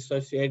with the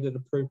associated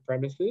approved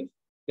premises,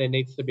 there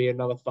needs to be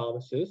another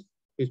pharmacist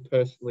who's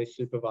personally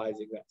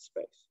supervising that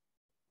space.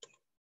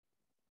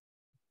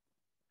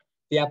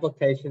 The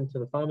application to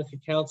the Pharmacy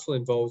Council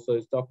involves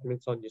those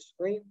documents on your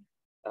screen,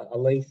 a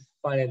lease,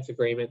 finance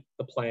agreement,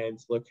 the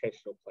plans,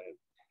 locational plan.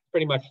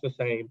 Pretty much the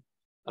same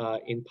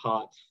in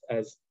parts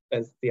as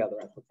the other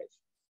applications.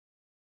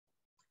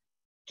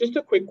 Just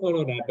a quick one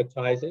on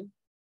advertising.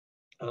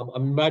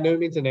 I'm by no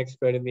means an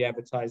expert in the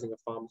advertising of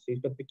pharmacies,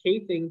 but the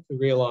key thing to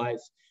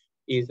realize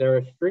is there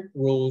are strict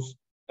rules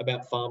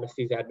about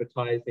pharmacies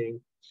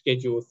advertising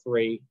Schedule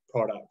 3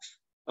 products.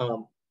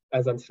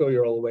 As I'm sure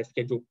you're all aware,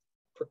 Schedule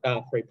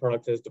 3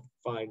 products as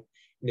defined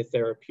in the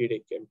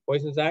Therapeutic and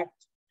Poisons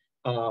Act,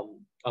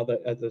 other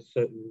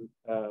certain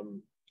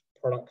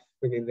products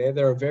within there.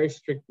 There are very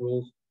strict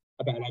rules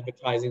about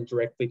advertising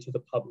directly to the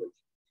public.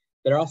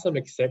 There are some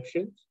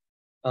exceptions,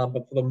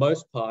 but for the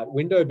most part,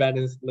 window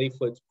banners,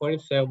 leaflets, point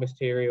of sale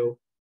material,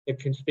 the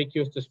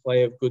conspicuous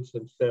display of goods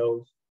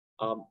themselves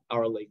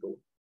are illegal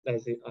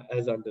as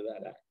under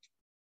that act.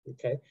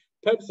 Okay.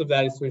 The purpose of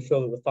that is to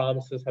ensure that the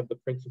pharmacists have the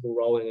principal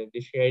role in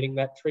initiating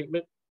that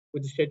treatment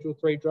with the Schedule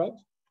 3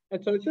 drugs.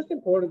 And so it's just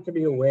important to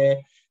be aware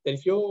that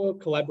if you're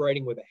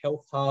collaborating with a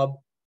health hub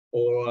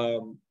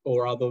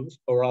or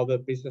other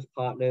business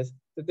partners,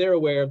 that they're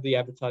aware of the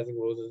advertising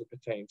rules as it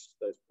pertains to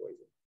those poisons.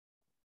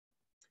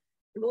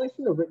 In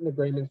relation to written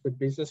agreements with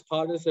business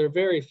partners, there are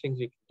various things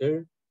you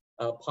can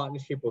do.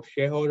 Partnership or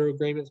shareholder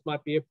agreements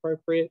might be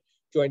appropriate,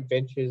 joint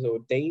ventures or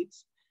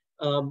deeds.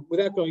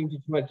 Without going into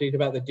too much detail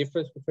about the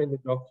difference between the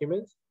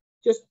documents,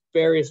 just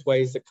various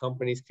ways that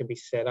companies can be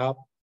set up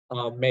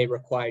may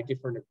require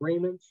different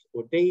agreements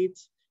or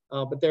deeds,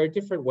 but there are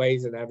different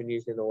ways and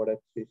avenues in order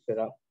to set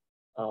up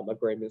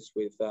agreements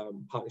with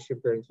partnership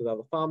agreements with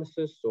other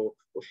pharmacists or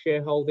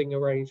shareholding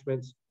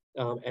arrangements.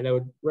 And I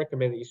would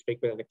recommend that you speak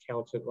with an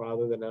accountant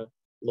rather than a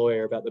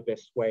lawyer about the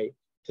best way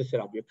to set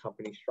up your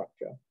company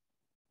structure.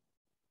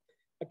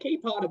 A key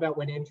part about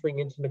when entering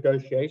into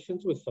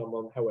negotiations with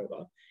someone,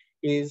 however,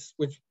 is,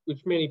 which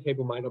many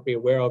people might not be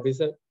aware of, is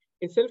that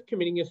instead of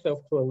committing yourself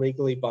to a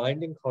legally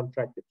binding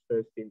contract at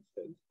first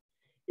instance,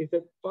 is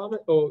that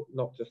or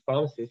not just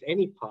pharmacists,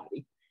 any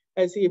party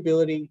has the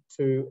ability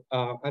to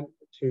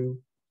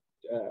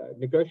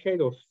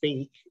negotiate or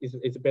speak is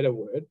a better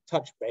word,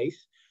 touch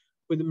base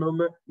with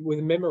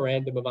a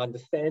memorandum of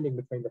understanding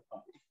between the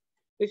parties.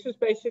 This is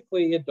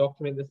basically a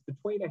document that's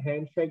between a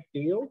handshake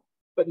deal,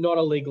 but not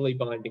a legally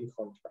binding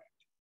contract.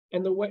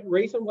 And the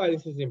reason why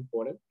this is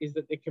important is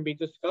that it can be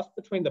discussed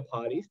between the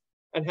parties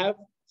and have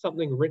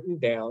something written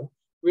down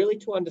really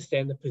to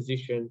understand the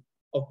position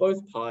of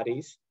both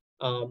parties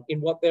in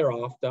what they're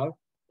after,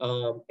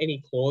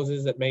 any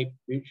clauses that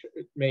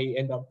may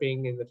end up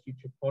being in the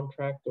future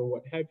contract or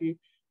what have you.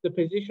 The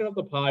position of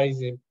the parties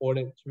is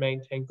important to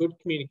maintain good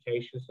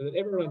communication so that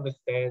everyone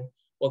understands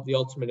what the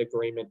ultimate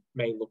agreement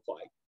may look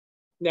like.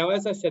 Now,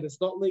 as I said,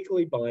 it's not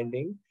legally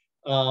binding.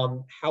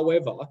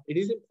 However, it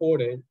is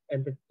important,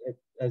 and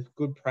as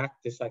good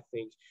practice, I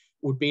think,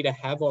 would be to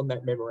have on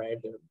that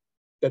memorandum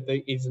that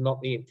there is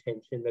not the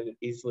intention that it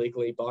is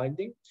legally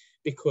binding,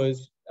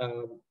 because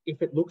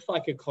if it looks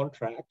like a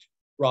contract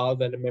rather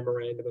than a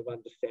memorandum of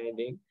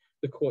understanding,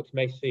 the courts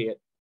may see it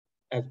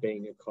as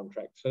being a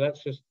contract. So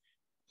that's just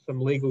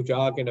some legal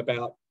jargon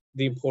about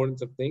the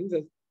importance of things,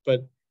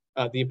 but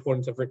the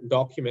importance of written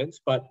documents,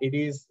 but it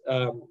is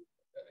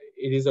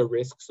a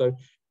risk. So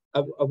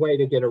a way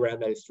to get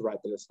around that is to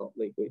write that it's not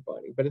legally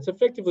binding, but it's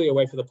effectively a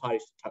way for the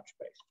parties to touch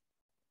base.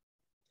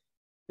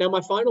 Now,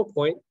 my final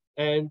point,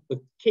 and the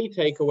key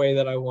takeaway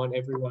that I want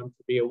everyone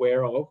to be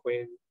aware of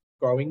when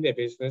growing their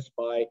business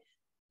by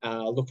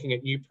looking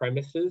at new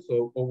premises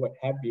or what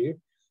have you,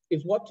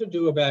 is what to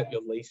do about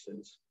your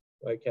leases,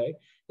 okay?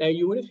 Now,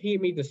 you would have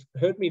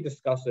heard me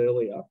discuss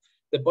earlier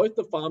that both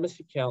the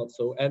Pharmacy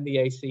Council and the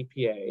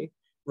ACPA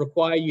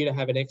require you to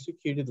have an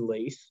executed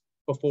lease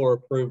before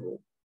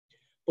approval.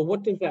 But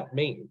what does that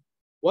mean?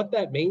 What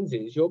that means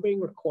is you're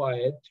being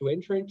required to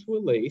enter into a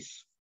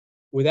lease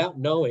without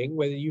knowing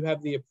whether you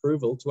have the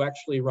approval to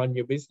actually run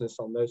your business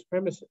on those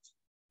premises.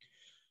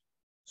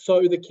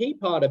 So the key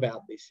part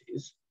about this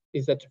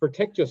is that to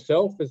protect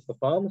yourself as the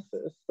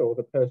pharmacist or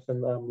the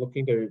person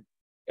looking to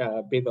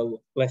be the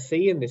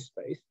lessee in this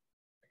space,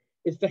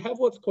 is to have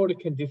what's called a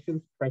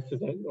conditions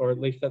precedent, or at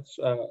least that's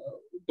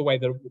the way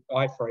that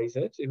I phrase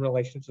it in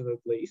relation to the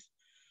lease.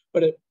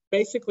 But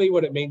basically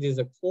what it means is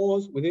a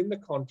clause within the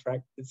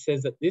contract that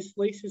says that this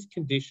lease is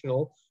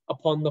conditional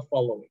upon the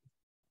following.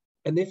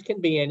 And this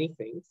can be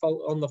anything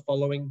on the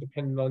following,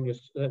 depending on your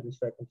certain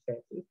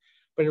circumstances.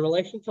 But in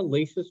relation to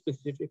leases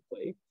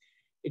specifically,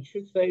 it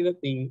should say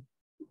that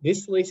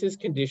this lease is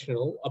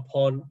conditional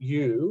upon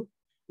you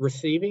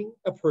receiving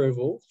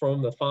approval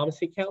from the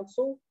Pharmacy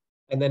Council,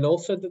 and then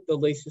also that the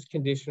lease is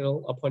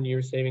conditional upon you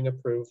receiving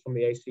approval from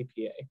the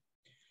ACPA.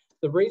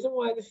 The reason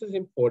why this is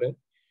important,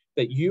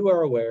 that you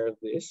are aware of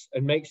this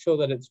and make sure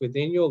that it's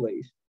within your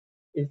lease,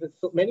 is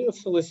that many of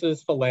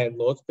solicitors for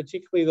landlords,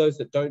 particularly those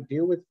that don't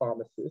deal with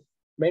pharmacists,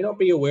 may not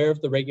be aware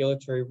of the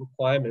regulatory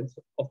requirements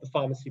of the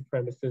pharmacy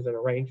premises and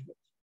arrangements.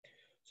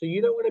 So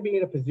you don't want to be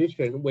in a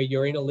position where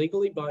you're in a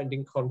legally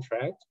binding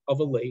contract of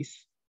a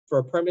lease for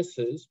a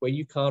premises where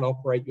you can't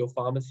operate your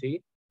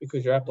pharmacy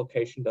because your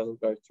application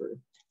doesn't go through.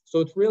 So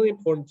it's really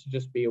important to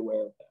just be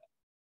aware of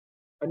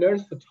that. I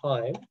noticed the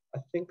time, I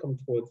think I'm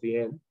towards the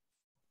end.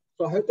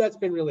 So I hope that's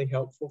been really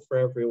helpful for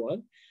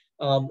everyone.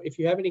 If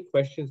you have any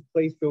questions,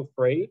 please feel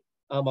free.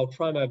 I'll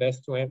try my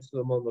best to answer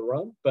them on the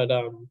run, but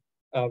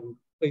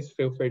please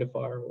feel free to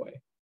fire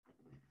away.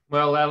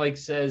 Well,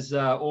 Alex, as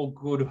all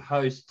good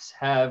hosts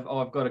have,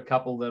 I've got a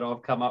couple that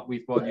I've come up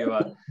with while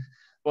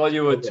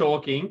you were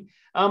talking.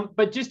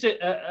 But just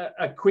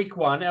a quick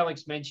one.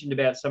 Alex mentioned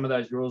about some of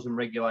those rules and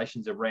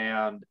regulations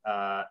around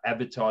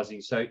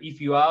advertising. So if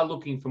you are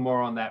looking for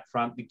more on that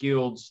front, the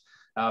Guild's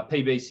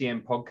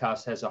PBCM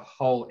podcast has a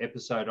whole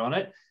episode on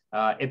it,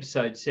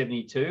 episode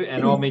 72.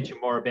 And I'll mention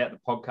more about the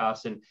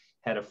podcast and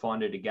how to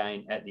find it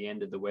again at the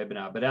end of the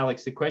webinar. But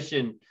Alex, the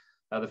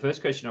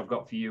first question I've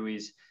got for you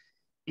is,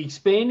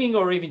 expanding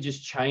or even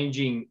just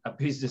changing a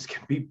business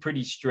can be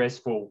pretty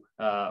stressful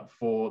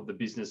for the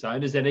business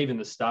owners and even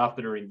the staff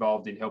that are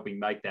involved in helping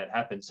make that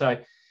happen. So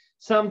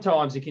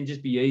sometimes it can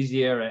just be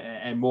easier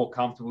and more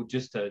comfortable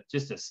just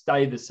to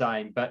stay the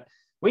same. But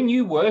when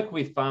you work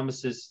with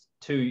pharmacists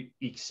to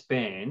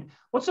expand,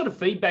 what sort of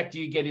feedback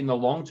do you get in the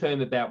long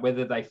term about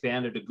whether they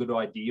found it a good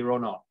idea or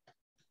not?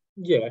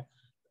 Yeah,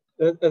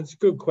 that's a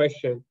good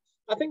question.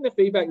 I think the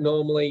feedback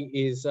normally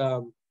is,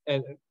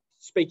 and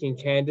speaking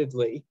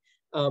candidly,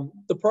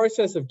 the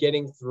process of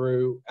getting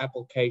through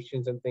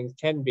applications and things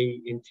can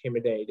be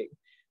intimidating,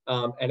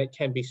 and it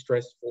can be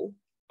stressful.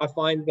 I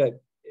find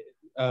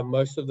that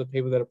most of the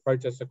people that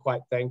approach us are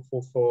quite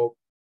thankful for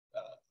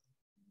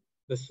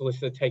the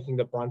solicitor taking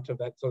the brunt of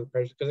that sort of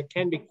pressure, because it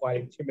can be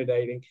quite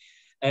intimidating,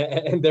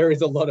 and there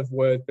is a lot of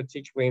words,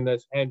 particularly in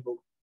those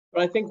handbooks.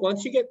 But I think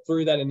once you get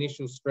through that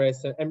initial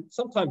stress, and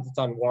sometimes it's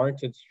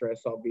unwarranted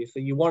stress,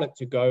 obviously, you want it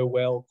to go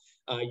well.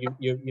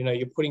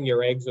 You're putting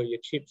your eggs or your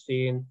chips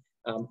in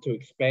to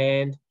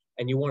expand,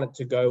 and you want it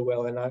to go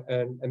well,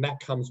 and that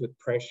comes with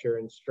pressure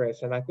and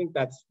stress, and I think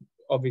that's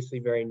obviously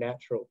very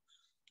natural.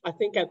 I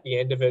think at the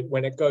end of it,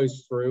 when it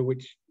goes through,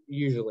 which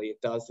usually it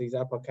does, these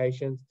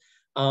applications,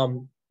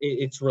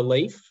 it's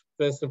relief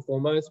first and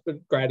foremost,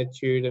 but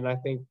gratitude, and I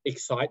think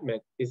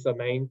excitement is the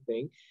main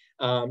thing.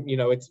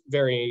 It's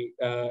very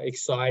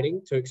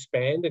exciting to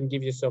expand and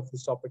give yourself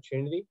this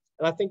opportunity,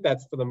 and I think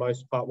that's for the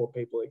most part what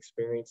people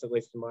experience, at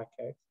least in my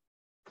case.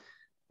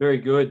 Very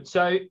good.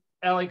 So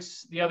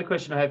Alex, the other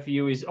question I have for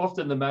you is,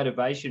 often the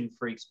motivation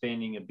for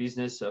expanding a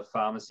business, a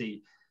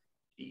pharmacy,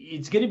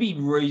 it's going to be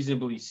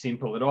reasonably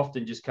simple. It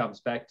often just comes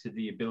back to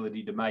the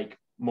ability to make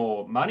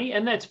more money,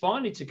 and that's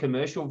fine. It's a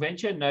commercial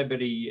venture.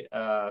 Nobody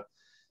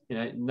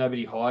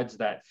hides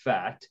that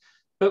fact.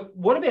 But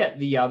what about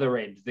the other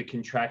end, the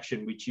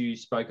contraction, which you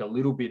spoke a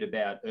little bit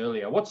about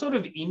earlier? What sort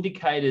of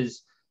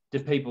indicators do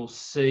people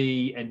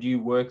see and do you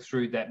work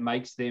through that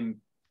makes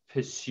them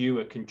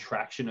pursue a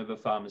contraction of a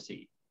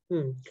pharmacy?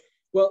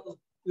 Well,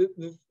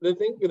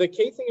 the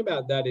key thing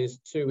about that is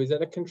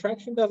that a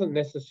contraction doesn't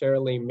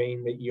necessarily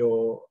mean that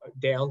you're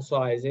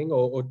downsizing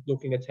or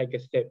looking to take a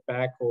step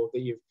back, or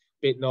that you've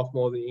bitten off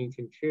more than you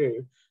can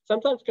chew.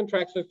 Sometimes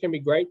contractions can be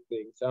great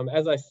things.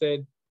 As I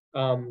said,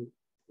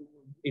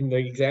 in the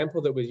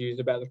example that was used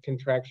about the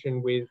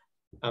contraction with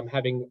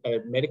having a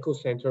medical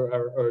centre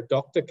or a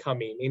doctor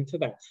come into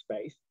that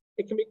space,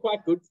 it can be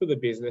quite good for the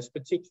business,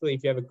 particularly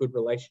if you have a good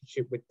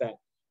relationship with that,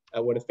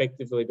 what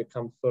effectively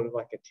becomes sort of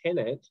like a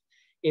tenant,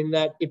 in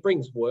that it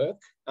brings work.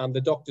 The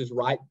doctor's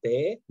right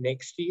there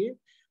next to you.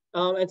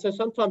 And so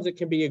sometimes it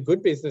can be a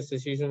good business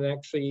decision and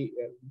actually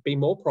be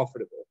more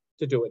profitable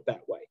to do it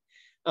that way.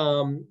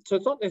 So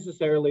it's not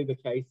necessarily the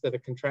case that a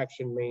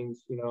contraction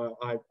means,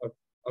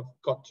 I've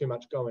got too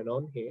much going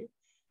on here.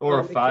 Or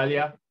a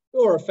failure.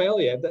 Or a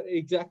failure,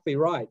 exactly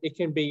right. It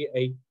can be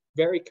a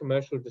very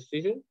commercial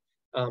decision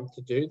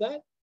to do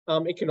that.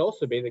 It can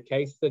also be the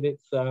case that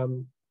it's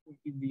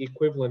the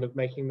equivalent of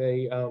making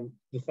the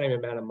same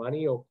amount of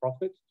money or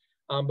profit,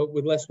 but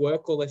with less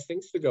work or less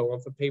things to go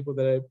on for people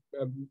that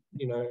are,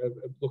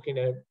 looking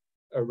to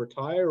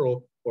retire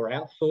or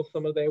outsource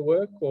some of their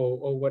work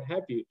or what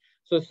have you.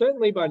 So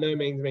certainly by no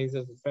means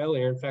as a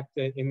failure. In fact,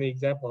 in the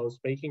example I was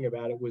speaking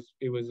about, it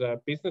was a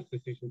business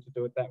decision to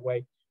do it that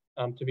way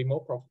to be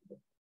more profitable.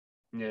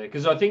 Yeah,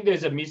 because I think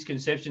there's a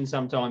misconception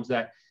sometimes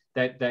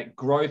that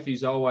growth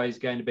is always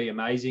going to be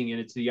amazing, and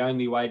it's the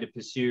only way to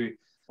pursue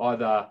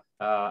either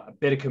a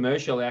better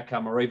commercial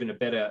outcome or even a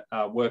better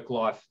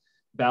work-life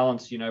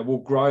balance. We'll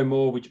grow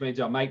more, which means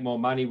I'll make more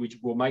money, which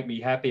will make me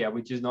happier,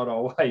 which is not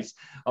always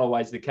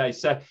the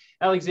case. So,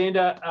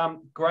 Alexander,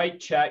 great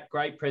chat,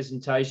 great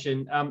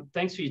presentation.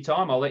 Thanks for your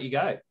time. I'll let you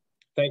go.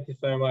 Thank you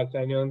so much,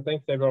 Daniel, and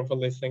thanks everyone for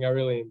listening. I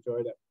really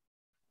enjoyed it.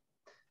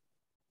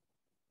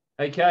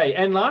 Okay,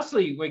 and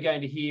lastly, we're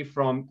going to hear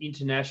from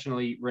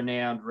internationally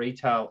renowned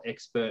retail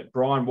expert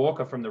Brian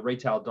Walker from the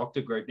Retail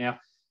Doctor Group. Now,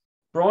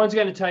 Brian's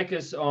going to take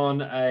us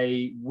on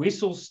a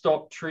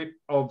whistle-stop trip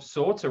of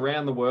sorts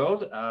around the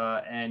world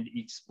and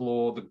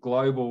explore the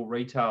global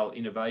retail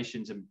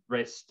innovations and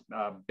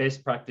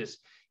best practice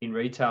in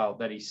retail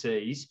that he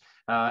sees.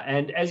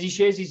 And as he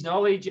shares his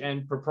knowledge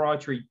and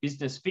proprietary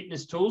business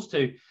fitness tools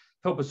to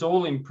help us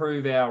all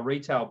improve our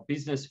retail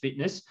business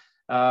fitness,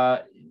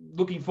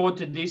 looking forward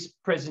to this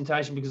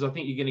presentation because I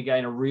think you're going to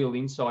gain a real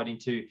insight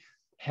into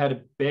how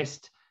to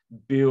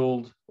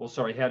build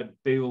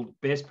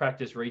best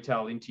practice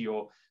retail into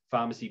your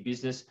pharmacy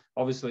business.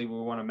 Obviously, we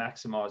want to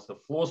maximize the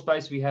floor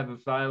space we have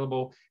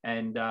available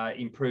and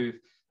improve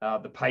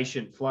the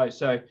patient flow.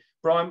 So,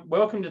 Brian,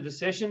 welcome to the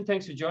session.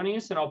 Thanks for joining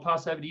us, and I'll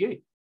pass over to you.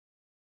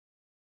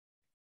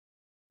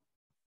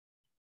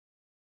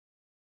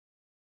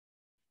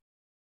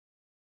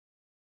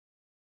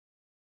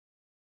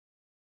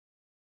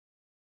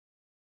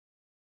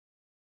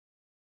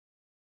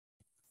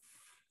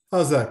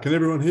 How's that? Can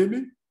everyone hear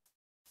me?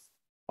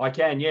 I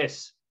can,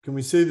 yes. Can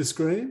we see the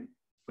screen?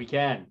 We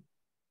can.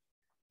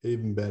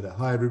 Even better.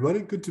 Hi, everybody.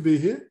 Good to be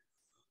here.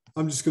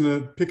 I'm just going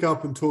to pick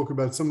up and talk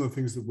about some of the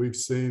things that we've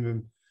seen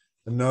and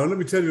know. Let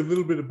me tell you a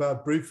little bit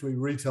about briefly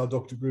Retail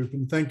Doctor Group,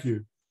 and thank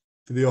you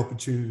for the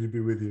opportunity to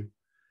be with you.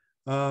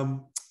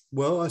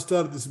 Well, I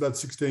started this about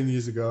 16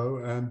 years ago,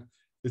 and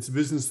it's a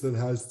business that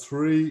has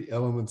three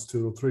elements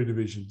to it, or three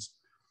divisions.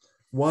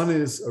 One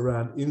is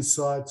around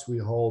insights. We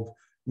hold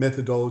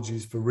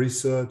methodologies for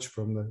research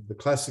from the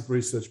classic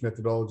research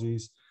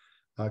methodologies,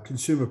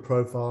 consumer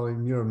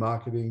profiling,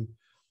 neuromarketing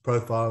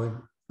profiling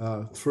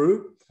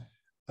through.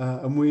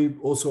 And we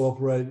also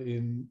operate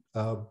in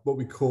what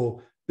we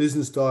call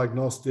business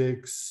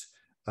diagnostics,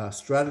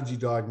 strategy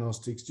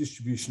diagnostics,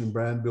 distribution and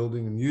brand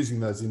building, and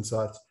using those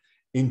insights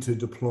into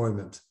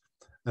deployment.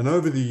 And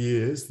over the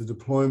years, the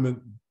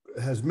deployment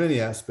has many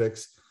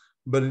aspects,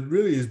 but it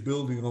really is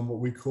building on what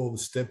we call the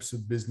steps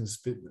of business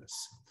fitness.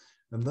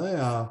 And they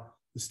are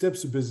the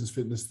steps of business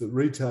fitness that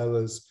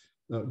retailers,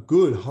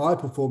 good,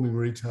 high-performing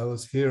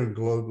retailers here and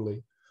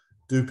globally,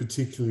 do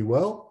particularly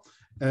well.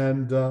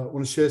 And I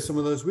want to share some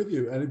of those with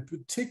you, and in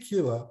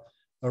particular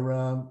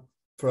around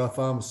for our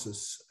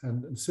pharmacists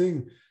and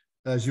seeing,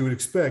 as you would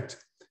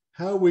expect,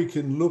 how we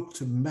can look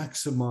to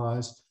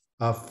maximize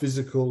our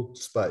physical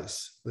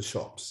space, the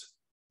shops,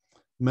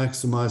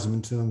 maximize them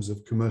in terms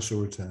of commercial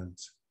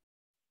returns.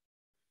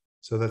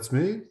 So that's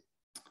me.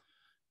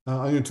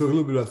 I'm going to talk a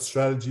little bit about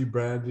strategy,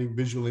 branding,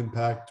 visual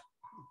impact,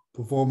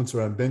 performance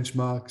around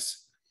benchmarks,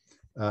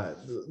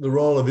 the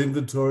role of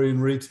inventory in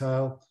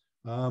retail,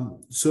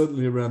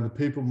 certainly around the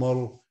people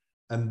model,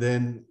 and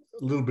then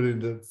a little bit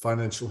into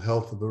financial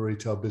health of the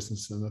retail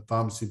business and the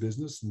pharmacy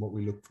business and what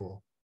we look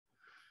for.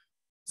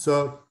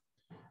 So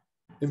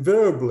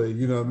invariably,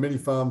 many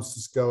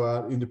pharmacists go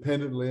out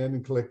independently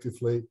and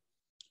collectively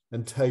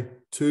and take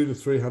 200 to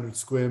 300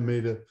 square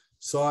meter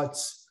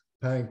sites,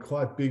 paying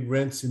quite big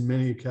rents in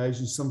many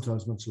occasions,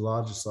 sometimes much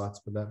larger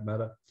sites for that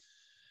matter,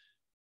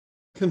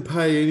 can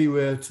pay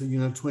anywhere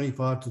to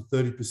 25 to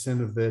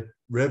 30% of their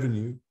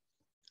revenue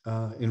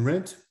in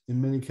rent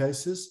in many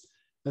cases.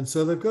 And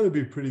so they've got to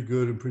be pretty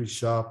good and pretty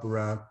sharp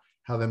around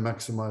how they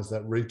maximize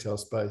that retail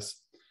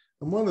space.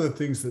 And one of the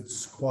things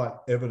that's quite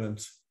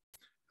evident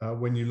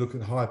when you look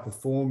at high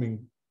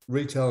performing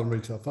retail and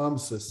retail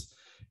pharmacists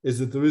is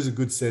that there is a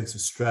good sense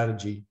of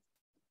strategy,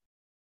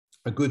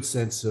 a good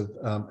sense of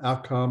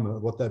outcome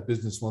of what that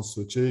business wants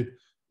to achieve,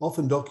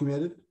 often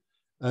documented.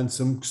 And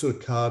some sort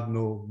of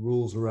cardinal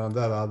rules around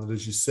that are that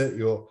as you set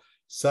your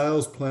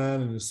sales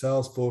plan and your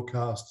sales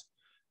forecast,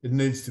 it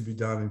needs to be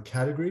done in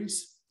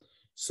categories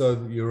so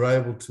that you're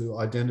able to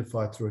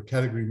identify through a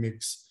category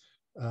mix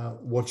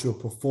what your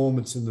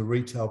performance in the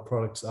retail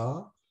products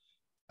are.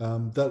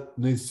 That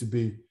needs to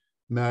be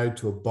married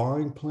to a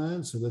buying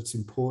plan. So that's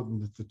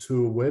important that the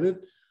two are wedded.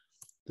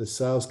 The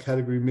sales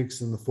category mix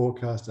and the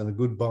forecast and a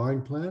good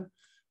buying plan.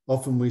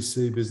 Often we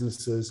see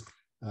businesses,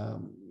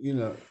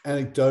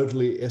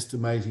 anecdotally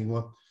estimating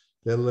what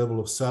their level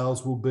of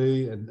sales will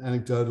be and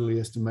anecdotally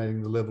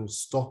estimating the level of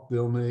stock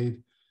they'll need.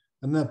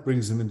 And that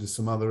brings them into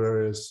some other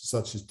areas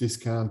such as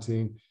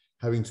discounting,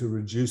 having to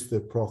reduce their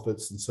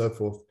profits and so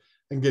forth,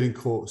 and getting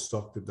caught with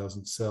stock that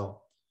doesn't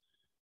sell.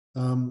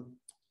 And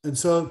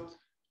so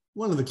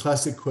one of the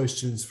classic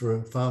questions for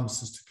a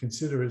pharmacist to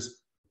consider is,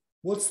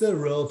 what's their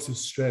relative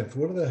strength?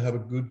 What do they have a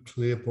good,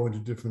 clear point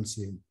of difference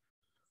in?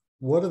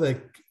 What are they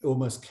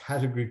almost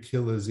category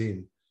killers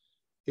in?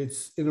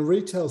 it's in a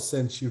retail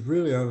sense, you've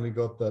really only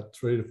got that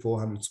 300 to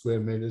 400 square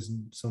meters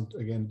and some,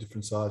 again,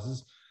 different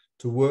sizes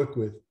to work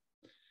with.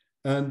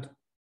 And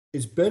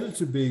it's better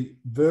to be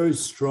very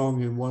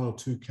strong in one or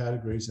two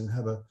categories and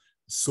have an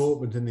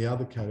assortment in the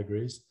other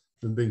categories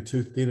than being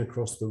too thin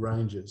across the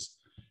ranges.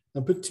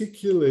 And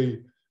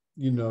particularly,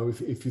 you know, if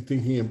you're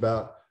thinking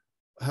about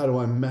how do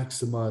I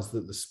maximize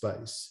the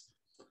space?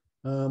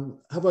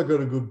 Have I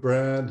got a good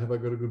brand? Have I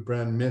got a good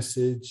brand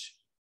message?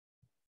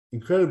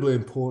 Incredibly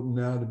important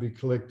now to be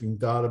collecting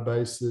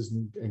databases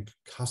and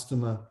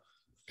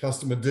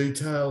customer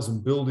details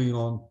and building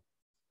on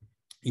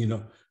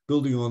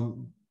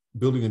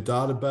building a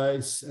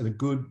database and a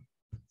good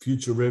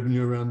future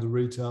revenue around the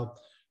retail.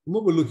 And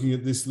what we're looking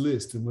at this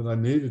list, and what I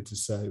needed to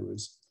say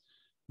was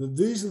that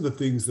these are the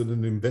things that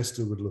an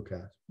investor would look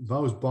at. If I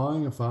was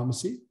buying a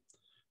pharmacy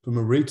from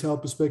a retail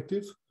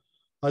perspective,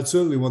 I'd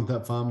certainly want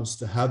that pharmacist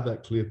to have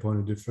that clear point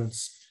of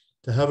difference,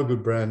 to have a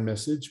good brand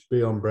message,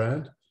 be on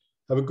brand,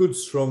 have a good,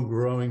 strong,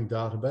 growing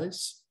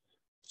database,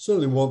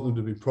 certainly want them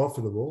to be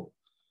profitable.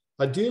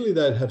 Ideally,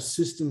 they'd have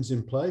systems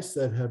in place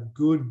that have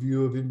good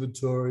view of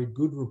inventory,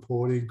 good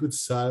reporting, good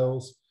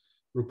sales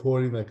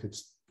reporting. They could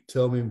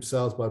tell me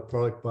sales by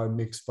product, by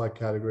mix, by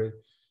category,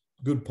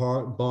 good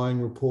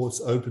buying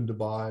reports, open to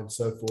buy, and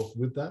so forth.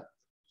 With that,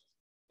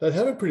 they'd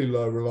have a pretty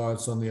low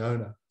reliance on the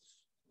owner.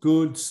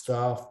 Good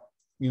staff,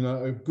 you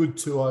know, a good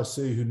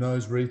 2IC who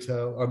knows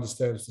retail,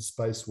 understands the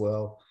space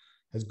well,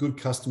 has good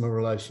customer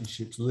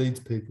relationships, leads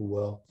people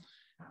well.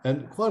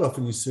 And quite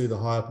often you see the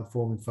higher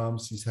performing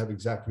pharmacies have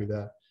exactly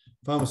that.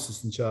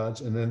 Pharmacist in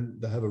charge, and then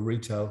they have a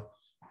retail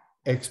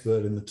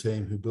expert in the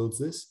team who builds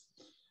this.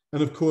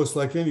 And of course,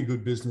 like any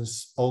good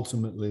business,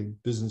 ultimately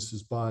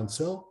businesses buy and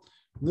sell.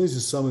 And these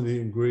are some of the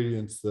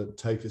ingredients that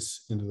take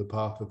us into the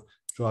path of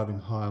driving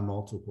higher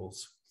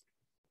multiples.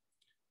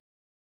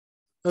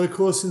 And of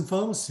course, in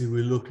pharmacy,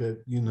 we look at,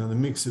 you know, the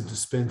mix of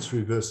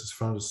dispensary versus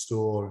front of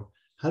store.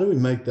 How do we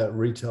make that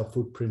retail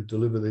footprint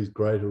deliver these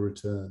greater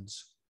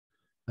returns?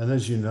 And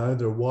as you know,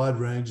 there are wide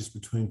ranges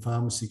between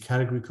pharmacy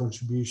category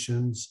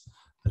contributions,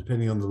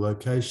 depending on the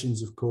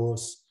locations, of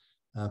course,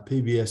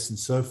 PBS and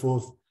so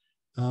forth.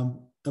 And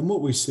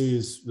what we see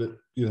is that,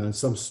 you know, in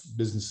some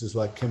businesses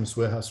like Chemist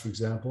Warehouse, for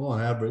example, on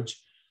average,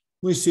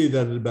 we see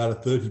that at about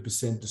a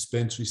 30%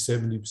 dispensary,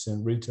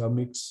 70% retail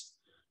mix.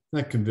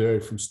 That can vary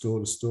from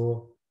store to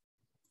store.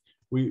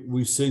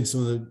 We've seen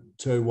some of the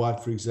Terry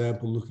White, for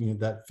example, looking at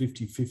that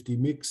 50-50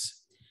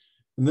 mix.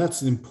 And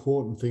that's an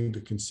important thing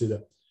to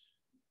consider.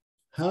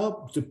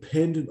 How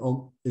dependent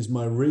is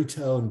my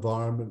retail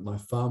environment, my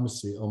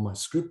pharmacy, on my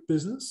script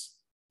business?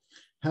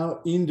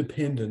 How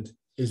independent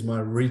is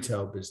my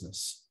retail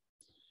business?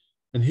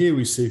 And here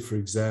we see, for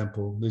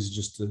example, this is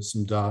just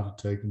some data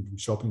taken from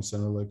shopping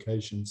centre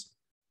locations.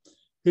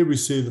 Here we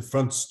see the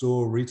front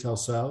store retail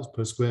sales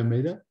per square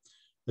metre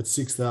at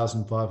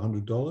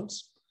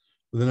 $6,500,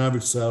 with an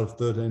average sale of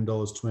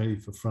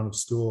 $13.20 for front of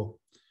store.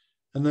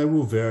 And they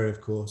will vary,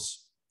 of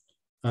course.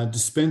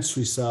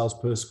 Dispensary sales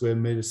per square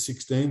metre,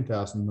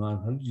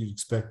 $16,900. You'd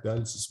expect that,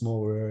 it's a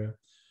smaller area.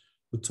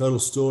 The total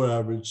store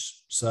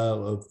average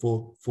sale of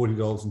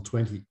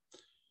 $40.20.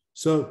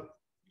 So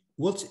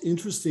what's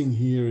interesting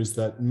here is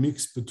that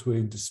mix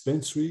between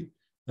dispensary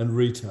and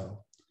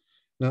retail.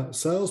 Now,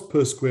 sales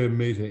per square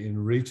metre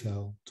in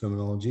retail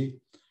terminology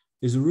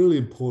is a really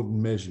important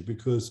measure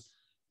because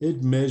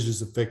it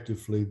measures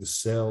effectively the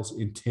sales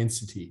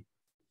intensity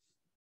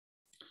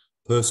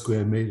per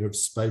square metre of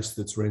space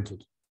that's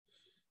rented.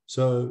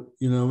 So,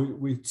 you know,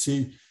 we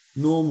see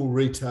normal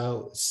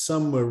retail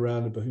somewhere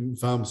around, in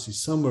pharmacy,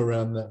 somewhere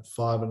around that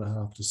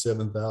 5,500 to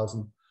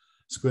 7,000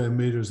 square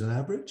metres an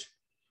average.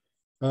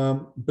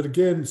 But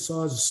again,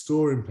 size of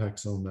store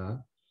impacts on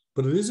that.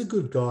 But it is a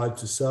good guide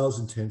to sales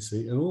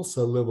intensity and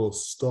also level of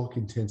stock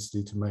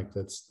intensity to make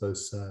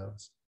those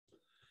sales.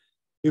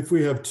 If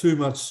we have too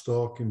much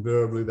stock,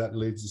 invariably that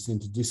leads us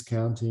into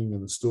discounting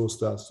and the store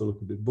starts to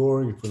look a bit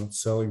boring if we're not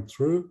selling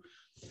through.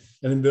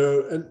 And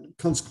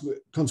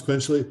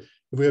consequentially,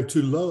 if we have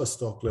too low a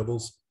stock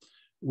levels,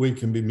 we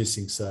can be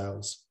missing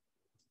sales.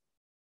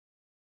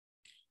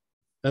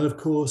 And of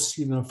course,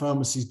 you know,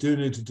 pharmacies do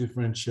need to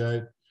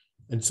differentiate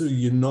and sort of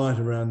unite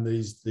around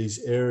these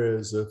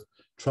areas of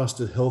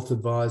trusted health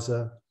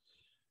advisor.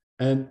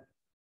 And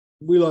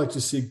we like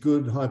to see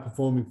good,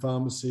 high-performing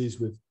pharmacies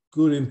with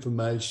good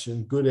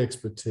information, good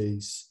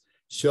expertise,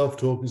 shelf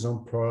talkers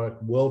on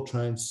product,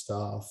 well-trained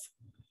staff,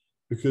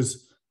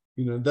 because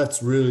you know,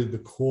 that's really the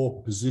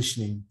core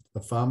positioning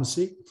of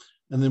pharmacy,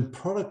 and then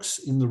products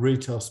in the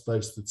retail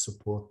space that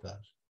support that.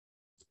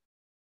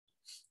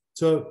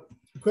 So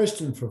the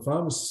question for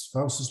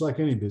pharmacists like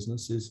any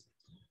business is,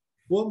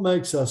 what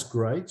makes us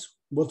great?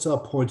 What's our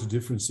point of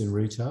difference in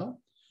retail?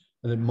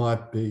 And it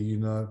might be, you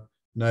know,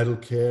 natal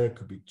care, it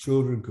could be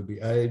children, it could be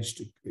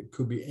aged, it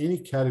could be any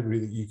category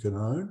that you can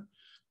own.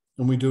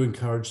 And we do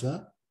encourage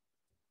that.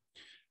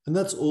 And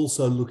that's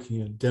also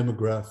looking at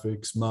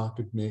demographics,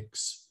 market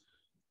mix,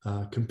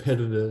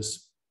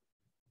 competitors.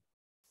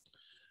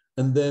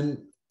 And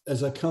then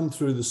as I come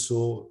through the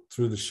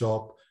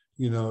shop,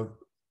 you know,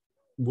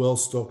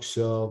 well-stocked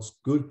shelves,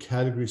 good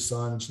category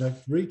signage. Now,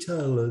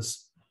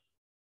 retailers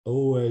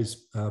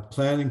always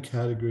planning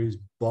categories,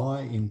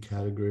 buy in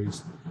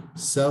categories,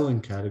 selling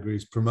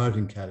categories,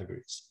 promoting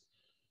categories.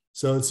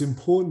 So it's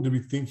important to be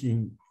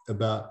thinking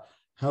about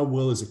how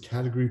well is a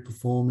category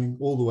performing,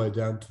 all the way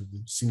down to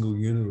the single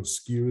unit or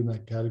SKU in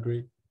that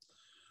category.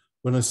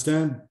 When I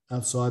stand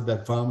outside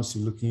that pharmacy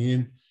looking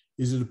in,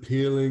 is it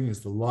appealing?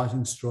 Is the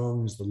lighting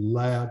strong? Is the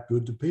layout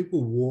good? Do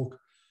people walk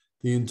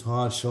the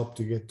entire shop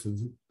to get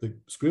to the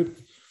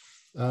script?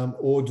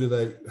 Or do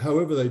they,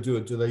 however they do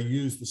it, do they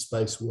use the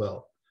space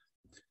well?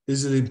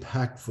 Is it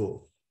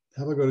impactful?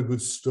 Have I got a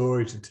good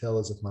story to tell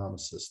as a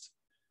pharmacist?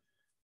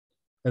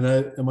 And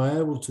am I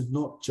able to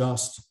not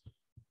just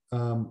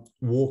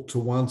walk to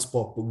one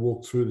spot, but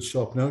walk through the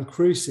shop? Now,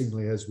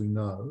 increasingly, as we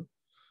know,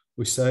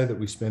 we say that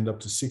we spend up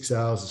to 6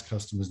 hours as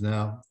customers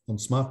now on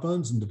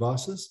smartphones and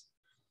devices.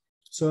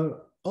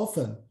 So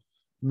often,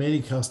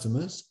 many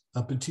customers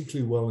are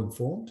particularly well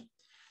informed.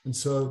 And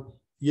so,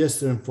 yes,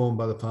 they're informed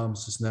by the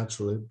pharmacist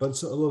naturally,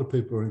 but a lot of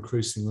people are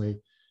increasingly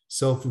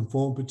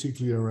self-informed,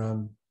 particularly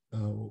around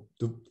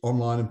the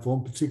online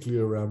informed,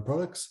 particularly around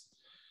products.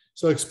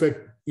 So I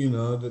expect,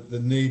 that the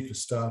need for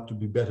staff to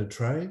be better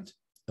trained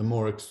and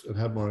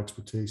have more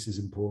expertise is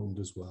important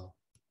as well.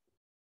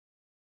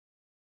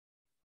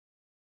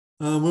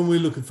 When we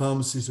look at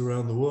pharmacies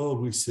around the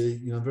world, we see,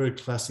 very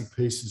classic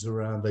pieces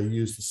around. They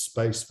use the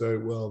space very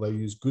well. They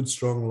use good,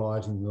 strong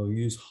lighting. They'll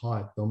use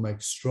height. They'll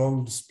make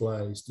strong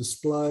displays.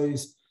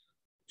 Displays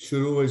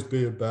should always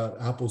be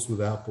about apples with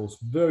apples,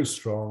 very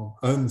strong,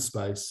 own the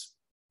space.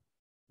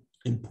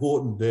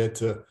 Important there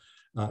to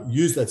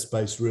use that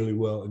space really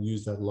well and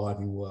use that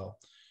lighting well.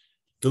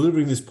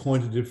 Delivering this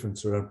point of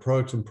difference around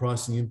product and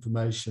pricing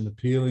information,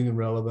 appealing and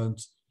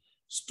relevant,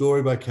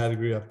 story by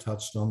category I've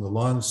touched on, the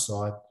line of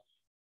sight,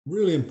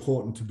 really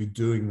important to be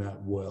doing that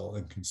well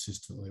and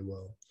consistently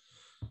well.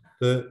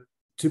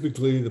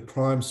 Typically the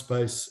prime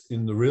space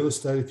in the real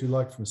estate, if you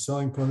like, from a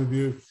selling point of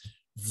view,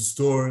 the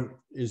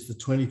store is the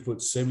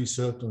 20-foot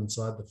semicircle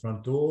inside the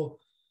front door.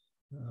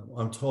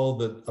 I'm told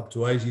that up to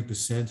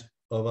 80%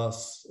 of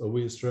us,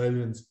 we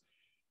Australians,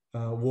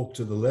 walk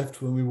to the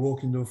left when we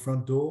walk into a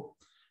front door.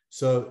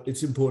 So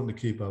it's important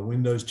to keep our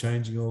windows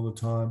changing all the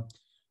time.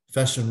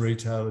 Fashion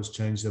retailers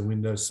change their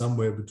windows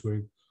somewhere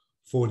between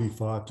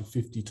 45 to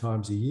 50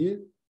 times a year.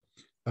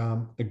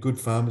 A good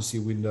pharmacy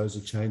windows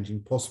are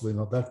changing, possibly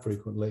not that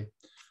frequently,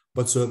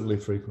 but certainly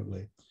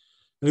frequently.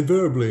 And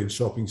invariably in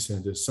shopping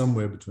centres,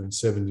 somewhere between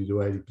 70 to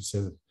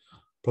 80%,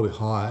 probably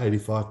higher,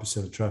 85%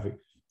 of traffic,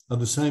 are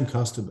the same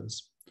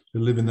customers who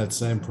live in that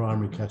same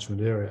primary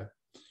catchment area.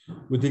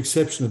 With the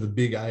exception of the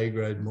big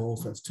A-grade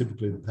malls, that's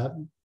typically the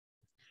pattern.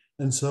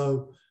 And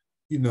so,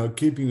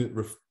 keeping it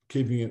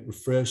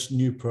refreshed,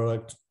 new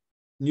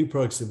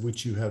products of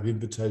which you have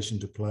invitation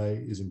to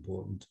play is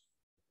important.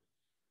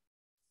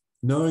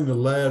 Knowing the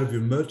layout of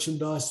your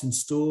merchandise in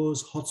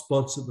stores, hot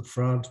spots at the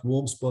front,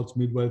 warm spots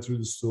midway through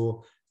the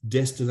store,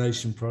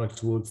 destination product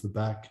towards the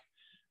back.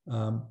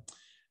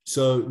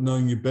 So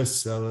knowing your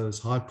best sellers,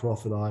 high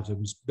profit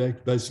items,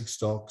 basic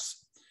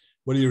stocks,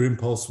 what are your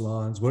impulse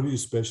lines, what are your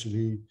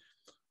specialty,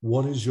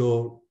 what is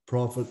your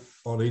profit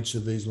on each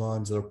of these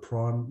lines at a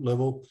prime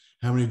level,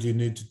 how many do you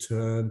need to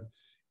turn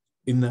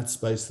in that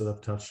space that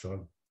I've touched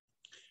on,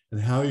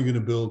 and how are you going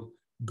to build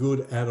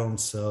good add-on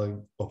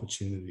selling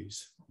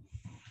opportunities.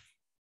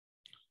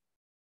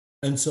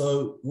 And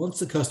so once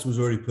the customer's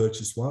already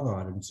purchased one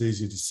item, it's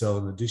easier to sell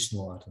an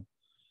additional item.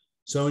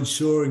 So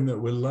ensuring that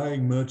we're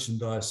laying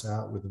merchandise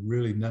out with a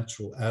really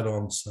natural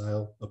add-on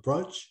sale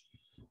approach,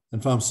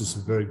 and pharmacists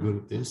are very good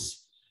at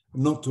this,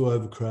 not to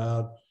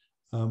overcrowd,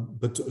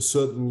 but to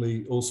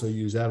certainly also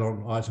use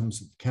add-on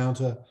items at the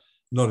counter,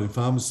 not in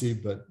pharmacy,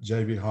 but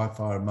JB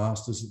Hi-Fi are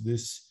masters at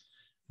this,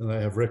 and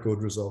they have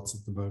record results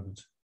at the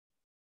moment.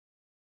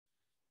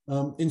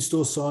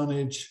 In-store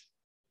signage.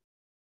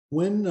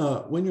 When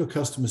your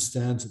customer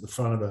stands at the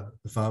front of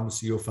the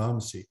pharmacy, your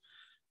pharmacy,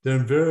 they're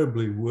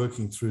invariably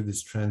working through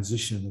this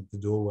transition at the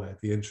doorway,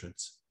 at the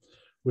entrance,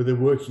 where they're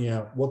working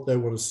out what they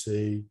want to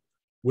see,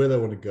 where they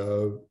want to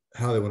go,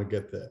 how they want to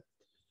get there.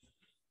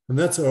 And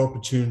that's our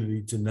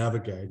opportunity to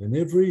navigate. And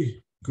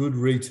every good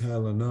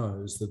retailer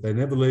knows that they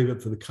never leave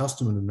it for the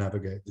customer to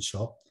navigate the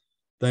shop.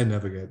 They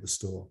navigate the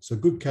store. So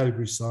good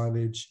category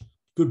signage,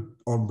 good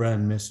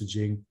on-brand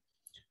messaging,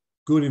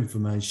 good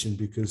information,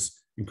 because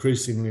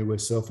increasingly we're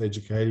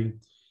self-educating,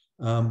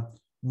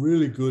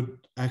 really good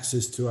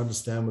access to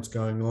understand what's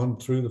going on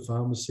through the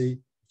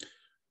pharmacy.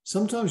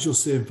 Sometimes you'll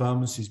see in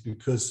pharmacies,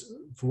 because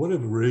for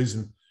whatever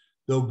reason,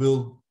 they'll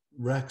build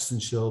racks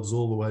and shelves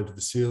all the way to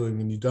the ceiling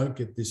and you don't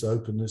get this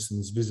openness and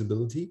this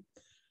visibility. I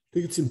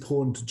think it's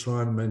important to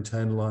try and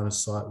maintain a line of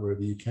sight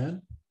wherever you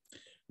can,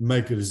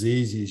 make it as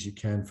easy as you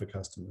can for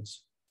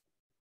customers.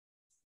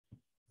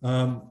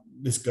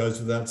 This goes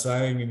without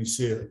saying, and you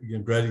see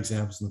great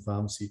examples in the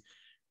pharmacy.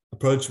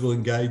 Approachable,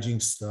 engaging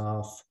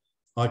staff,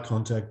 eye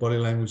contact, body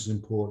language is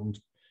important.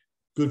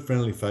 Good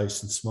friendly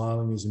face and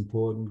smiling is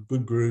important.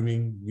 Good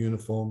grooming,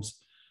 uniforms.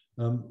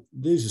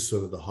 These are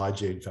sort of the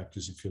hygiene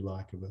factors, if you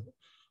like, of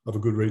of a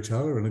good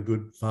retailer and a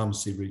good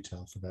pharmacy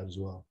retail for that as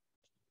well.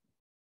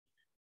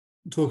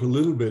 We'll talk a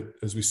little bit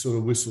as we sort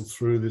of whistle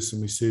through this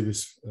and we see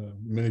this in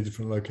many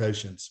different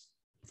locations.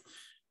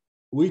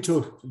 We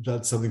talk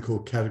about something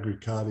called category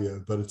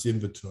cardio, but it's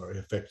inventory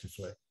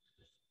effectively.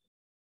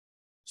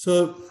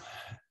 So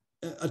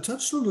I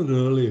touched on it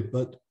earlier,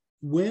 but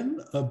when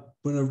a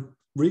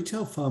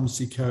retail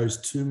pharmacy carries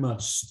too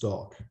much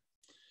stock,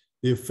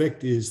 the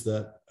effect is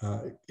that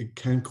it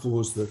can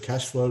cause the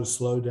cash flow to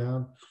slow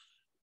down.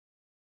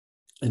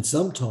 And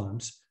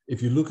sometimes,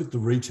 if you look at the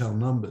retail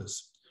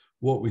numbers,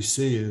 what we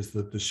see is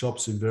that the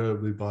shops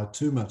invariably buy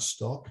too much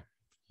stock.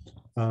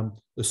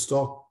 The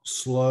stock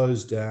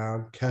slows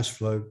down, cash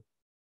flow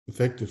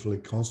effectively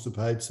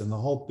constipates, and the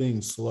whole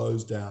thing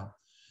slows down.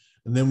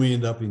 And then we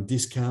end up in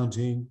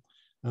discounting.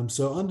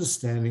 So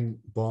understanding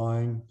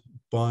buying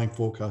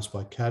forecast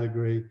by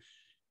category,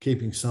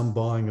 keeping some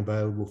buying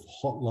available for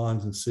hot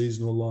lines and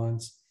seasonal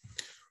lines.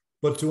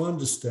 But to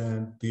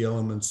understand the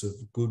elements of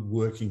good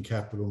working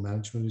capital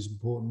management is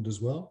important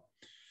as well.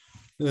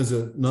 And there's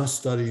a nice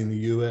study in the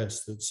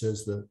US that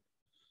says that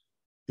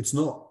it's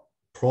not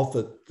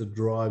profit that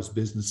drives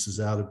businesses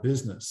out of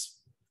business,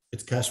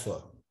 it's cash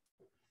flow.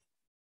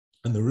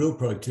 And the real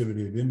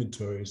productivity of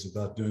inventory is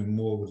about doing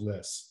more with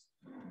less.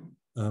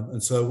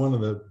 And so one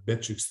of the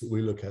metrics that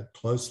we look at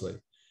closely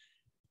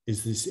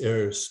is this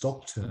area of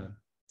stock turn.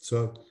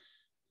 So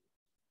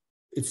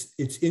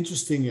it's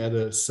interesting at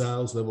a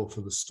sales level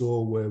for the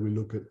store where we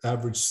look at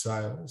average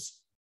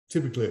sales,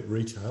 typically at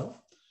retail,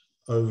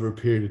 over a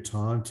period of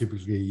time,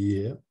 typically a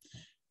year,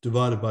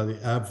 divided by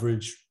the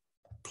average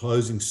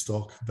closing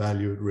stock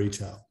value at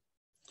retail.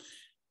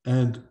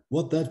 And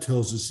what that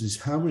tells us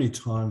is how many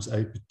times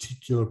a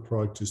particular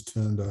product is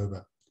turned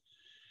over.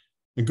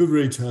 And good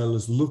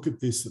retailers look at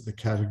this at the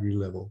category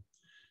level.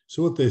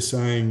 So what they're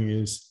saying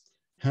is,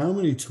 how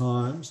many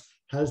times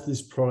has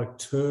this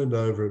product turned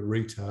over at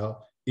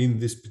retail in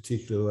this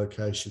particular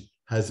location?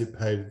 Has it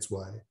paid its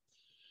way?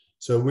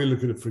 So we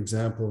look at it, for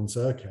example, and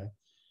say, okay,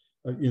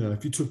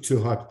 if you took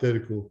two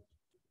hypothetical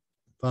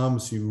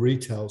pharmacy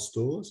retail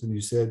stores and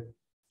you said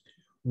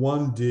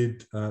one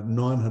did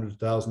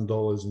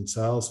 $900,000 in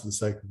sales for the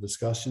sake of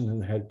discussion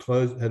and had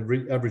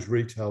average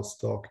retail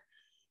stock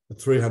at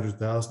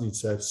 300,000, you'd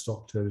say its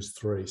stock turn is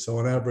 3. So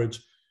on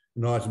average,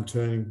 an item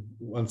turning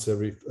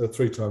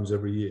 3 times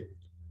every year.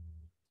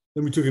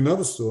 Then we took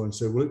another store and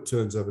said, well, it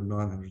turns over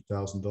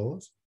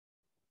 $900,000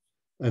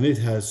 and it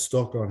has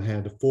stock on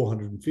hand of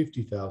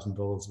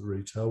 $450,000 at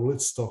retail. Well,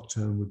 its stock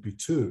turn would be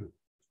 2.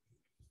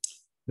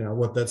 Now,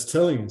 what that's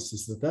telling us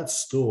is that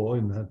store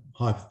in that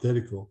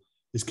hypothetical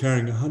is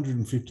carrying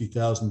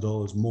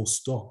 $150,000 more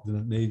stock than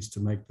it needs to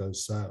make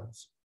those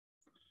sales.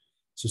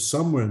 So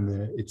somewhere in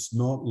there, it's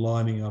not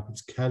lining up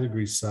its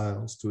category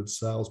sales to its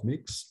sales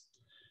mix.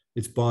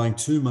 It's buying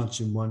too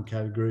much in one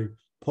category,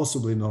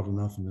 possibly not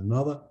enough in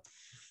another.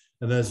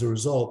 And as a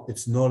result,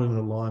 it's not in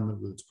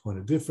alignment with its point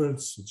of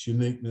difference, its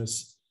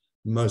uniqueness,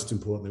 and most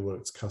importantly, what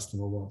its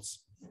customer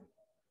wants.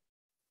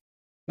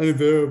 And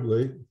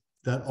invariably,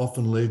 that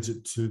often leads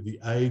it to the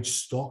age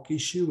stock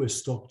issue where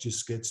stock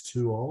just gets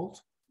too old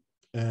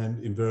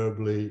and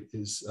invariably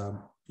is,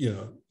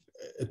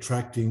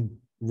 attracting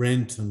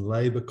rent and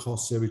labor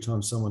costs every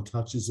time someone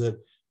touches it.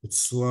 It's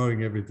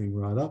slowing everything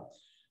right up.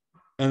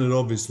 And it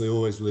obviously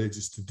always leads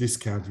us to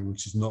discounting,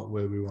 which is not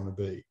where we want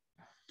to be.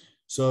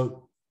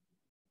 So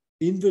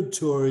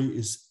inventory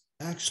is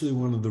actually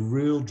one of the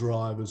real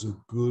drivers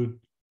of good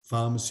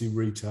pharmacy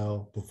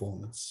retail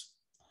performance.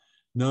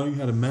 Knowing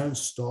how to manage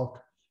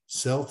stock,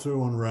 sell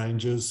through on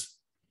ranges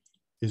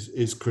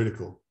is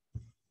critical.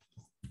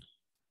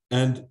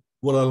 And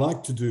what I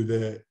like to do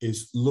there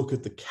is look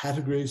at the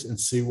categories and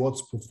see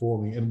what's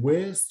performing and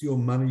where's your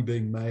money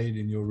being made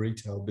in your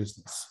retail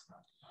business.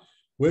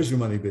 Where's your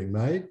money being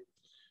made?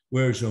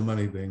 Where is your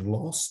money being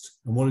lost?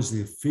 And what is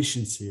the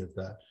efficiency of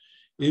that?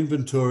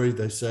 Inventory,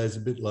 they say, is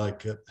a bit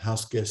like a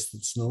house guest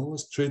that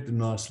snores. Treat them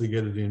nicely,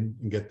 get it in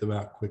and get them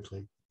out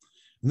quickly.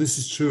 And this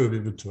is true of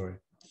inventory.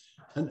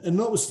 And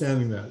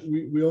notwithstanding that,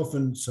 we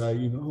often say,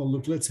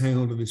 look, let's hang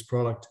on to this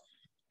product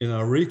in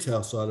our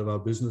retail side of our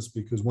business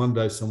because one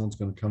day someone's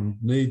going to come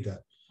need that.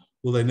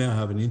 Well, they now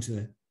have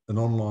an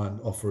online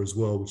offer as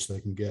well, which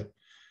they can get.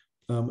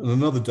 And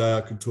another day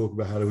I could talk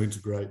about how to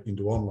integrate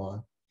into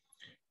online.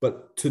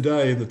 But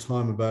today, in the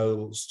time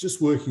available, it's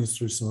just working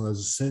through some of those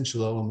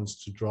essential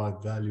elements to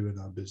drive value in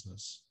our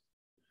business.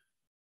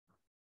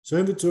 So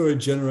inventory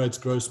generates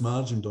gross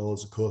margin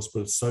dollars, of course,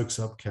 but it soaks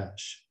up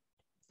cash.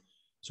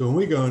 So when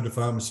we go into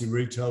pharmacy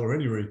retail or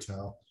any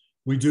retail,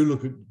 we do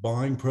look at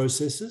buying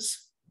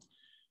processes.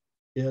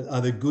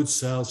 Are there good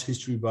sales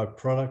history by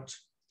product,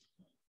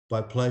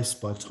 by place,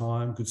 by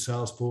time, good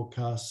sales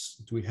forecasts?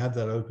 Do we have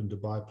that open to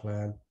buy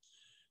plan?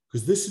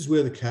 Because this is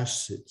where the cash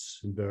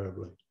sits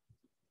invariably.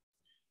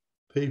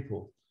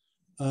 People.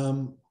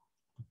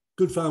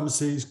 Good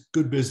pharmacies,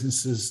 good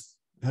businesses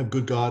have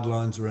good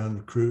guidelines around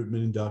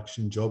recruitment,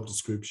 induction, job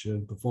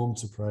description,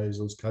 performance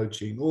appraisals,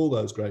 coaching, all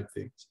those great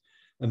things.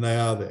 And they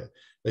are there.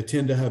 They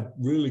tend to have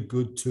really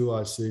good 2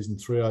 ICs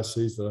and 3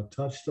 ICs that I've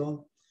touched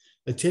on.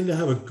 They tend to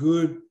have a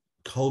good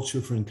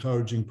culture for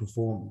encouraging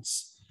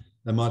performance.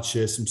 They might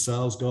share some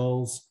sales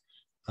goals.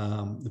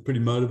 They're pretty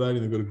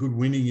motivating. They've got a good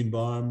winning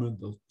environment.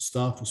 The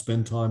staff will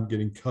spend time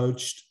getting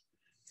coached.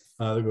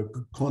 They've got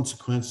good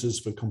consequences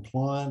for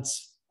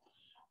compliance.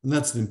 And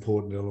that's an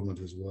important element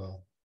as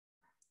well.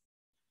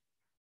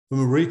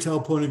 From a retail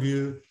point of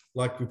view,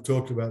 like we've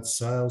talked about,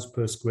 sales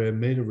per square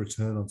metre,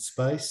 return on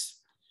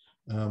space,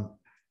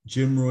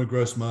 GMROI,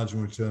 gross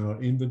margin return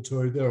on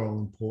inventory, they're all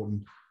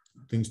important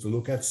things to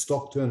look at.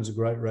 Stock turn is a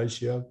great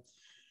ratio.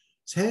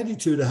 It's handy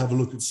too to have a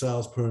look at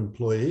sales per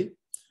employee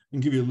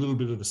and give you a little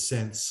bit of a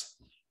sense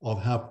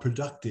of how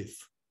productive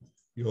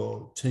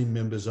your team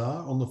members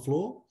are on the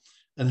floor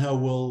and how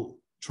well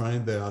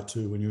trained they are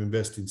too when you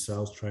invest in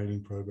sales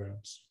training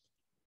programs.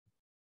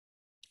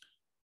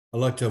 I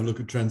like to have a look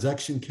at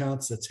transaction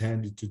counts. That's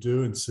handy to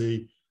do and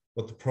see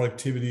what the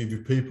productivity of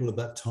your people at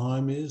that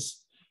time is.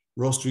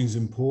 Rostering is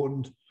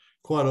important.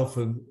 Quite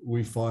often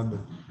we find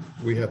that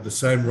we have the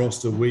same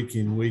roster week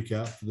in, week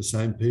out for the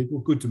same people.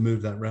 Good to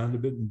move that around a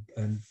bit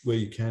and where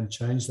you can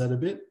change that a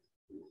bit.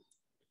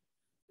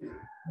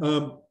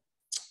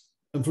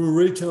 And from a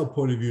retail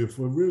point of view, if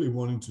we're really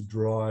wanting to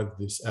drive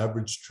this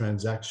average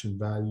transaction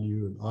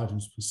value and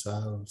items per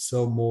sale and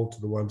sell more to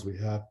the ones we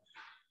have,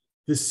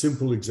 this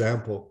simple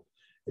example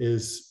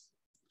is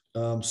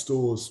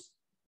stores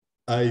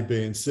A,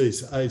 B, and C.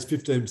 So A is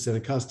 15%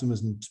 of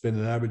customers and spend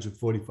an average of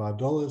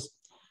 $45.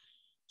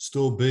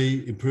 Store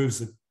B improves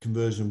the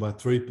conversion by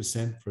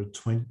 3% for a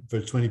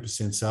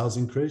 20% sales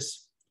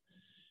increase.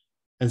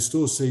 And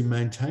store C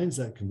maintains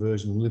that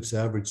conversion and lifts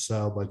average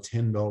sale by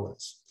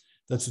 $10.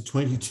 That's a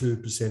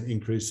 22%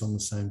 increase on the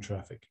same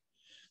traffic.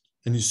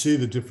 And you see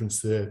the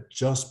difference there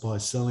just by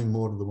selling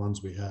more to the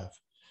ones we have.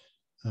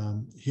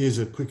 Here's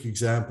a quick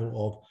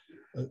example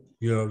of a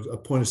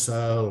point of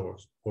sale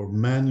or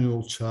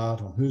manual chart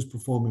on who's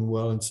performing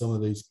well in some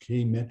of these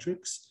key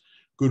metrics.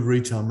 Good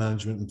retail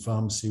management and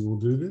pharmacy will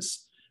do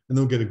this, and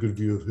they'll get a good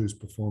view of who's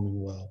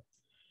performing well.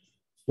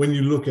 When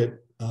you look at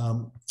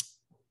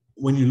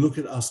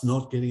us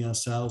not getting our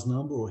sales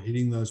number or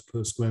hitting those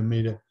per square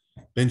metre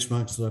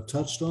benchmarks that I've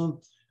touched on,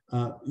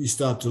 you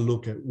start to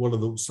look at what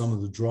are some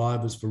of the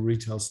drivers for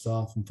retail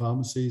staff and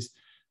pharmacies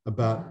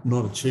about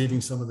not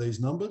achieving some of these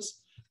numbers.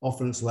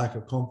 Often it's lack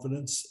of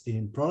confidence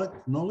in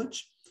product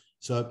knowledge.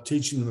 So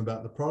teaching them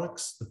about the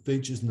products, the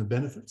features and the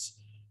benefits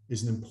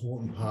is an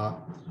important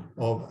part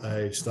of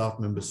a staff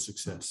member's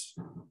success.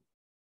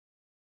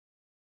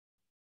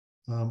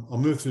 I'll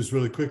move through this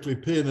really quickly.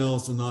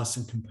 P&Ls are nice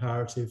and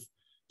comparative.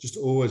 Just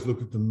always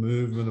look at the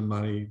movement of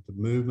money, the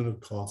movement of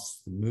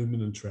costs, the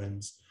movement and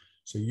trends.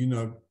 So you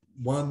know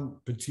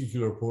one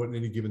particular report at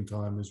any given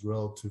time is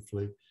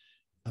relatively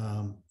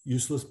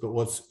useless, but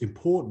what's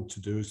important to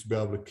do is to be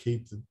able to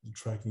keep the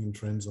tracking and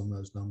trends on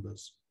those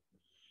numbers.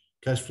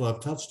 Cash flow I've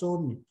touched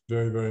on,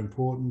 very, very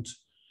important.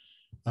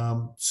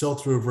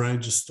 Sell-through of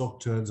ranges, stock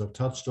turns I've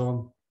touched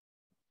on.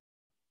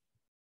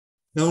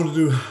 Now I want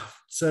to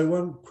say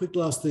one quick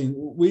last thing.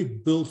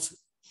 We've built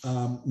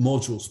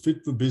modules,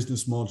 fit for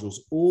business modules,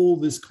 all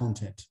this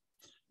content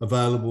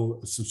available,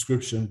 a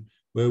subscription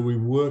where we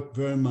work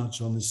very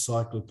much on this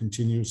cycle of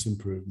continuous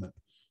improvement,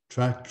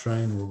 track,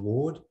 train,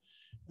 reward.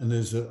 And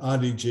there's an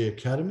RDG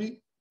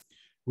Academy,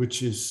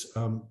 which is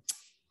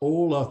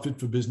all our fit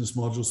for business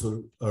modules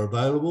that are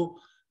available,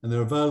 and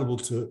they're available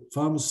to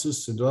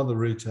pharmacists and other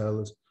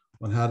retailers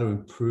on how to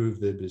improve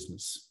their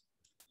business.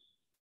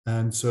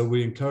 And so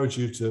we encourage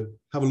you to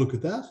have a look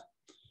at that.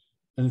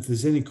 And if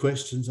there's any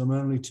questions, I'm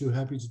only too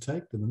happy to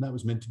take them. And that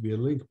was meant to be a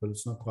link, but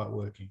it's not quite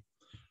working.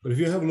 But if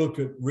you have a look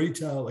at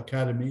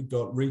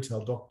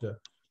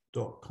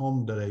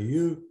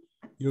retailacademy.retaildoctor.com.au,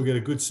 you'll get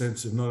a good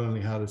sense of not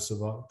only how to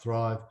survive,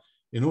 thrive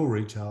in all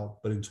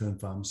retail, but in turn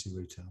pharmacy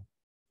retail.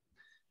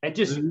 And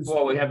just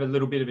while we have a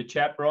little bit of a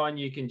chat, Brian,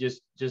 you can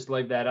just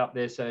leave that up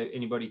there so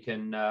anybody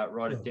can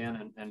write it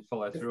down and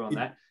follow through on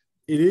that.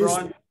 It is.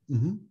 Brian,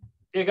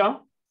 you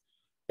go.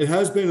 It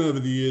has been over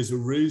the years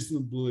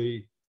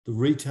the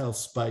retail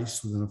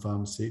space within a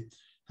pharmacy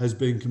has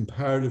been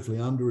comparatively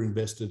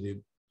underinvested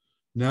in.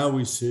 Now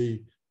we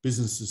see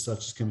businesses such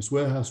as Chemist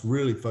Warehouse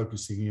really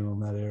focusing in on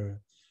that area.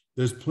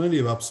 There's plenty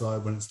of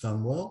upside when it's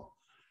done well,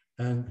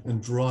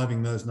 and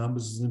driving those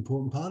numbers is an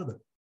important part of it.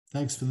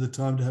 Thanks for the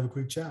time to have a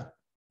quick chat.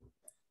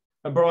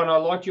 And Brian, I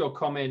liked your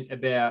comment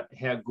about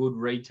how good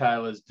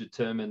retailers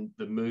determine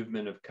the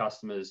movement of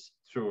customers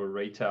through a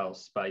retail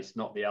space,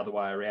 not the other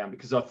way around,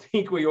 because I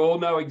think we all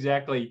know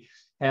exactly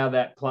how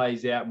that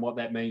plays out and what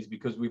that means,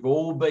 because we've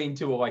all been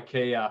to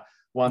IKEA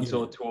once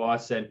or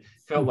twice and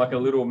felt like a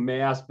little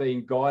mouse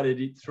being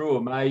guided through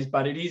a maze,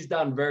 but it is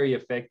done very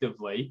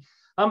effectively.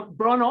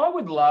 Brian, I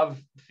would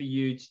love for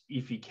you,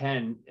 if you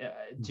can,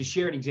 to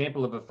share an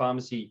example of a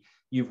pharmacy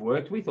you've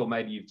worked with, or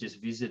maybe you've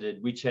just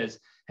visited, which has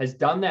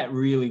done that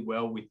really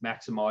well with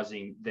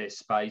maximising their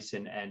space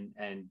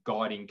and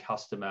guiding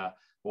customer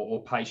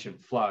or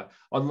patient flow.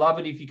 I'd love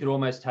it if you could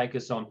almost take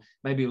us on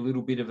maybe a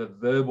little bit of a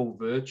verbal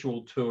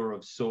virtual tour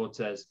of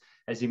sorts, as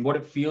in what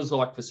it feels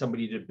like for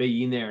somebody to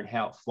be in there and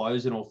how it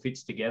flows and all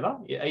fits together.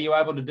 Are you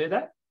able to do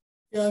that?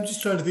 Yeah, I'm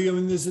just trying to think. I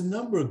mean, there's a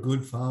number of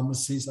good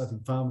pharmacies. I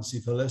think Pharmacy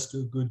for Less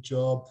do a good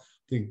job.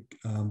 I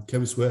think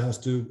Chemist Warehouse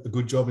do a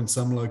good job in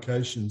some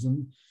locations.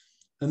 And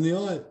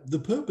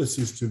the purpose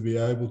is to be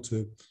able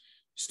to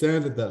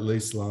stand at that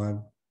lease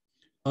line,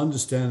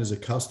 understand as a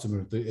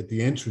customer at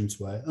the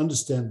entranceway,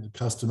 understand the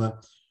customer,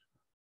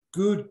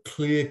 good,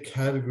 clear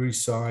category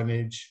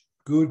signage,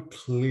 good,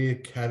 clear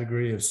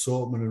category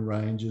assortment and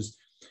ranges.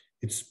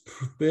 It's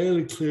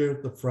fairly clear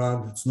at the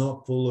front. It's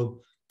not full of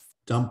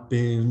dump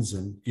bins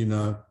and,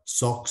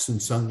 socks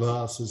and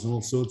sunglasses and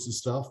all sorts of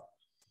stuff.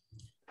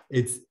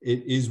 It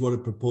is what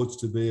it purports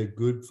to be, a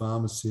good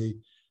pharmacy.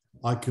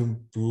 I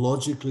can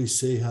logically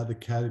see how the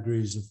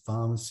categories of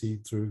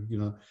pharmacy through,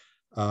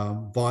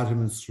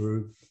 vitamins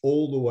through,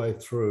 all the way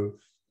through,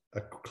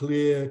 a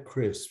clear,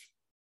 crisp.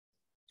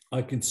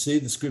 I can see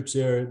the scripts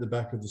area at the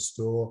back of the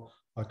store.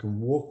 I can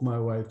walk my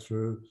way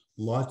through.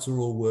 Lights are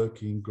all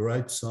working,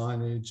 great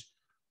signage.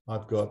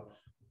 I've got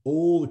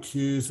all the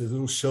cues. The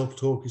little shelf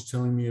talk is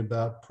telling me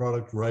about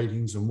product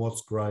ratings and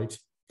what's great.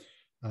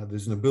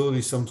 There's an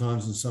ability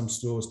sometimes in some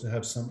stores to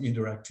have some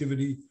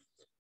interactivity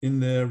in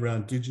there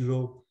around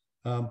digital.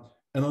 And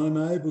I'm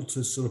able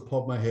to sort of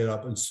pop my head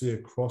up and see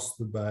across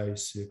the bay,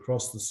 see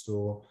across the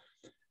store.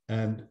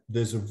 And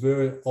there's a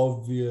very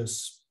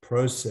obvious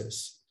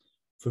process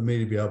for me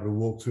to be able to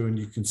walk through, and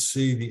you can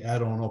see the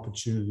add-on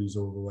opportunities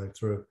all the way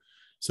through.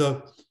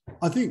 So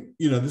I think,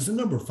 there's a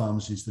number of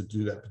pharmacies that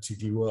do that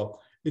particularly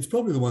well. It's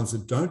probably the ones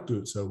that don't do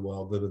it so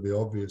well that are the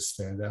obvious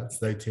standouts.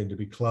 They tend to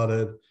be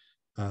cluttered,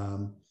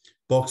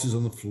 boxes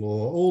on the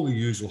floor, all the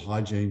usual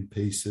hygiene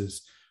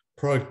pieces.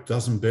 Product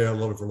doesn't bear a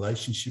lot of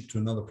relationship to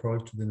another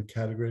product within a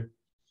category.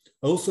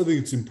 I also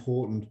think it's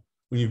important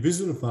when you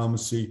visit a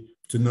pharmacy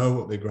to know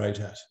what they're great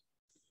at,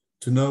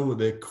 to know what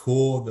their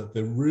core, that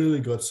they've really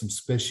got some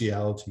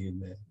speciality in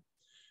there.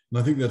 And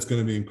I think that's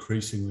going to be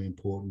increasingly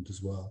important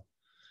as well.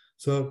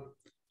 So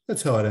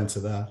that's how I'd answer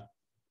that.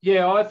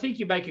 Yeah, I think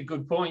you make a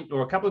good point,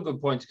 or a couple of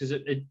good points, because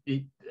it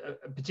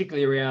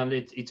particularly around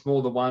it's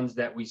more the ones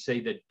that we see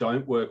that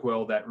don't work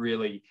well that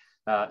really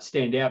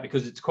stand out,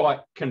 because it's quite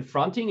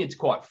confronting. It's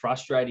quite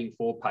frustrating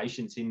for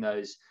patients in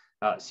those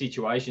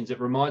situations. It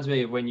reminds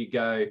me of when you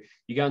go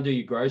and do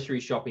your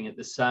grocery shopping at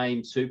the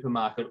same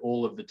supermarket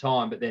all of the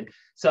time, but then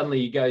suddenly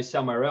you go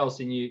somewhere else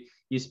and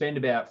you spend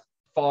about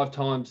 5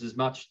 times as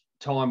much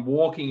time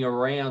walking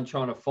around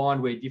trying to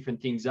find where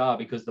different things are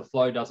because the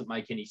flow doesn't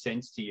make any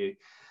sense to you.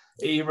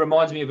 It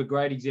reminds me of a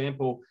great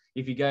example.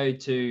 If you go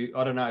to,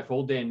 I don't know if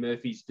all Dan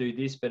Murphys do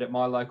this, but at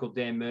my local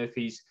Dan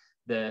Murphys,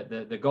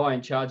 the guy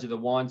in charge of the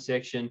wine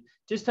section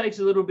just takes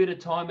a little bit of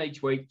time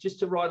each week just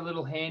to write a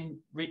little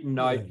handwritten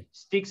note,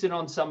 sticks it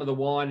on some of the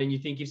wine. And you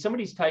think if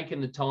somebody's taken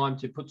the time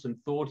to put some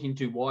thought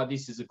into why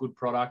this is a good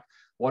product,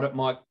 what it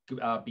might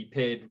be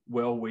paired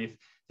well with,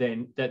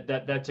 then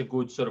that's a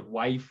good sort of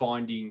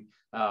wayfinding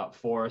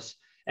for us.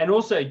 And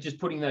also just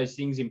putting those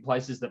things in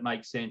places that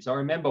make sense. I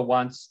remember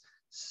once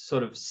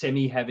sort of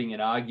having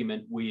an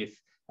argument with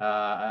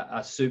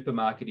a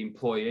supermarket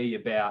employee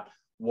about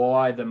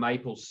why the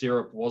maple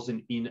syrup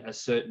wasn't in a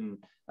certain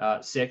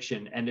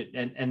section, and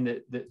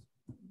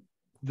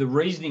the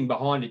reasoning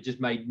behind it just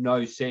made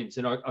no sense.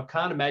 And I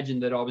can't imagine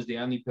that I was the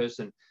only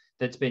person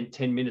that spent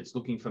 10 minutes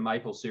looking for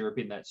maple syrup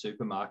in that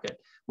supermarket.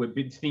 We've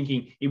been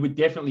thinking it would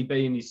definitely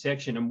be in this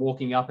section and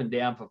walking up and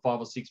down for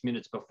 5 or 6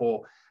 minutes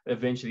before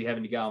eventually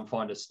having to go and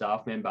find a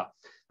staff member.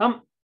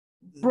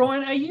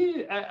 Brian,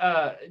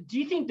 do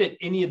you think that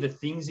any of the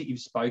things that you've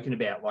spoken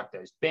about, like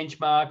those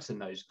benchmarks and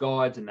those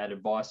guides and that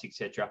advice,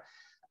 etc.,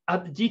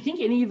 do you think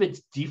any of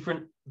it's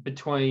different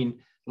between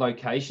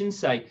locations,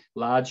 say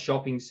large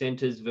shopping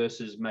centres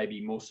versus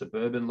maybe more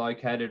suburban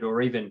located,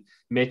 or even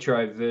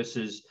metro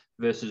versus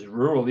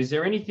rural? Is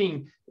there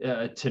anything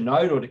to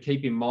note or to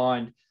keep in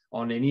mind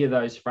on any of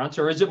those fronts?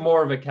 Or is it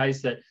more of a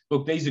case that,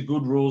 look, these are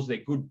good rules, they're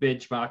good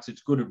benchmarks,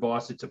 it's good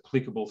advice, it's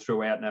applicable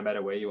throughout no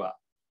matter where you are?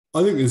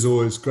 I think there's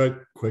always, great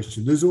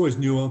question. There's always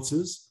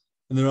nuances,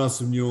 and there are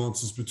some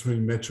nuances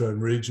between metro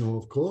and regional,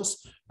 of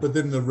course, but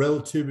then the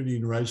relativity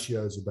and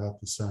ratio is about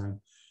the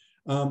same.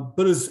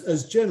 But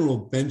as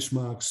general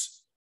benchmarks,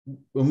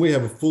 when we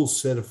have a full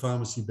set of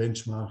pharmacy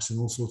benchmarks in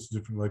all sorts of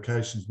different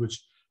locations, which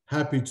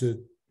happy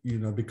to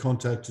be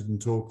contacted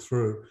and talk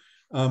through,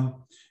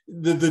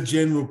 the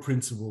general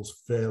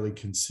principle's fairly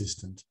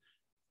consistent.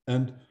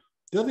 And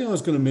the other thing I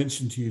was going to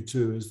mention to you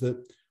too is that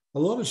a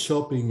lot of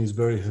shopping is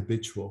very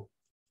habitual.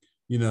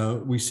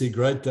 We see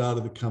great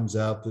data that comes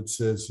out that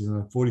says,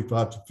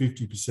 45 to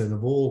 50%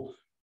 of all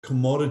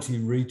commodity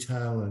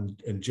retail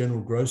and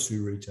general grocery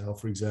retail,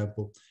 for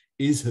example,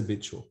 is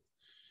habitual.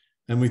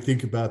 And we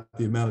think about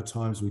the amount of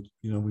times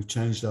we've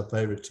changed our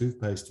favorite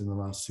toothpaste in the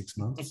last 6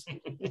 months.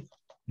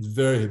 It's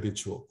very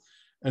habitual.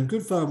 And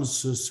good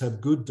pharmacists have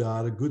good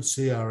data, good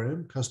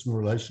CRM, customer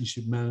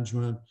relationship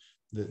management.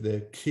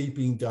 They're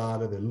keeping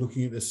data. They're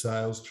looking at their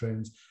sales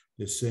trends.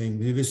 They're seeing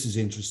this is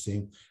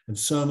interesting. And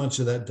so much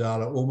of that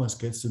data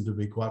almost gets them to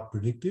be quite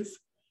predictive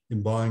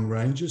in buying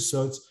ranges.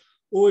 So it's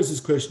always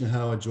this question of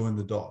how I join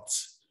the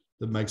dots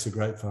that makes a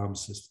great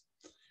pharmacist.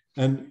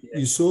 And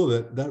you saw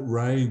that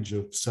range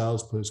of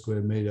sales per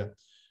square metre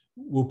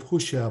will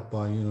push out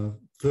by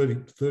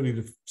 30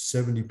 to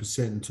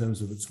 70% in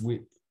terms of its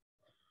width.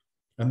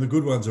 And the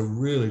good ones are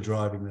really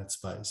driving that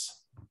space.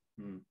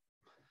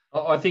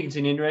 I think it's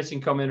an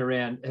interesting comment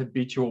around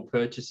habitual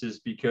purchases,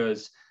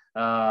 because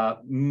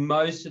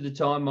most of the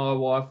time my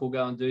wife will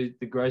go and do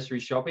the grocery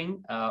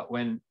shopping.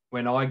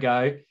 When I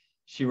go,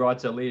 she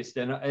writes a list,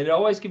 and it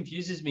always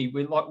confuses me.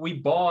 We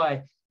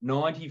buy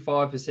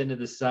 95% of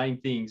the same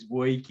things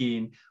week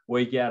in,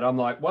 week out. I'm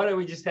like, why don't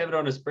we just have it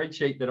on a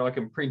spreadsheet that I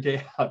can print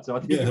out? So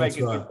I think you make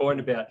a good point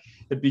about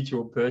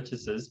habitual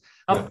purchases.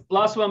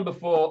 Last one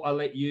before I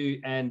let you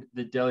and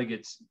the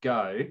delegates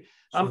go.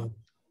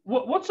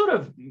 What sort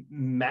of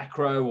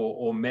macro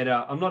or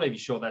meta, I'm not even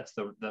sure that's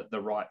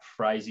the right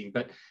phrasing,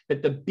 but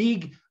the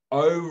big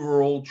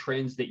overall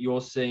trends that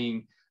you're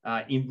seeing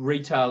in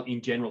retail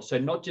in general, so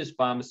not just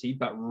pharmacy,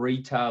 but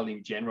retail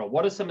in general,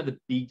 what are some of the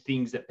big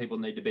things that people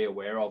need to be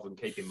aware of and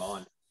keep in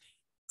mind?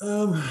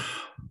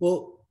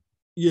 Well,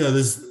 yeah,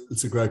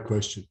 it's a great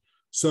question.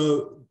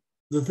 So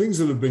the things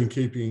that have been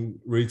keeping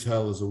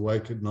retailers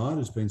awake at night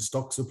has been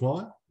stock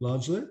supply,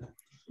 largely,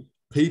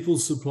 people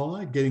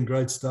supply, getting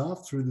great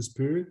staff through this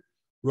period,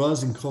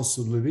 rising costs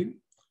of living,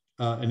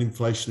 and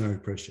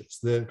inflationary pressures.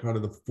 They're kind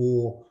of the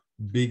four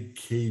big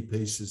key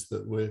pieces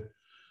that we're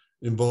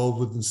involved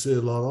with and see a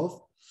lot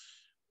of.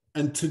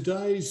 And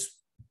today's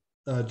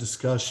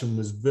discussion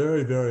was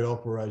very, very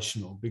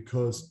operational,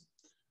 because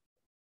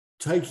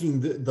taking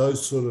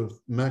those sort of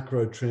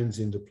macro trends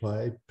into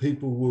play,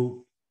 people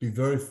will be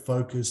very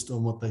focused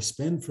on what they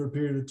spend for a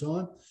period of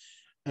time.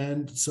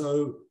 And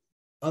so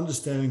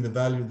understanding the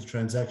value of the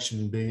transaction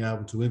and being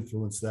able to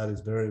influence that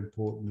is very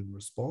important in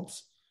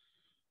response.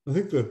 I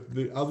think that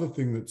the other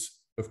thing that's,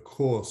 of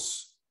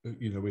course,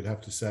 we'd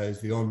have to say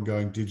is the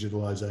ongoing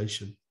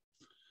digitalization,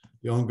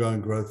 the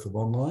ongoing growth of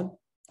online.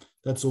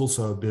 That's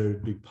also a very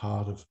big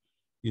part of,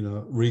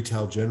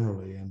 retail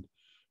generally. And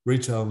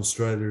retail in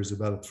Australia is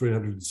about a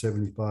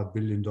 $375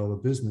 billion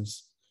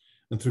business.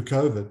 And through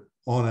COVID,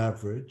 on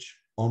average,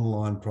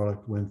 online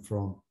product went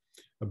from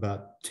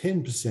about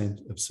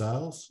 10% of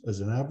sales as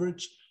an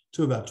average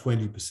to about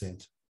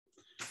 20%.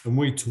 And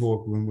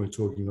when we're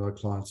talking to our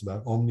clients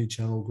about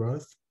omni-channel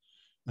growth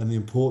and the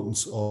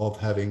importance of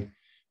having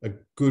a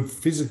good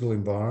physical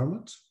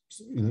environment,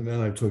 and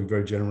I'm talking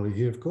very generally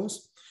here, of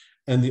course,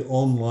 and the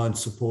online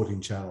supporting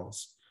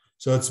channels.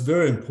 So it's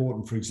very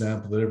important, for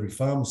example, that every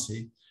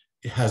pharmacy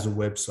has a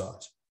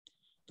website.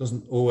 It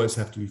doesn't always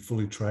have to be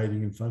fully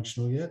trading and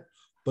functional yet,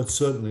 but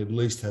certainly at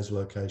least has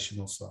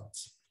locational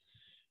sites.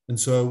 And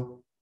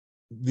so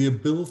the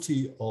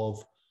ability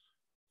of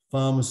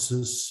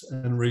pharmacists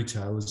and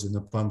retailers in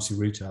the pharmacy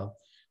retail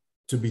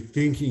to be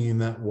thinking in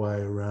that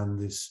way around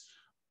this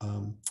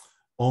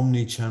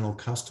omni-channel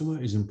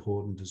customer is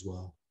important as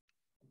well.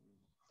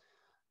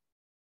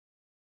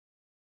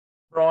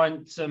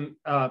 Brian, some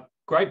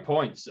great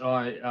points.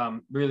 I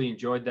really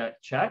enjoyed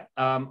that chat.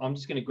 I'm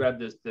just going to grab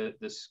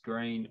the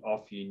screen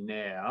off you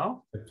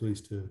now.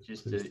 Please do.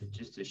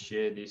 Just to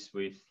share this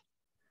with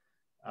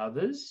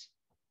others.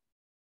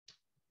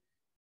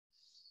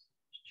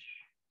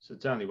 So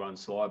it's only one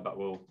slide, but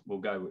we'll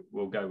go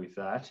with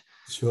that.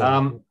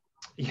 Sure.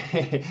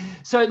 Yeah.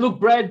 So look,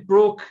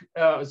 Brooke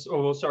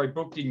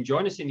didn't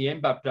join us in the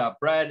end, but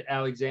Brad,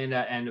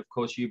 Alexander, and of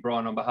course you,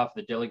 Brian, on behalf of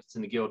the delegates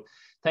in the Guild,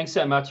 thanks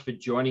so much for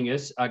joining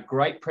us.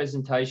 Great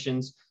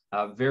presentations,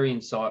 very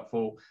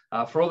insightful.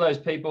 For all those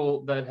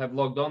people that have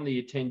logged on,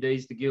 the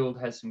attendees, the Guild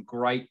has some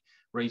great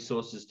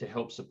resources to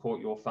help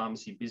support your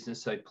pharmacy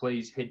business. So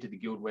please head to the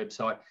Guild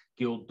website,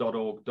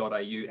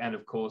 guild.org.au, and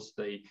of course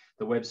the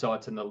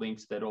websites and the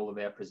links that all of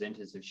our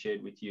presenters have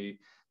shared with you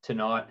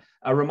tonight.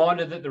 A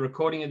reminder that the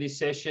recording of this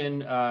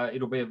session,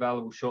 it'll be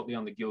available shortly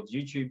on the Guild's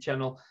YouTube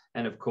channel.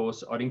 And of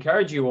course, I'd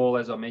encourage you all,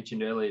 as I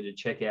mentioned earlier, to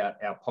check out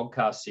our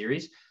podcast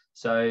series.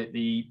 So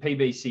the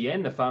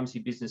PBCN, the Pharmacy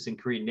Business and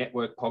Career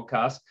Network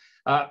podcast,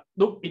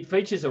 look, it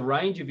features a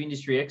range of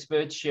industry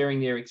experts sharing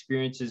their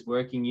experiences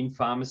working in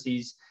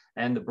pharmacies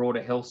and the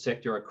broader health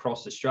sector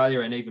across Australia,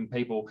 and even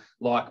people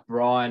like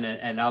Brian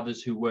and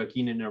others who work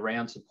in and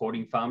around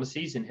supporting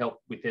pharmacies and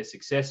help with their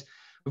success.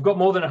 We've got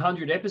more than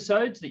 100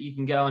 episodes that you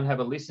can go and have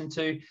a listen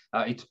to.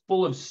 It's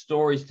full of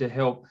stories to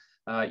help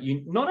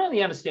you not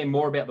only understand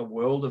more about the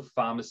world of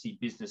pharmacy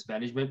business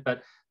management,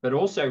 but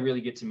also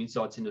really get some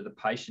insights into the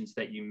patients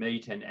that you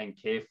meet and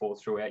care for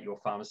throughout your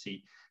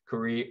pharmacy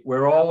career.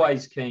 We're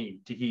always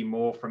keen to hear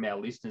more from our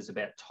listeners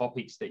about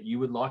topics that you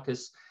would like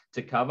us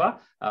to cover,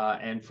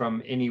 and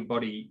from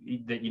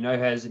anybody that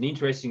has an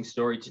interesting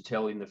story to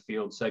tell in the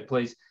field. So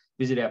please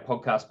visit our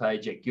podcast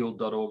page at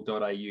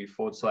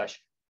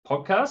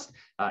guild.org.au/podcast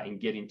and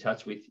get in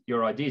touch with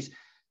your ideas.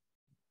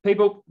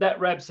 People, that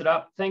wraps it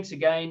up. Thanks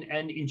again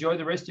and enjoy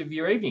the rest of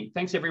your evening.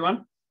 Thanks,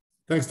 everyone.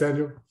 Thanks,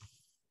 Daniel.